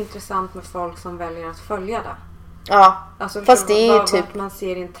tycka det är intressant med folk som väljer att följa det. Ja, alltså, fast det är ju typ man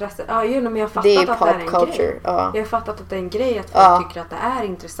ser intresse. Ja, men jag har fattat det är att pop det är en culture. grej. Ja. Jag har fattat att det är en grej att folk tycker att det är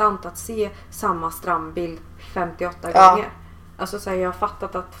intressant att se samma strandbild 58 gånger. Alltså så här, jag har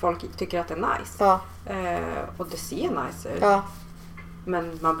fattat att folk tycker att det är nice. Och det ser nice ut.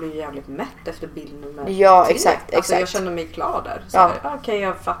 Men man blir ju jävligt mätt efter bild nummer 3. Ja, exakt. Alltså jag känner mig klar där. Okej,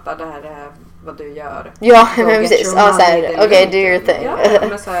 jag fattar det här är vad du gör. Ja, men precis. Okej, do your thing. Ja,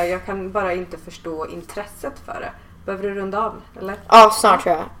 men så här, jag kan bara inte förstå intresset för det. Behöver du runda av, eller? Ja, snart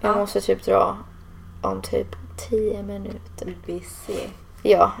tror jag. Jag måste typ dra om typ 10 minuter. Busy.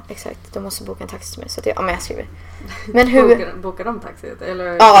 Ja, exakt. De måste boka en taxi till mig. Så att men jag skriver. Men hur... Bokar de taxi?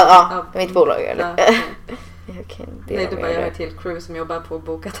 Eller... Ja, mitt bolag. Eller? Nej, du bara gör ett till crew som jobbar på att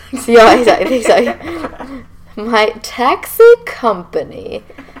boka taxi. Ja, exakt. My taxi company.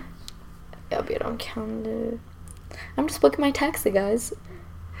 Jag ber dem, kan du... I'm just booking my taxi, guys.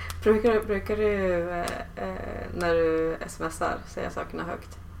 Brukar du när du smsar säga sakerna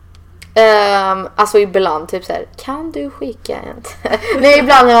högt? Alltså ibland typ så här, kan du skicka en? Nej,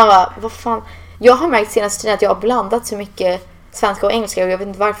 ibland när man bara, vad fan. Jag har märkt senaste tiden att jag har blandat så mycket svenska och engelska och jag vet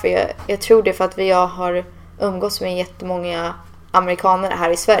inte varför. Jag tror det är för att jag har umgås med jättemånga amerikaner här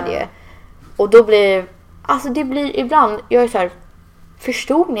i Sverige. Och då blir, alltså det blir ibland, jag är så här,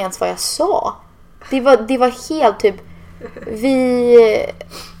 förstod ni ens vad jag sa? Det var helt typ, vi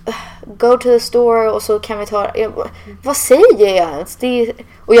go to the store och så kan vi ta, vad säger jag ens?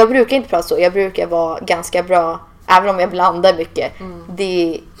 Och jag brukar inte prata så, jag brukar vara ganska bra även om jag blandar mycket.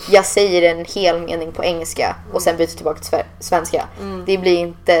 Jag säger en hel mening på engelska och sen byter tillbaka till svenska. Det blir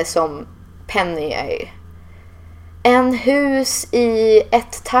inte som Penny är. En hus i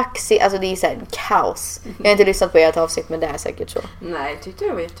ett taxi. Alltså det är så här kaos. Jag har inte lyssnat på ert avsnitt, men det är säkert så. Nej, jag tyckte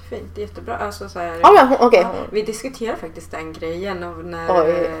det var jättefint. Jättebra. Alltså, så här, okay. Vi diskuterar faktiskt den grejen. Och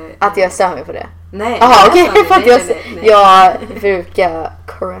när, att jag stör mig på det. Nej. Jaha, okej. För att jag brukar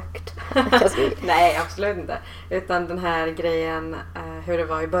correct. Nej, absolut inte. Utan den här grejen, hur det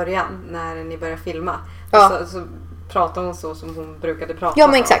var i början. När ni började filma. Så pratade hon så som hon brukade prata. Ja,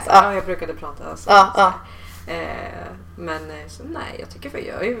 men exakt. Ja, jag brukade prata så. Men så, nej, jag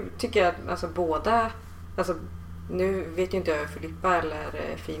tycker att alltså, båda, alltså, nu vet ju inte jag hur Filippa eller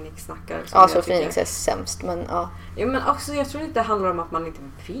Phoenix snackar. Ja, så Phoenix är sämst, men ja. Ja, men också, jag tror inte det handlar om att man inte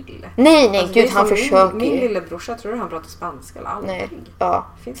vill. Nej, alltså, gud, han försöker. Min lillebrorsa, tror du han pratar spanska eller aldrig? Nej, ja.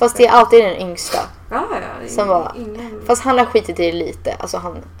 Fast det är alltid den yngsta. Ja. Som var, fast han har skitit i det lite. Alltså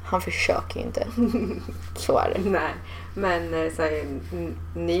han försöker ju inte. Så är det. Nej. Men så här,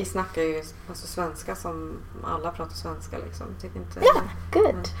 ni snackar ju alltså svenska som alla pratar svenska liksom. Tycker inte. Ja,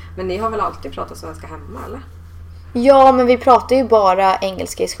 good. Men ni har väl alltid pratat svenska hemma, eller? Ja, men vi pratar ju bara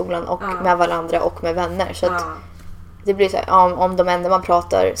engelska i skolan och med varandra och med vänner. Så att det blir så här, om de enda man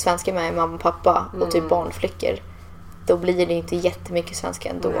pratar svenska med är mamma och pappa och typ barnflickor, då blir det inte jättemycket svenska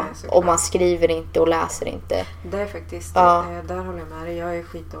ändå. Nej, och man skriver inte och läser inte. Det är faktiskt, där håller jag med dig. Jag är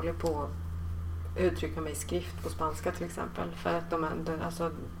skitdålig på uttrycka mig i skrift på spanska till exempel, för att de ändå,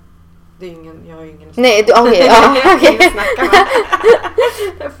 alltså det är ingen, jag har ju ingen. Nej, okej.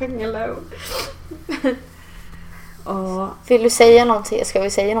 Jag får ingen lov. Vill du säga någonting? Ska vi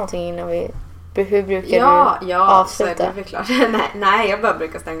säga någonting innan vi, hur brukar du avsluta? Så är det klart. Nej, jag bara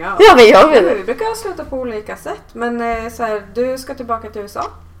brukar stänga av. Ja, men jag vill. Vi brukar avsluta på olika sätt, men så här, du ska tillbaka till USA.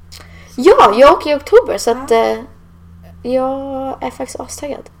 Ja, jag åker i oktober, så att jag är faktiskt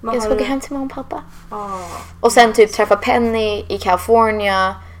astaggad. Jag ska åka hem till mamma och pappa. Och sen typ träffa Penny i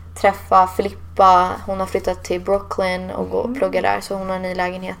California. Träffa Filippa. Hon har flyttat till Brooklyn och gå och plugga där. Så hon har en ny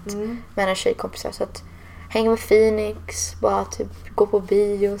lägenhet med en tjejkompisar. Så att hänga med Phoenix. Bara typ gå på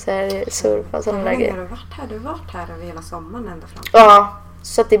bio. Så här, surfa och sådana där grejer. Du har varit här över hela sommaren ända fram. Ja,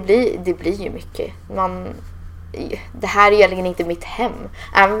 så att det blir ju mycket. Det här är egentligen inte mitt hem.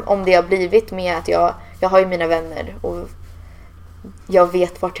 Även om det har blivit med att jag har ju mina vänner och jag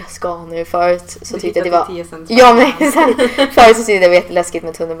vet vart jag ska nu. Förut så tyckte jag det var... Ja, men förut så tyckte jag det var jätteläskigt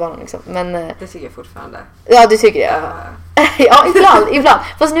med tunnelbanan liksom. Men det tycker jag fortfarande. Ja, du tycker det. Ja, ibland.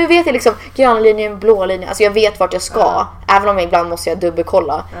 Fast nu vet jag liksom gröna linjen, blå linjen. Alltså jag vet vart jag ska. Även om jag ibland måste jag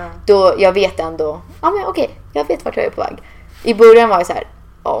dubbelkolla. Då jag vet ändå. Ja, men okej, jag vet vart jag är på väg. I början var jag så här: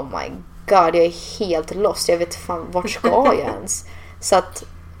 oh my god, jag är helt lost. Jag vet fan vart ska jag ens. Så att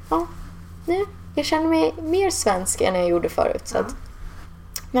nu jag känner mig mer svensk än jag gjorde förut, så att,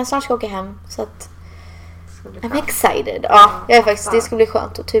 men snart ska jag åka hem, så att I'm excited. Jag är faktiskt, det ska bli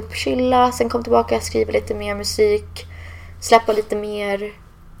skönt att typ chilla, sen komma tillbaka, skriva lite mer musik, släppa lite mer.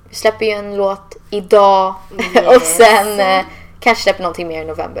 Vi släpper ju en låt idag och sen kanske släpper någonting mer i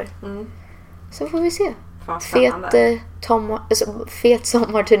november. Så får vi se. Fet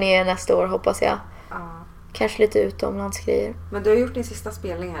sommarturné nästa år, hoppas jag. Kanske lite utomlandsgrejer. Men du har gjort din sista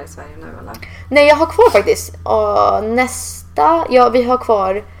spelning här i Sverige nu, eller? Nej, jag har kvar faktiskt. Vi har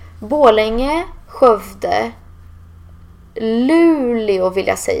kvar Borlänge, Skövde, Luleå vill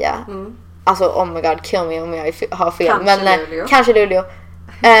jag säga. Alltså, oh my god, kill me om jag har fel. Kanske Luleå.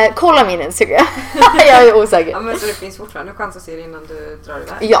 Kolla min Instagram. Jag är osäker. Ja, men så det finns fortfarande chans att se det innan du drar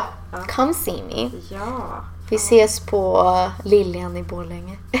iväg. Ja, come see me. Ja. Vi ses på Liljan i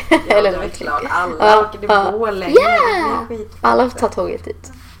Borlänge. Ja, eller det är klart. Alla åker till Borlänge. Alla tar tåget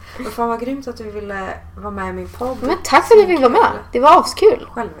dit. Men fan vad grymt att du ville vara med i min podd. Men tack för att du ville vara med. Det var askul.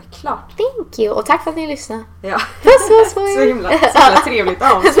 Självklart. Thank you. Och tack för att ni lyssnade. Ja. Puss. Så himla trevligt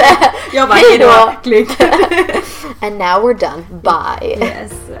avsnitt. Jag bara, hejdå. Klick. And now we're done. Bye.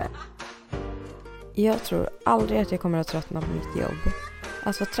 Yes. Jag tror aldrig att jag kommer att tröttna på mitt jobb.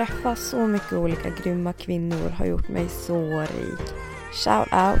 Alltså att träffa så mycket olika grymma kvinnor har gjort mig så rik.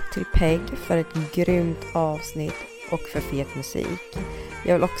 Shout out till Peg för ett grymt avsnitt och för fet musik.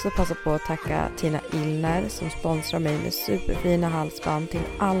 Jag vill också passa på att tacka Tina Illner som sponsrar mig med superfina halsband till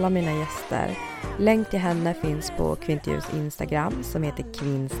alla mina gäster. Länk till henne finns på Kvinterljus Instagram som heter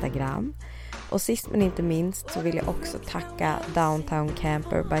Kvinstagram. Och sist men inte minst så vill jag också tacka Downtown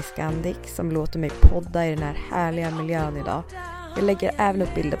Camper by Scandic som låter mig podda i den här härliga miljön idag. Jag lägger även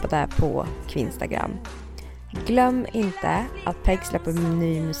upp bilder på det här på Kvinstagram. Glöm inte att Peg släpper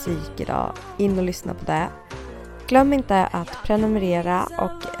ny musik idag. In och lyssna på det. Glöm inte att prenumerera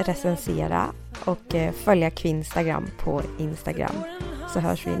och recensera. och följa Kvinnstagram på Instagram. Så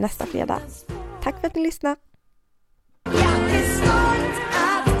hörs vi nästa fredag. Tack för att ni lyssnade. Jag är stolt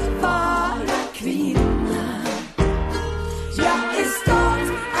att vara kvinna. Jag är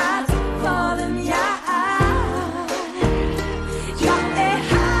stolt att vara den jag är. Jag är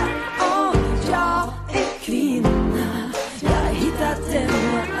här och jag är kvinna.